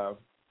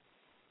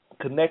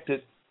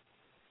connected,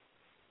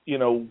 you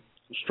know,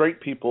 straight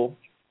people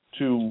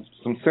to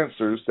some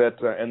censors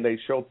that, and they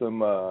showed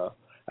them,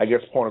 I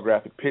guess,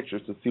 pornographic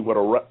pictures to see what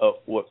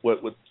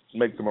would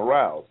make them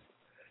aroused.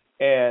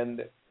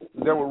 And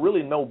there were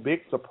really no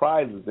big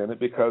surprises in it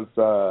because,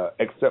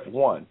 except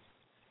one,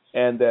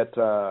 and that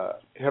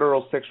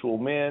heterosexual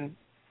men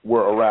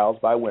were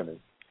aroused by women,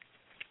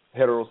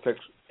 Gay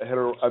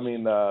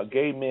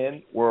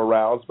men were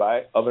aroused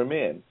by other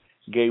men.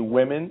 Gay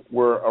women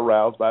were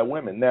aroused by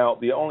women. Now,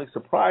 the only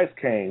surprise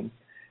came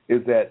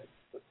is that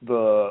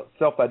the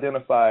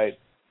self-identified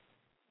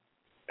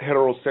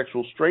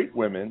heterosexual straight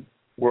women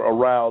were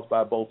aroused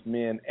by both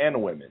men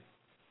and women.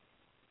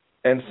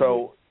 And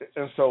so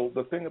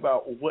the thing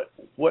about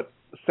what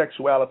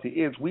sexuality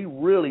is, we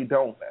really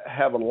don't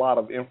have a lot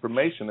of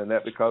information in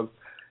that because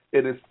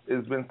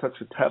it's been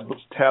such a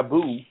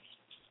taboo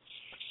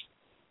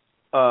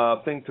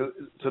thing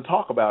to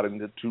talk about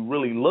and to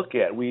really look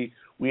at. We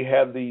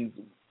have these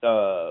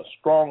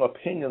strong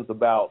opinions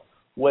about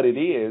what it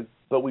is,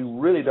 but we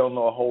really don't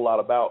know a whole lot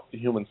about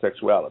human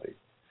sexuality.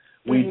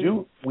 We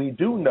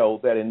do know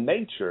that in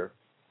nature,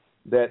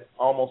 that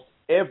almost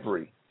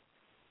every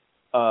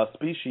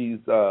species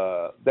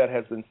that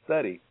has been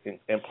studied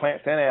in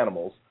plants and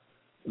animals,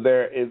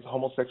 there is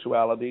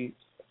homosexuality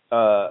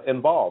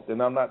involved.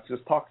 And I'm not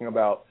just talking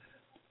about,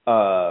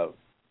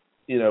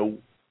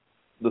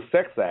 the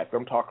sex act.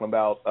 I'm talking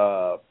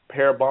about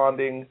pair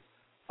bonding,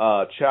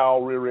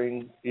 child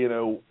rearing,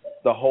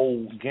 the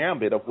whole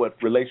gambit of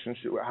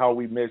how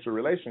we measure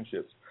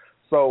relationships.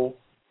 So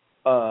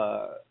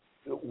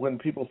when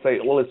people say,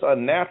 well, it's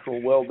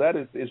unnatural, well, that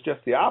is just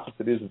the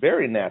opposite. It's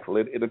very natural.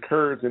 It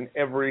occurs in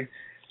every,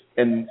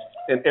 and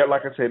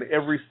like I said,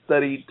 every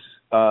studied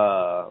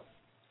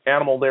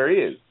animal there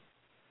is.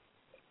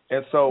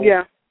 And so,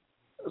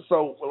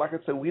 so like I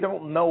said, we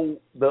don't know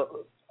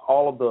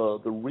all of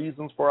the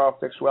reasons for our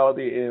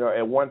sexuality.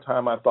 At one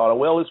time I thought,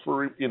 well, it's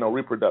for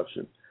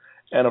reproduction,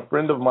 and a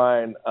friend of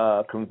mine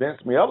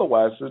convinced me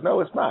otherwise. Says, no,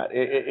 it's not.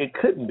 It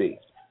couldn't be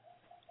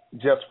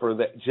just for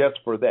that.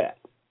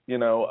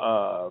 And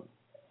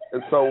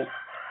so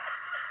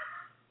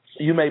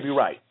you may be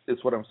right.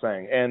 Is what I'm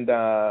saying, and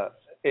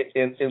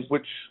in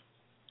which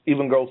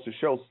even goes to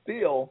show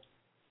still.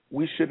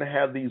 We shouldn't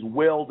have these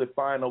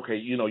well-defined. Okay,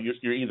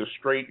 you're either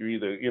straight, you're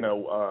either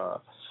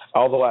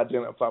although I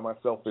identify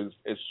myself as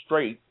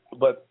straight,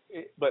 but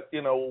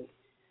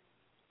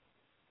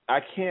I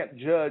can't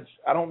judge.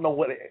 I don't know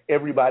what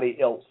everybody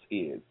else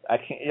is. I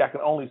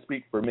can only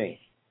speak for me,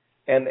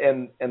 and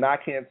I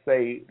can't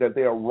say that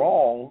they're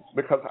wrong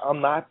because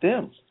I'm not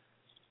them.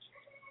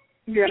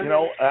 Yeah.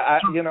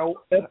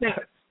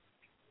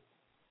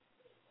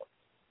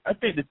 I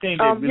think the thing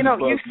that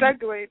really you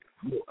segued.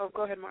 Oh,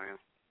 go ahead, Mario.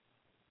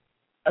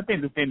 I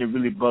think the thing that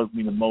really bugs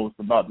me the most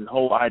about this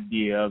whole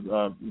idea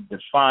of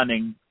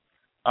defining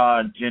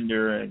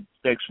gender and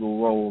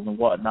sexual roles and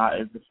whatnot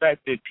is the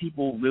fact that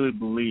people really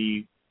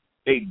believe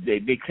they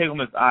take on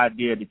this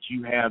idea that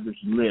you have this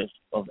list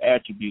of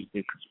attributes that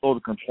are supposed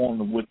to conform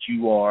to what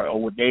you are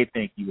or what they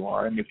think you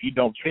are, and if you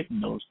don't fit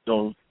in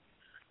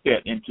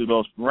into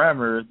those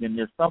parameters, then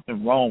there's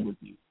something wrong with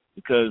you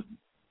because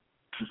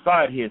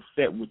society has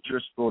set what you're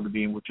supposed to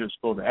be and what you're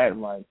supposed to act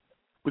like,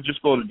 what you're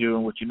supposed to do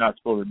and what you're not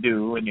supposed to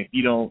do, and if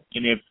you don't,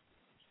 and if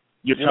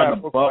you're trying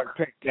to buck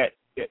that,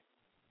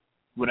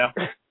 what else?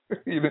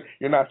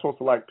 You're not supposed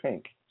to like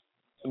pink.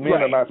 Men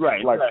are not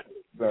supposed to like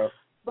the.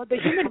 But the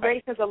human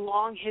race has a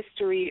long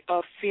history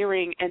of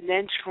fearing and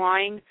then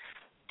trying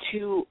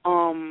to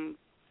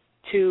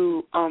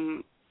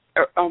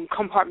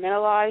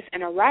compartmentalize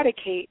and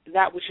eradicate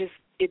that which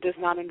it does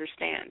not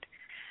understand.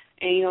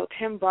 And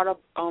Tim brought up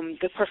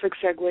the perfect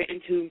segue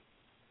into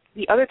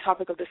the other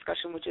topic of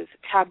discussion, which is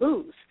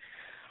taboos.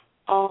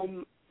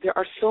 There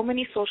are so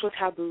many social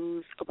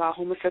taboos about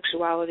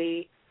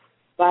homosexuality,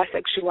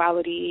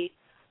 bisexuality,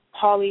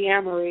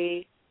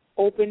 polyamory,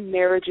 open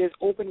marriages,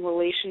 open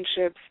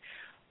relationships.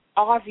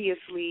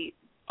 Obviously,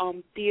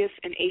 theists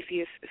and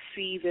atheists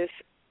see this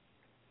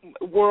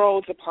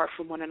worlds apart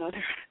from one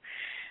another.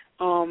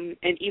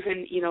 And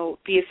even,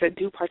 theists that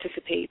do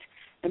participate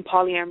in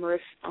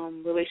polyamorous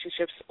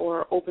relationships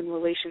or open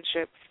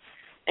relationships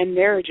and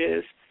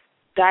marriages,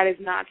 that is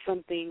not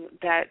something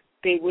that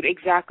they would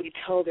exactly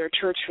tell their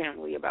church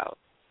family about.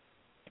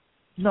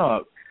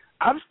 No,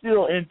 my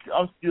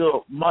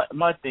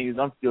thing is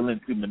I'm still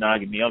into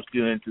monogamy. I'm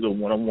still into the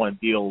one-on-one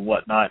deal and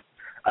whatnot.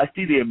 I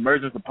see the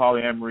emergence of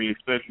polyamory,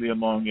 especially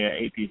among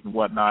atheists and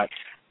whatnot,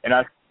 and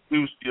I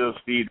do still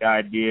see the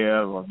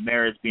idea of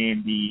marriage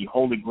being the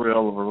holy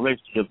grail of a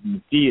relationship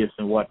and theists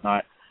and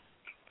whatnot.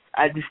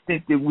 I just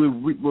think that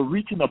we're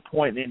reaching a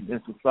point in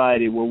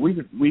society where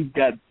we've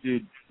got to.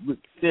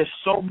 There's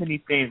so many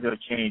things that are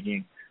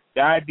changing.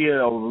 The idea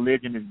of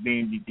religion as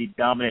being the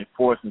dominant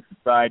force in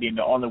society, and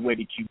the only way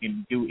that you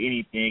can do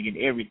anything and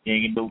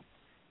everything, and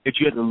that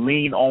you have to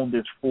lean on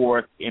this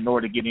force in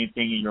order to get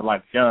anything in your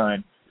life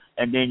done.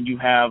 And then you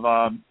have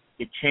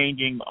the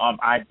changing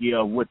idea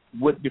of what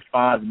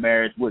defines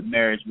marriage, what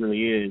marriage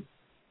really is,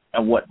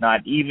 and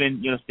whatnot.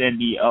 Even,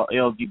 the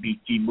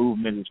LGBT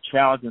movement is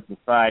challenging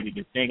society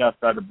to think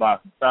outside the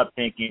box and stop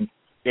thinking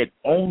that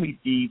only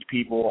these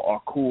people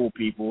are cool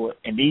people,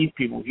 and these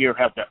people here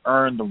have to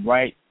earn the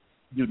right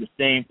to do the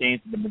same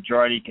things that the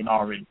majority can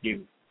already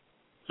do.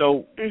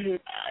 So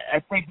I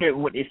think that,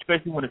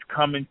 especially when it's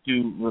coming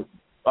to,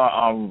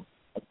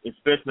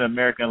 especially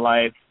American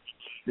life,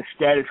 the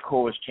status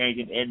quo is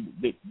changing, and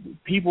the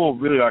people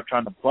really are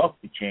trying to buck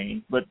the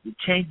change, but the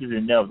change is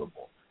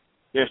inevitable.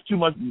 There's too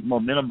much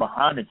momentum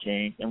behind the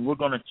change, and we're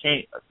going to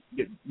change.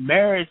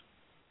 Marriage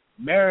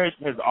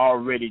has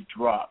already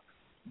dropped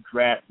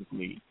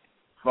drastically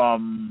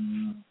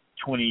from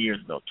 20 years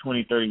ago,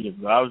 20, 30 years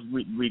ago. I was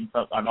reading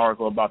an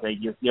article about that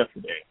just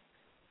yesterday,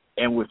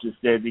 and which just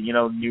said that,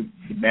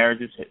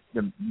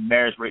 the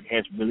marriage rate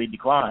has really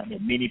declined,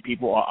 and many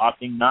people are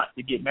opting not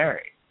to get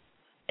married.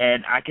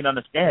 And I can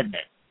understand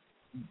that.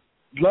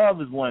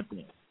 Love is one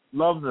thing.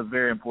 Love is a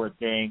very important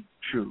thing,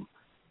 true.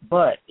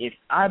 But if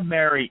I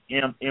marry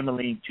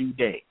Emelyne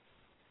today,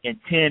 in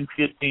 10,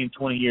 15,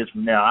 20 years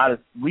from now,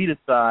 we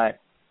decide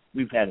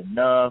we've had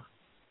enough.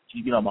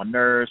 She get on my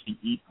nerves. She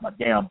eats my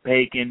damn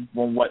bacon.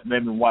 Won't let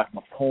me watch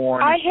my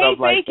porn and stuff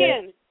like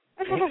that.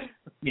 I hate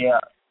bacon.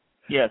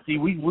 Yeah. See,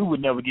 we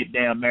would never get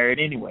damn married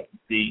anyway.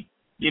 See,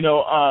 if we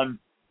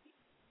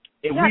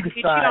decide, you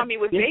cheat on me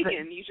with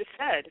bacon. You just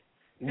said.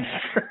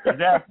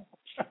 Exactly.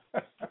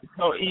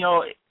 So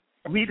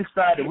we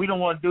decide that we don't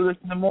want to do this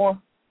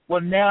anymore.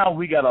 Well, now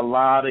we got a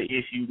lot of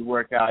issues to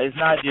work out. It's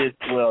not just,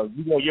 well,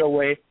 you go your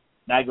way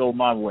and I go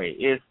my way.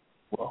 It's,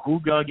 well,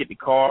 who's gonna get the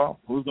car?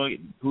 Who's gonna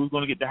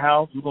get the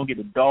house? Who's gonna get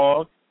the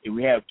dog? If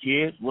we have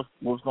kids,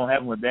 what's gonna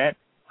happen with that?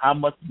 How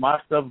much of my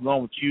stuff is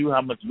going with you?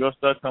 How much of your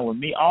stuff is going with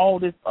me? All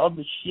this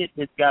other shit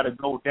that's got to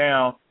go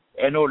down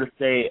in order to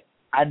say,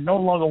 I no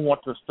longer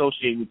want to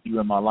associate with you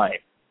in my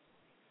life,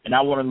 and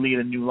I want to lead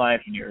a new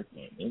life and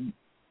everything. And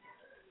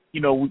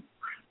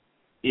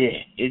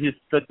it's just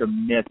such a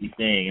messy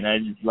thing, and I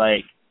just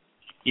like,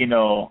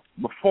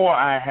 before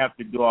I have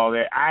to do all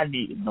that, I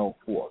need to know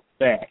for a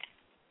fact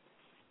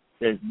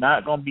that it's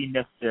not going to be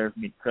necessary for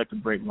me to cut the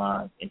brake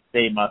line and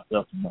save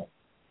myself some money.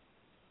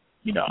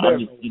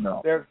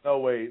 There's no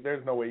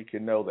way you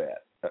can know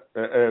that.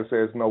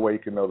 There's no way you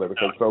can know that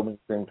because so many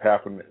things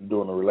happen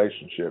during a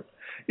relationship.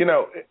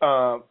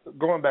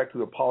 Going back to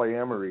the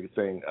polyamory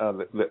thing,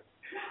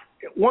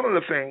 one of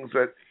the things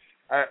that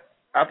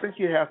I think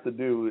you have to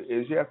do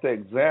is you have to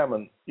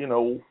examine,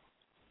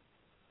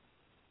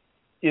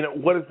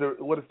 what is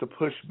the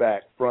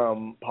pushback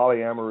from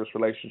polyamorous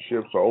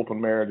relationships or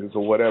open marriages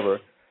or whatever,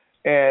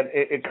 and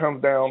it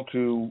comes down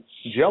to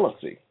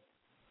jealousy,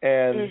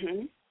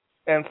 and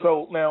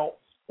so now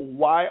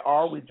why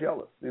are we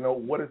jealous?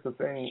 What is the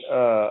thing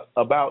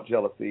about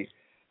jealousy?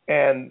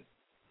 And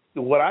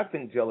what I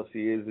think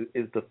jealousy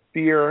is the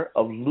fear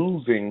of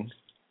losing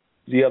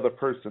the other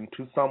person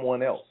to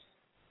someone else.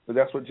 So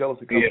that's what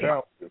jealousy comes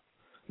down to.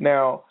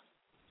 Now,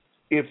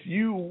 if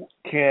you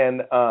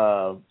can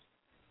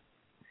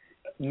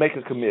make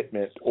a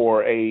commitment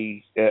or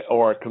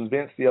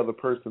convince the other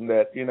person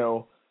that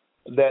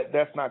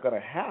that's not going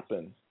to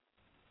happen,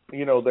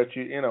 and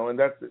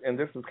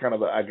this is kind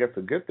of I guess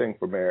a good thing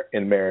for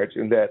in marriage,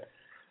 in that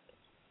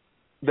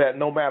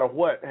no matter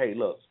what, hey,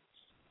 look,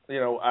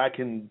 I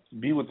can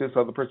be with this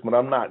other person, but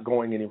I'm not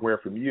going anywhere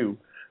from you.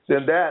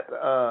 Then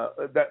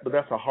but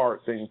that's a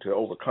hard thing to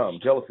overcome.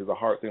 Jealousy is a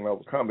hard thing to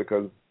overcome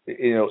because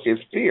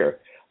it's fear.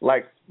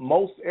 Like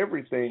most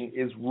everything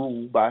is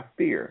ruled by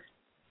fear,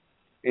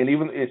 and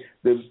even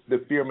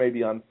the fear may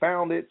be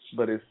unfounded,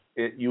 but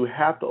you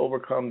have to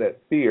overcome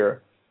that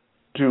fear.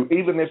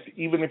 Even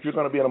if you're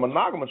going to be in a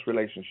monogamous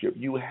relationship,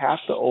 you have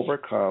to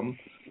overcome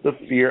the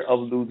fear of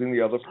losing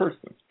the other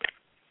person.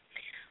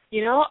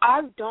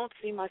 I don't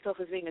see myself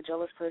as being a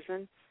jealous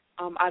person.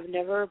 I've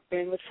never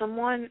been with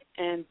someone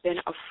and been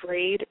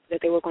afraid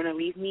that they were going to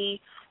leave me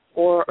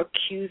or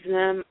accuse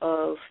them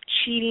of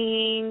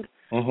cheating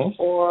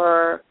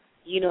or,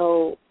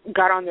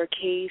 got on their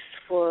case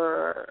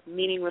for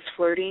meaningless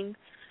flirting.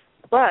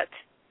 But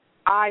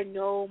I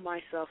know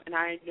myself, and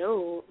I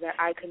know that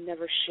I could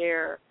never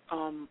share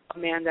a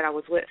man that I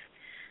was with.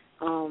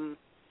 I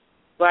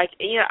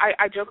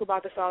joke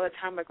about this all the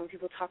time, like when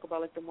people talk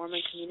about like the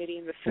Mormon community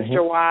and the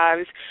sister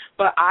wives.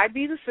 But I'd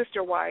be the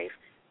sister wife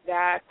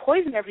that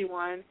poisoned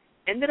everyone,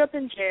 ended up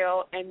in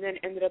jail, and then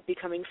ended up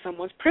becoming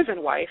someone's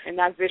prison wife, and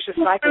that vicious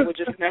cycle would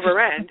just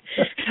never end.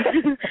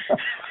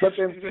 But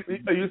then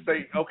you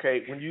say,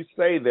 okay, when you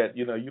say that,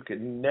 you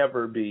can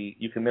never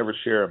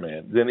share a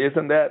man, then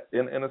isn't that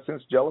in a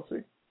sense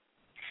jealousy?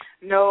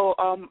 No,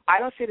 I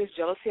don't see it as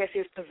jealousy. I see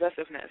it as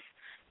possessiveness.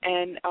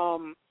 And,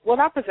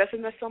 not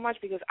possessiveness so much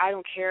because I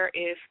don't care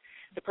if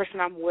the person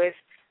I'm with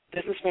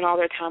doesn't spend all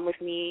their time with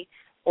me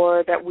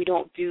or that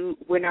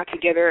we're not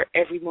together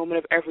every moment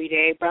of every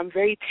day, but I'm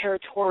very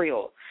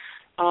territorial.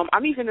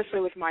 I'm even this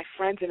way with my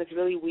friends, and it's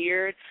really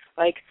weird.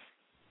 Like,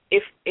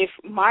 if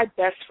my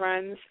best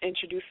friends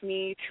introduce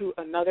me to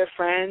another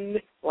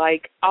friend,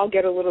 like, I'll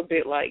get a little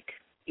bit, like,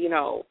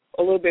 a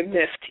little bit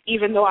miffed,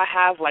 even though I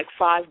have, like,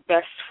 5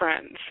 best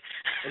friends.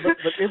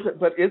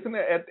 But isn't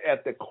it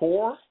at the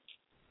core?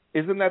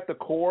 Isn't that the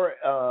core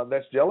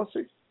that's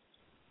jealousy?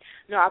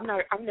 No, I'm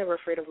never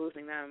afraid of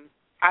losing them.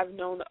 I've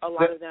known a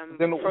lot of them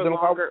for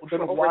over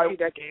 2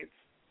 decades.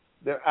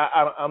 Then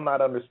I'm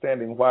not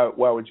understanding why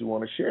would you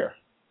want to share?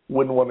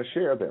 Wouldn't want to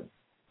share them.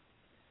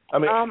 I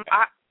mean,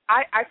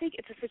 I think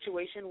it's a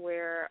situation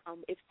where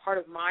it's part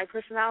of my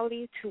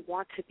personality to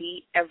want to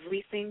be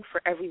everything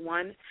for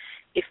everyone.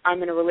 If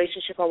I'm in a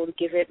relationship, I would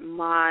give it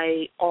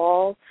my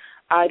all.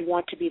 I'd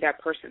want to be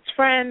that person's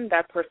friend,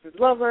 that person's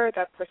lover,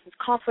 that person's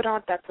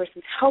confidant, that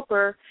person's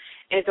helper.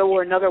 And if there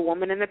were another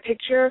woman in the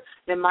picture,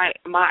 then my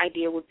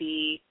idea would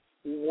be,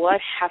 what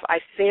have I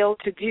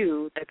failed to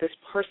do that this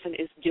person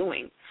is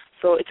doing?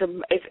 So it's a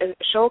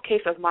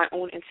showcase of my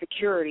own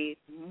insecurity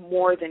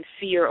more than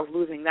fear of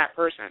losing that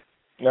person.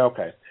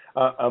 Okay.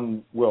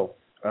 I'm glad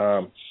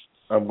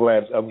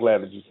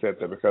that you said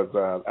that, because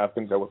I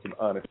think that was an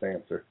honest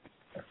answer.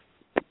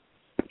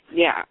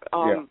 Yeah.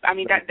 I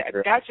mean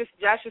that's just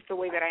the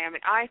way that I am,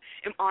 and I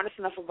am honest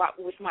enough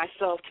with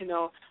myself to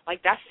know,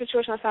 like, that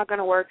situation that's not going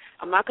to work.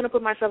 I'm not going to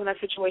put myself in that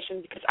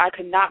situation because I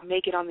could not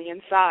make it on the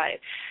inside.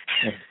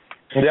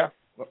 Yeah.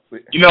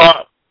 You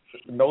know,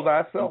 know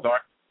thyself.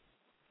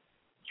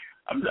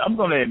 I'm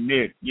going to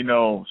admit,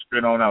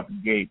 straight on out the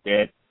gate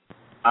that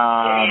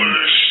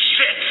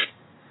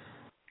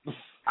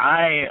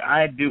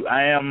I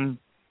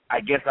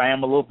guess I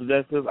am a little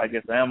possessive. I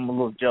guess I am a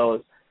little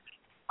jealous.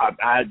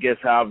 I guess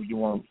how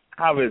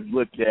it's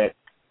looked at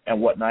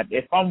and whatnot.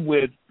 If I'm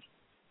with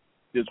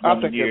this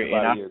woman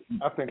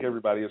I think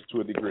everybody is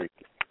to a degree.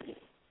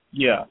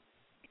 Yeah.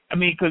 I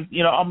mean, because,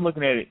 I'm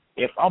looking at it.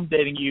 If I'm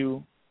dating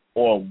you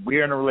or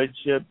we're in a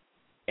relationship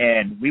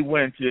and we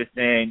went into this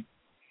thing,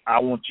 I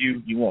want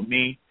you, you want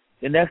me,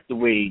 then that's the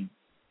way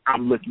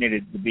I'm looking at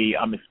it to be.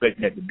 I'm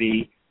expecting it to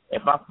be.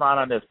 If I find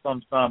out there's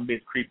some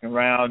bitch creeping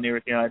around and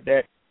everything like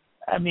that,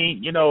 I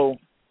mean,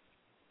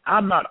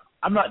 I'm not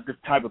the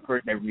type of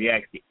person that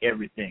reacts to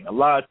everything. A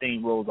lot of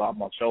things rolls off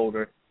my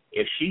shoulder.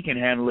 If she can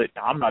handle it,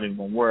 I'm not even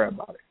gonna worry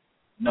about it.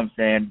 You know what I'm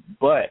saying?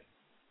 But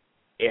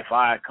if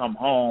I come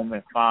home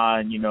and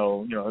find,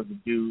 there's a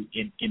dude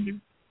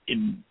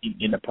in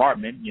the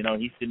apartment,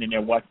 he's sitting in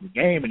there watching the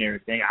game and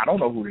everything, I don't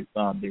know who this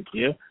son bitch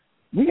is.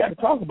 We got to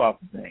talk about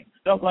some things,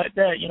 stuff like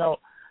that.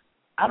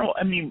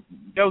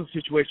 There was a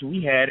situation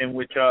we had in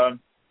which an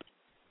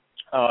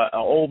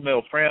old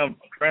male friend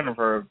of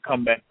her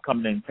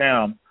coming in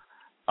town.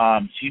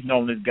 She's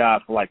known this guy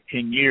for like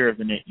 10 years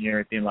and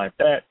everything like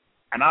that.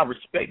 And I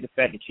respect the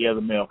fact that she has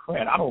a male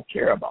friend. I don't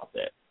care about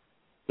that.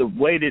 The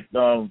way that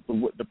the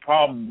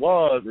problem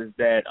was is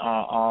that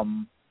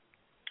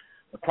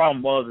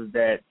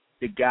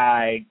the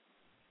guy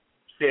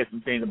said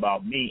some things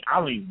about me. I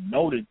don't even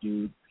know this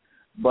dude,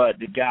 but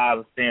the guy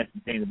was saying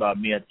some things about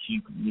me.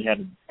 We had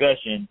a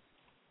discussion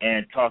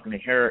and talking to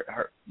her,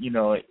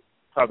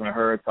 telling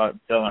her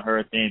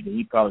things that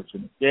he probably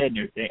shouldn't have said and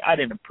everything. I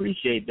didn't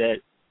appreciate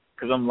that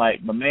because I'm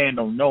like, my man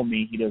don't know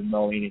me. He doesn't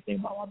know anything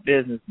about my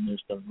business and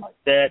stuff like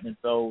that. And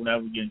so now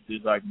we get into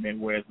this argument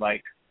where it's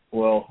like,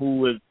 well,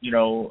 who is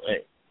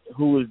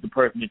the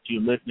person that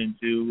you're listening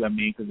to? I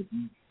mean, because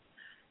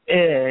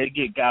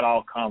it got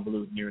all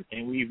convoluted and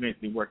everything. We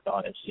eventually worked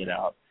all that shit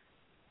out.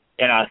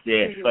 And I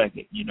said, fuck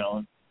it, the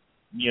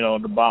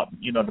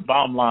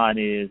bottom line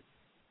is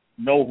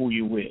know who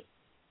you're with.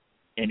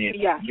 And if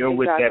you're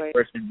with that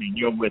person, then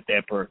you're with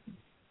that person.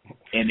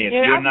 And if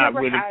you're not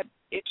with it, I've never had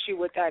issue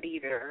with that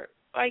either.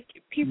 Like,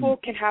 people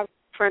can have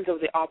friends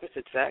of the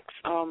opposite sex.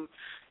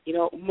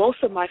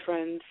 Most of my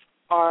friends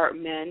are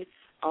men.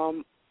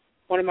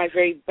 One of my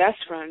very best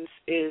friends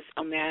is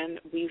a man.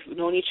 We've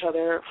known each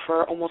other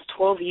for almost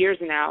 12 years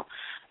now.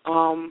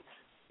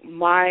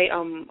 My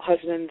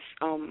husband's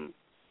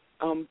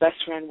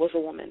best friend was a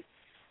woman.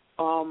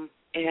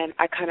 And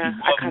I kind of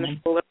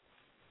stole it.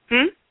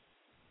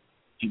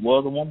 She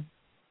was a woman?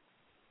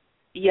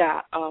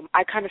 Yeah,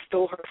 I kind of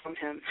stole her from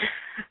him.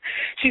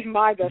 She's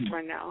my best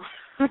friend now.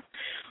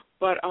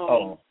 But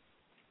I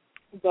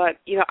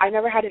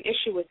never had an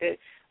issue with it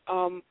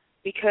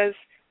because,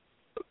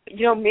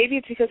 maybe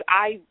it's because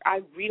I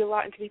read a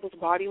lot into people's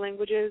body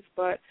languages,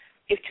 but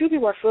if two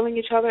people are feeling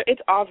each other,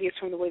 it's obvious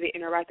from the way they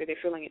interact that they're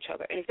feeling each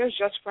other. And if they're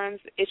just friends,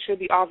 it should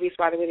be obvious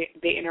by the way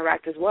they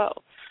interact as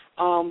well.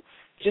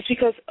 Just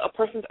because a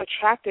person's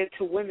attracted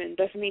to women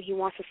doesn't mean he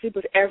wants to sleep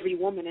with every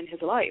woman in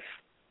his life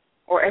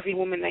or every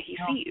woman that he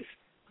sees.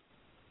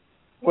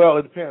 Well,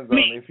 it depends on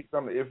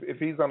if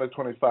he's under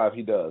 25,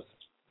 he does.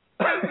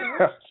 He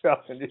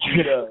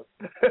does.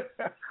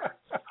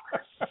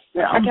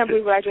 I can't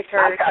believe what I just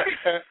heard.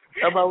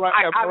 Am I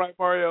right? Am I right,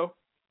 Mario?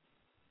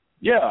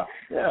 Yeah,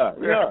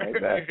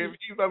 exactly. If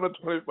he's under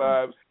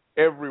 25,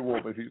 every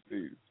woman he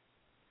sees.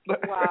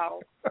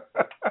 Wow.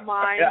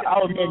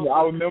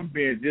 I remember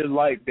being just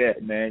like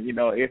that, man.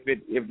 If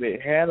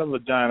it had a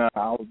vagina,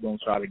 I was gonna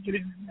try to get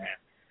in there.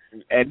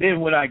 And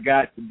then when I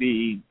got to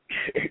be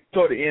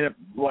toward the end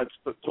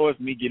towards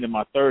me getting in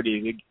my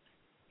 30s,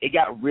 it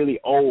got really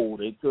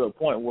old to a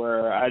point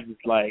where I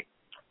just like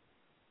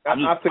I have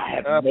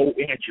no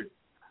interest.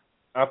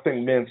 I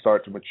think men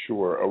start to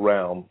mature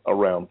around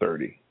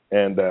 30,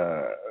 and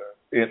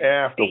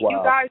after a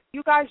while.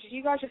 You guys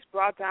just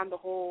brought down the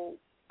whole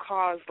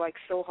cause like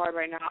so hard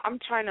right now. I'm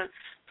trying to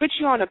put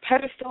you on a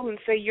pedestal and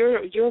say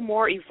you're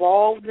more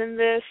evolved than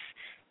this,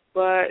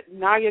 but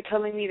now you're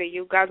telling me that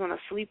you guys want to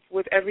sleep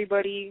with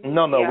everybody.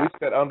 No, we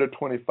said under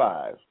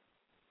 25.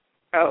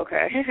 Oh,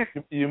 okay.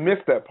 You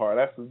missed that part.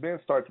 That's when men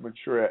start to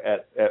mature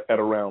at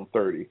around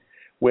 30.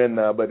 When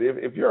but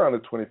if you're under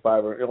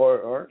 25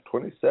 or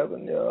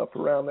 27, up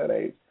around that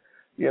age,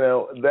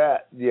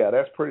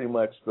 that's pretty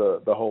much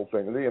the whole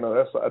thing.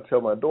 That's what I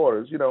tell my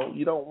daughters. You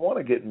don't want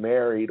to get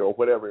married or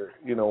whatever.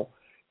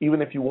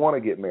 Even if you want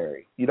to get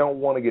married, you don't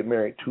want to get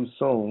married too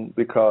soon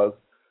because,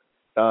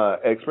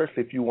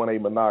 especially if you want a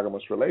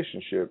monogamous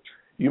relationship.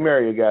 You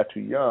marry a guy too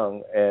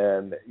young,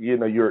 and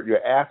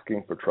you're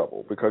asking for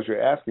trouble because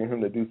you're asking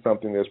him to do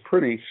something that's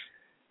pretty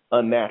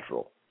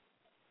unnatural.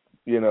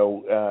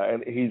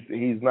 And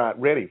he's not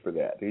ready for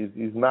that.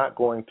 He's not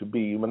going to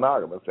be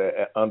monogamous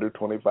at under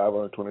 25,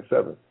 under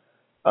 27.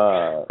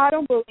 I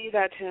don't believe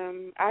that,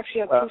 Tim. I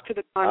actually have proof to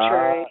the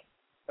contrary.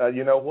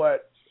 You know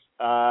what?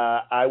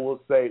 I will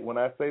say, when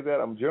I say that,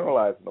 I'm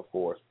generalizing, of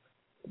course.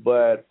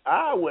 But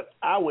I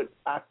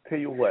tell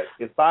you what,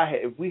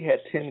 if we had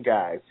 10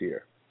 guys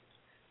here,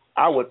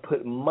 I would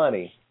put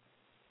money,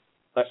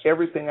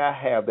 everything I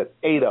have, that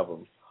 8 of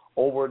them,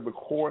 over the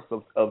course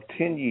of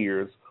 10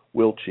 years,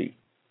 will cheat.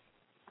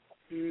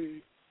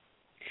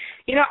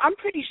 I'm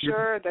pretty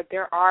sure that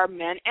there are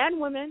men and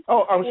women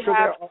who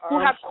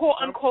have quote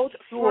unquote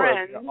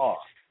friends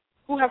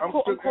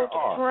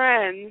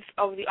friends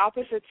of the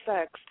opposite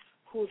sex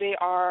who they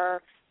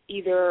are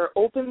either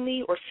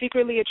openly or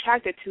secretly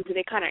attracted to, who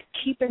they kind of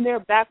keep in their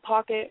back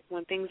pocket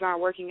when things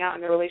aren't working out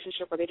in their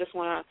relationship, or they just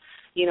want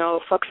to,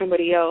 fuck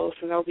somebody else,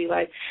 and they'll be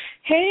like,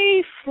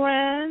 "Hey,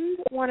 friend,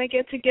 want to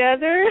get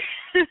together?"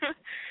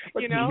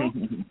 But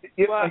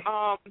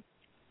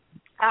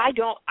I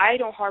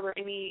don't harbor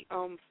any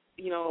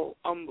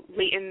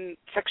latent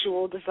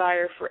sexual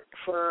desire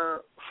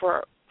for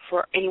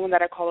anyone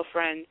that I call a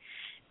friend,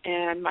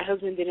 and my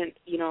husband didn't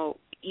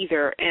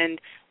either,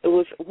 and it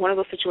was one of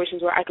those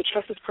situations where I could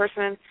trust this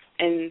person,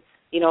 and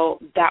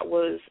that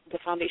was the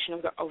foundation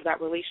of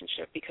that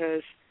relationship,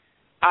 because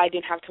I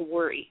didn't have to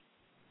worry,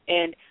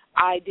 and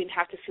I didn't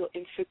have to feel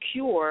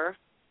insecure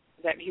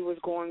that he was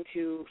going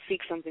to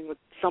seek something with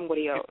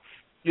somebody else.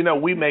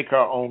 We make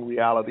our own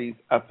realities,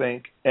 I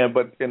think,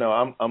 but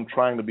I'm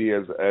trying to be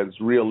as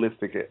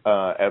realistic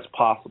as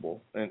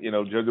possible, and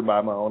judging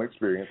by my own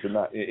experience and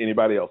not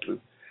anybody else's.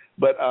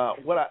 But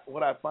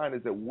what I find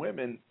is that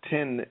women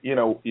tend,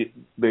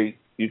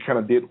 you kind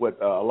of did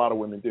what a lot of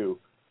women do.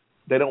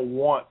 They don't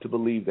want to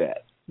believe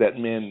that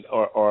men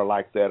are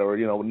like that, or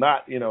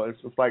not.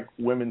 It's just like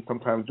women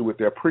sometimes do with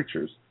their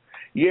preachers.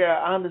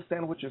 Yeah, I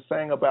understand what you're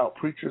saying about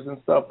preachers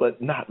and stuff,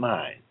 but not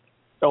mine.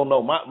 Oh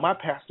no, my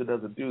pastor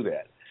doesn't do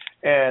that.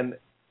 And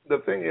the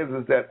thing is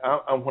that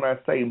when I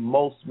say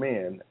most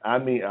men, I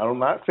mean, I'm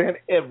not saying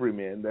every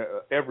man,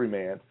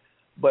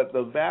 but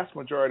the vast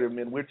majority of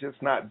men, we're just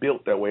not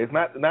built that way. It's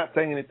not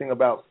saying anything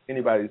about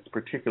anybody's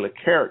particular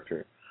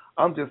character.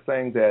 I'm just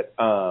saying that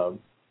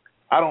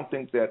I don't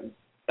think that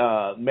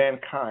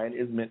mankind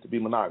is meant to be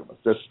monogamous.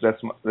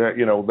 That's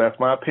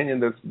my opinion.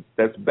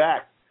 That's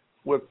backed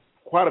with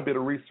quite a bit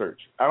of research.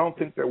 I don't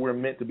think that we're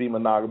meant to be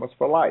monogamous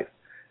for life.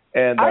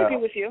 And I agree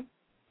with you.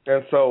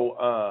 And so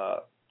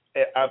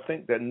I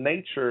think that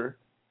nature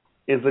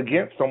is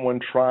against someone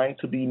trying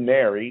to be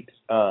married,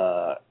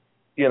 at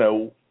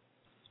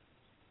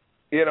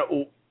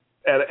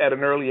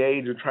an early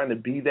age, or trying to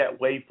be that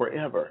way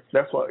forever.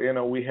 That's why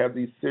we have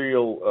these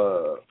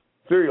serial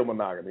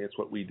monogamy. It's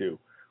what we do.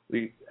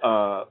 We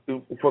for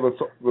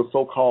the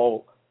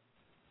so-called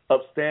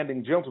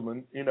upstanding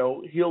gentleman,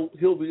 he'll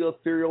be a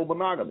serial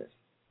monogamist.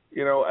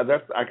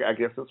 I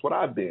guess that's what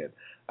I've been.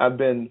 I've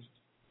been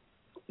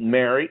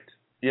married,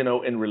 in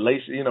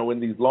in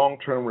these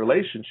long-term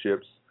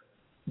relationships.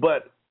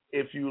 But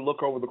if you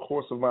look over the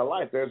course of my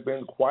life, there's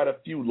been quite a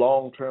few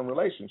long-term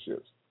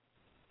relationships.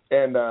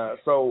 And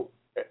so,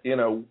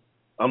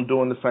 I'm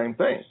doing the same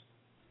thing.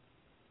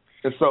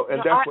 And so,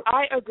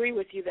 I agree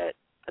with you that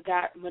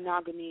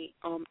monogamy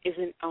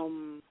isn't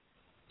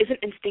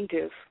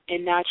instinctive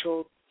and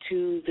natural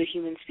to the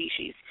human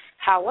species.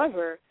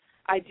 However,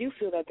 I do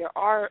feel that there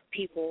are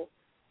people,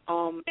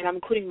 and I'm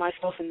including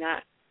myself in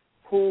that,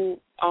 who,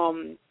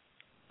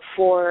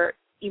 for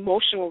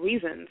emotional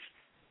reasons,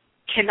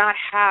 cannot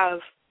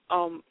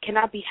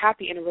be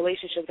happy in a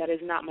relationship that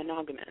is not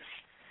monogamous.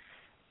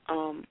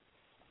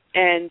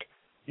 And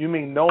you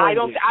mean knowing? I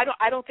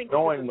don't think this is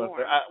the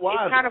norm.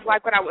 It's kind of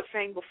like what I was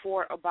saying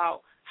before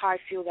about how I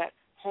feel that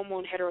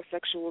hormone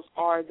heterosexuals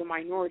are the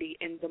minority,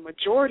 and the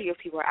majority of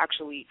people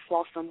actually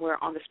fall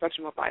somewhere on the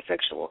spectrum of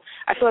bisexual.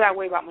 I feel that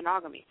way about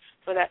monogamy,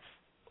 so that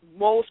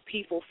most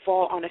people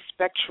fall on a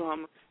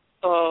spectrum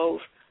of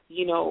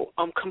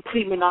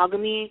complete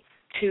monogamy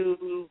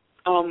to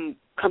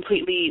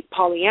completely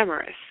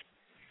polyamorous.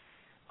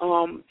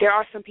 There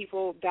are some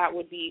people that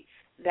would be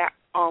that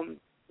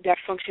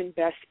function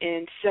best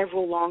in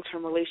several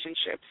long-term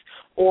relationships,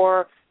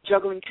 or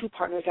juggling 2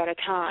 partners at a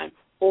time,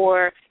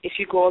 or if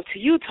you go up to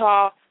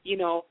Utah,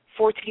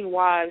 14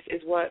 wives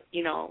is what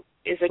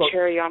is a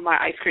cherry on my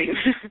ice cream.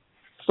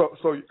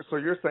 So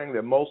you're saying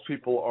that most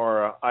people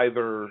are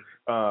either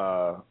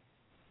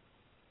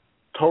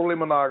totally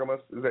monogamous.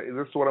 Is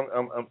this what what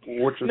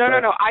you're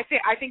saying? No. I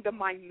think the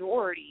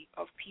minority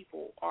of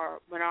people are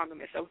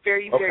monogamous. A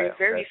very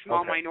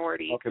small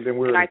minority. Okay, then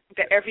and I think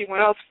that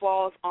everyone else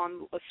falls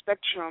on a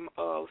spectrum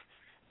of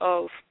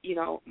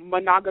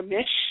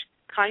monogamish,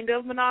 kind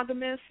of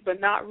monogamous, but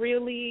not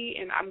really.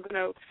 And I'm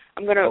gonna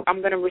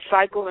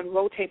recycle and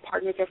rotate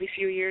partners every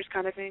few years,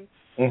 kind of thing.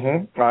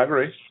 I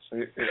agree.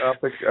 I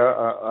think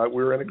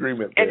we're in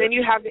agreement there. And then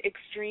you have the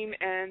extreme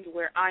end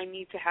where I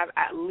need to have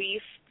at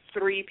least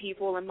 3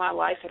 people in my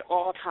life at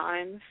all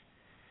times,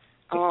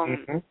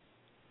 and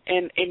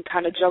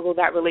kind of juggle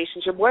that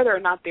relationship. Whether or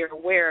not they're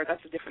aware,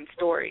 that's a different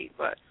story.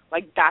 But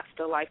that's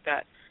the life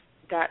that's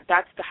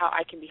how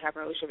I can be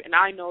having a relationship. And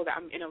I know that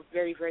I'm in a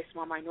very, very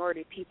small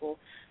minority of people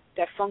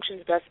that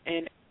functions best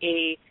in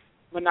a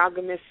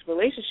monogamous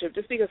relationship,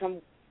 just because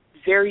I'm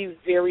very,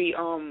 very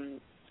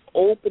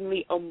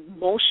openly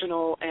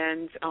emotional,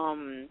 and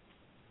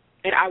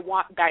I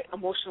want that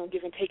emotional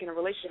give and take in a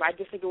relationship. I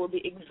just think it would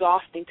be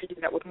exhausting to do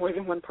that with more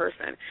than one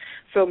person.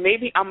 So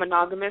maybe I'm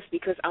monogamous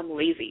because I'm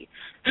lazy.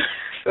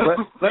 Let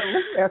me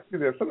ask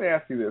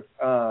you this.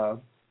 I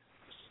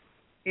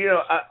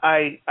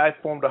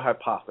formed a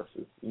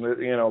hypothesis.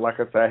 Like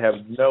I said, I have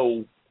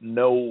no.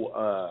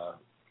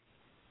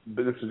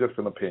 But this is just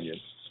an opinion.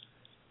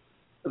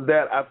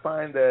 That I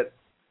find that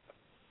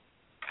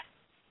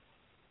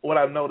what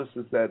I've noticed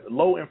is that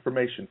low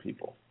information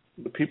people,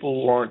 the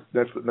people who aren't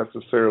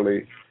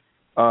necessarily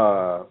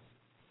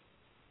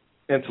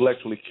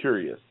intellectually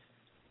curious,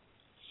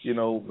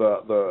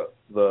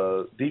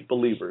 the deep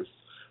believers,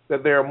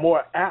 that they're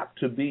more apt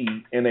to be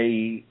in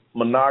a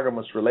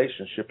monogamous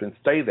relationship and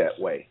stay that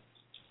way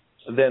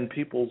than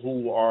people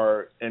who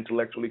are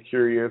intellectually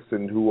curious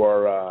and who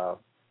are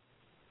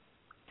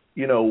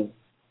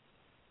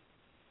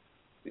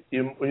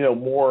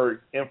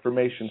more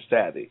information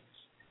savvy.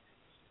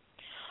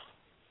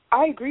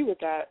 I agree with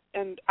that,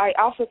 and I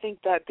also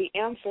think that the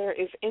answer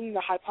is in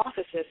the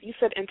hypothesis. You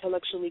said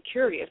intellectually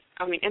curious.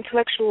 I mean,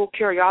 intellectual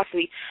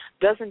curiosity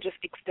doesn't just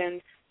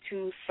extend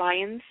to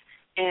science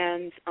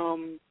and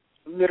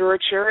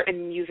literature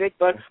and music,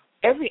 but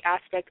every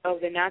aspect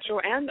of the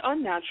natural and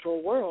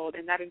unnatural world,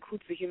 and that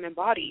includes the human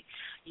body.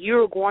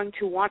 You're going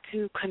to want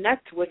to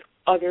connect with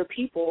other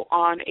people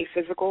on a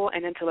physical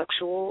and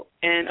intellectual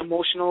and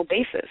emotional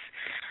basis.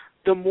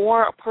 The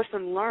more a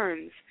person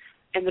learns,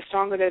 and the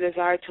stronger their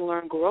desire to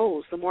learn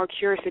grows, the more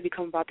curious they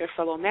become about their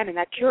fellow men. And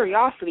that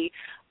curiosity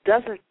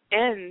doesn't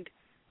end,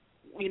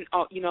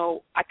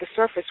 at the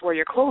surface where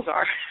your clothes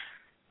are.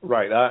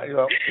 Right.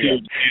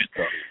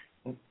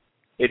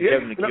 It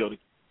definitely killed it.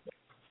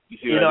 You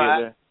see what I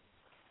did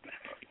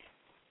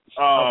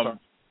there?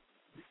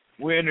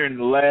 We're entering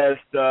the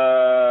last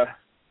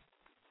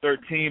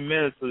 13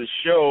 minutes of the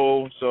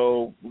show,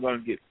 so we're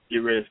going to get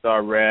ready to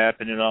start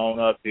wrapping it on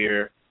up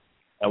here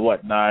and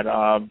whatnot.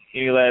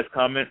 Any last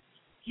comments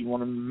you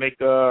want to make,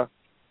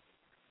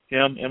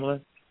 Tim,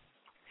 Emily?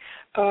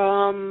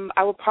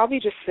 I would probably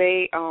just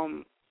say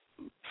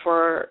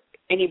for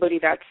anybody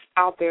that's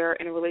out there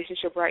in a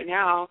relationship right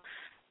now,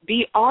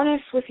 be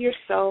honest with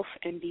yourself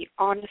and be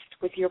honest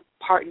with your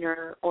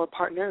partner or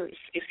partners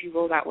if you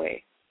go that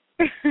way.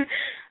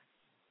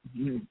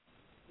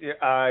 Yeah,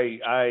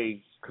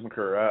 I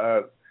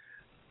concur.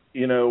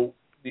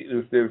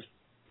 There's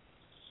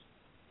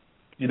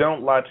you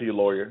don't lie to your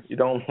lawyer, you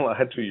don't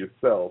lie to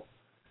yourself,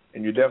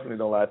 and you definitely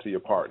don't lie to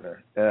your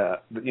partner.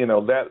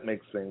 That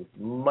makes things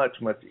much,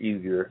 much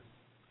easier,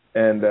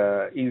 and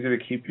easier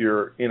to keep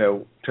your,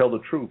 tell the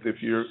truth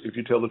if you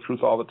tell the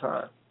truth all the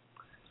time.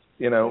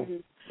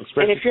 And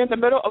if you're in the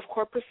middle of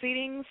court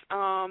proceedings,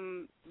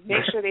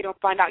 make sure they don't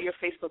find out your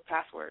Facebook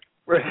password.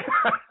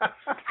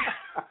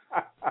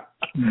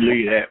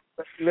 Believe that.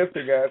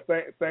 Listen, guys,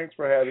 thanks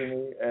for having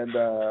me, and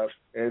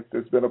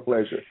it's been a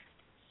pleasure.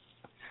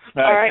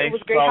 All right, it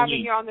was great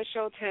having you on the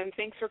show, Tim.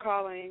 Thanks for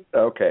calling.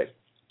 Okay.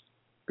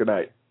 Good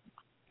night.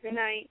 Good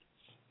night.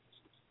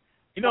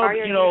 Are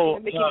you going to sing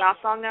the Mickey Mouse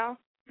song now?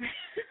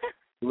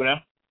 What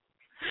now?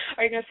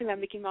 Are you going to sing that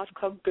Mickey Mouse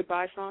Club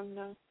Goodbye song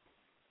now?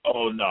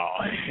 Oh, no.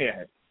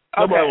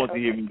 Nobody wants to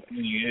hear me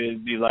sing.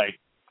 It'd be like,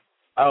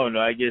 I don't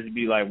know, I guess it'd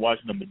be like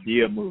watching a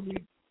Medea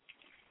movie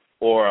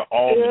or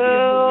all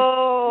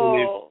Medea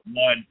movies.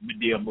 One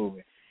Medea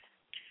movie.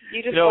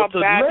 You just saw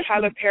bad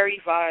Tyler Perry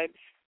vibes.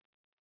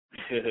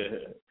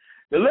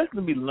 The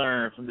lesson we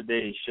learned from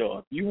today's show,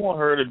 if you want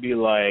her to be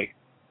like,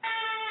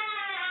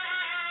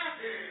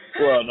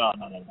 well, no,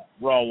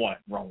 wrong one.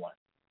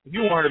 If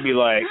you want her to be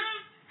like,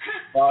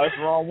 oh, it's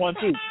the wrong one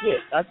too.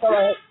 Shit, I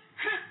thought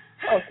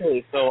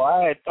okay, so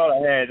I thought I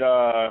had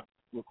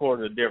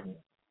recorded a different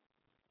one.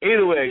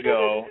 Either way it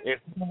go,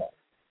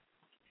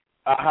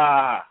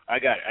 I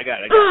got it.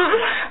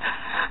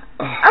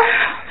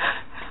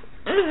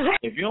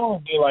 If you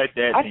don't be like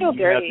that, I feel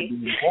dirty.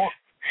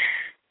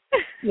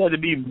 You have to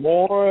be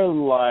more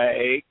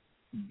like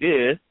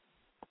this.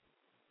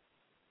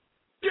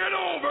 Get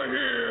over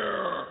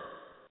here!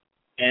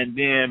 And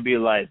then be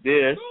like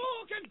this.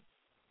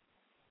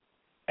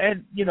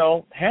 And,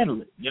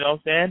 handle it. You know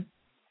what I'm saying?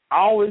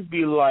 Always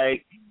be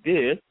like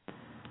this.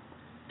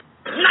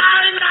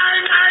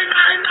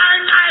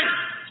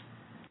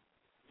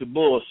 To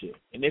bullshit.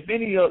 And if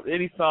any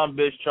some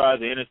bitch tries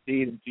to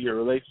intercede into your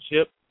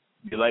relationship,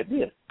 be like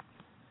this.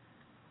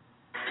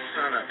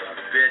 Son of a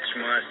bitch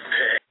must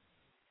pay.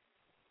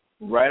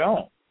 Right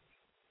on.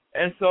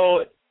 And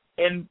so,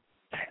 and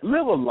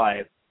live a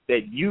life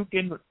that you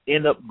can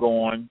end up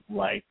going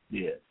like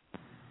this.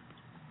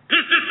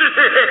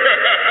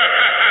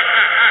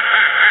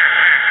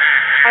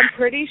 I'm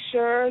pretty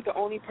sure the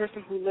only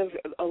person who lived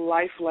a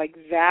life like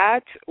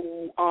that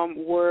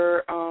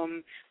were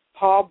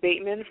Paul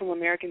Bateman from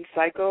American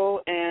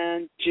Psycho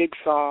and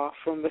Jigsaw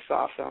from the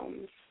Saw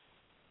films.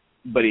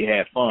 But he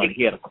had fun.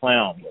 He had a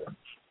clown with him.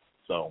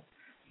 So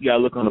you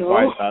gotta look on the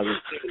bright side of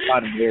it.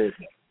 Find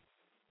everything.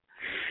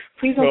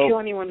 Please don't kill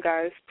anyone,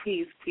 guys.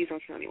 Please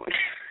don't kill anyone.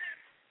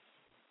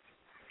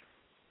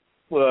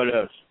 Well,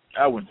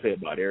 I wouldn't say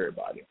about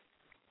everybody.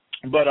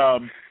 But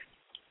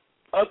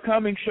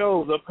upcoming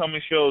shows.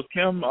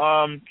 Kim,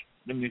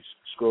 let me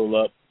scroll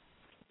up.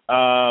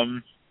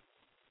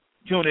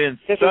 Tune in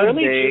There's Sunday. a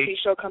really juicy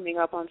show coming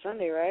up on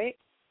Sunday, right?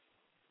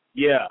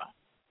 Yeah.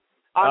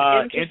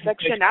 On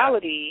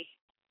intersectionality.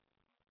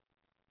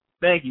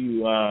 Thank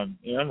you. I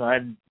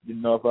didn't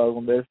know if I was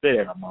going to be able to say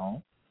that on my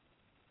own.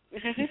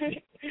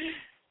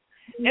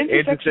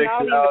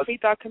 Intersectionality in the free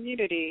thought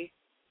community.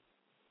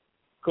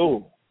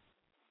 Cool.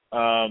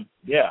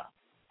 Yeah.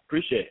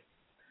 Appreciate it.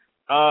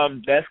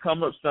 That's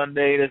coming up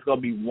Sunday. That's going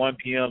to be 1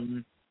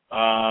 p.m.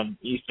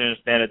 Eastern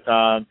Standard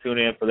Time. Tune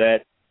in for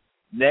that.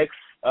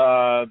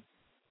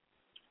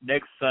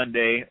 Next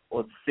Sunday,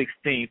 or the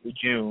 16th of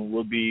June,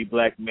 will be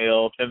Black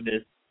Male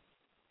Feminist.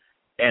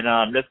 And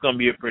that's going to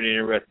be a pretty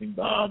interesting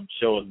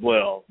show as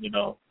well. You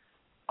know,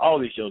 all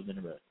these shows are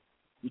interesting.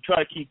 We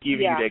try to keep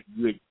giving you that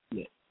good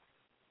shit.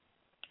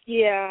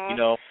 Yeah. You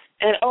know.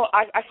 And,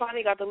 I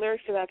finally got the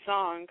lyrics to that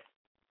song.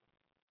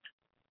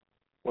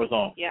 What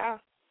song? Yeah.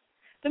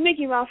 The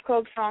Mickey Mouse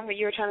Club song that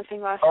you were trying to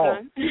sing last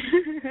time.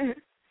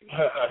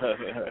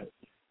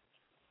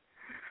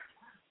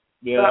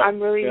 Yeah, but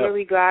I'm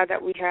really glad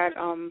that we had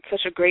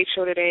such a great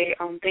show today.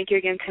 Thank you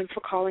again, Tim, for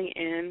calling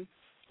in.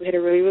 We had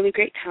a really, really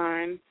great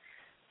time.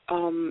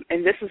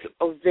 And this is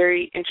a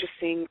very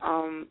interesting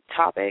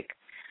topic.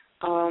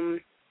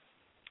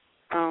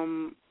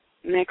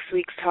 Next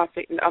week's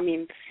topic, 2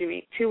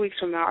 weeks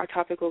from now, our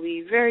topic will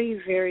be very,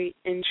 very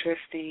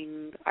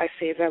interesting. I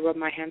say as I rub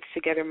my hands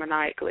together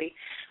maniacally.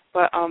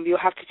 But you'll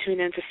have to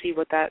tune in to see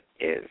what that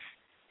is.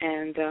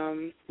 And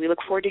we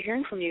look forward to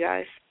hearing from you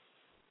guys.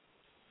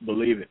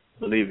 Believe it.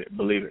 And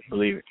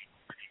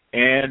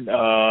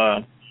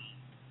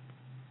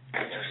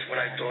just when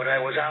I thought I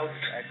was out,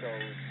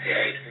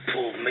 they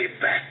pulled me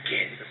back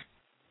in.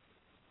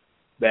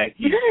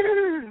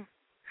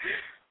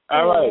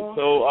 All right.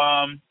 So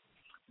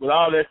with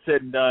all that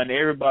said and done,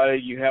 everybody,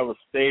 you have a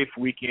safe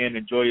weekend.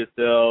 Enjoy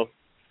yourself.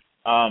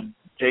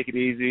 Take it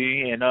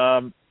easy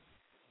and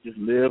just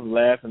live,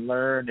 laugh, and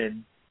learn,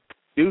 and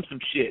do some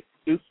shit.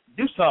 Do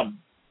something.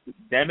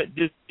 Damn it,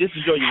 just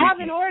enjoy your Have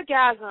weekend. an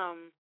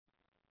orgasm.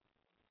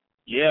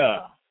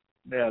 Yeah.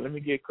 Let me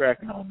get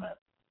cracking on that.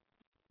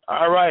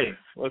 All right.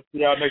 We'll see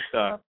y'all next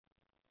time.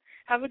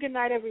 Have a good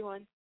night,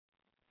 everyone.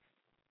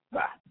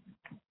 Bye.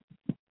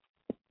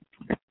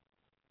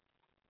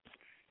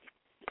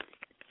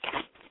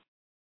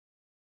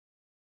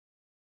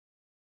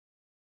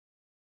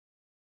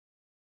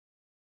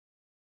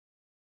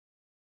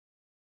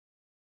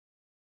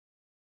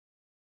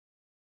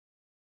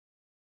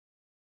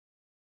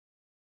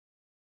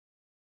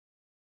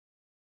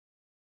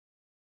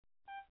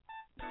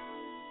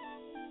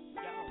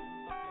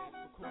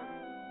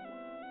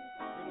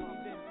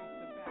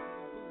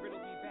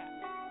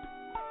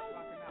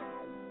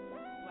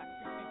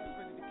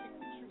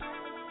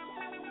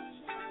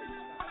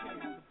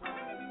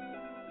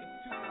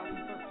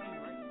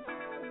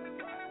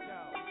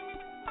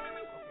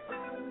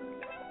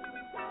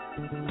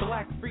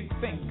 Black free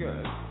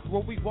thinkers,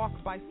 where we walk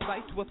by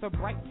sight with a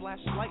bright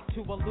flashlight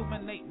to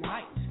illuminate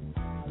night.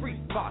 Free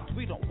thought,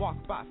 we don't walk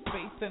by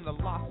faith in a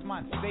lost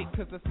mind state,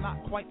 cause it's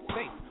not quite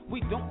safe.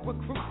 We don't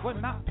recruit, we're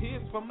not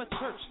peers from a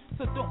church,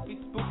 so don't be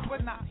spooked, we're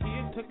not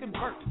here to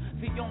convert.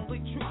 The only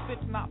truth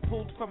that's not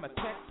pulled from a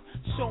text,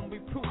 show me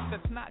proof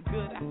that's not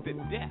good after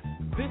death.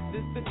 This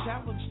is the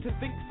challenge, to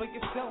think for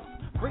yourself,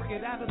 bring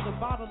it out of the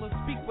bottle and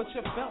speak what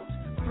you felt.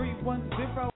 310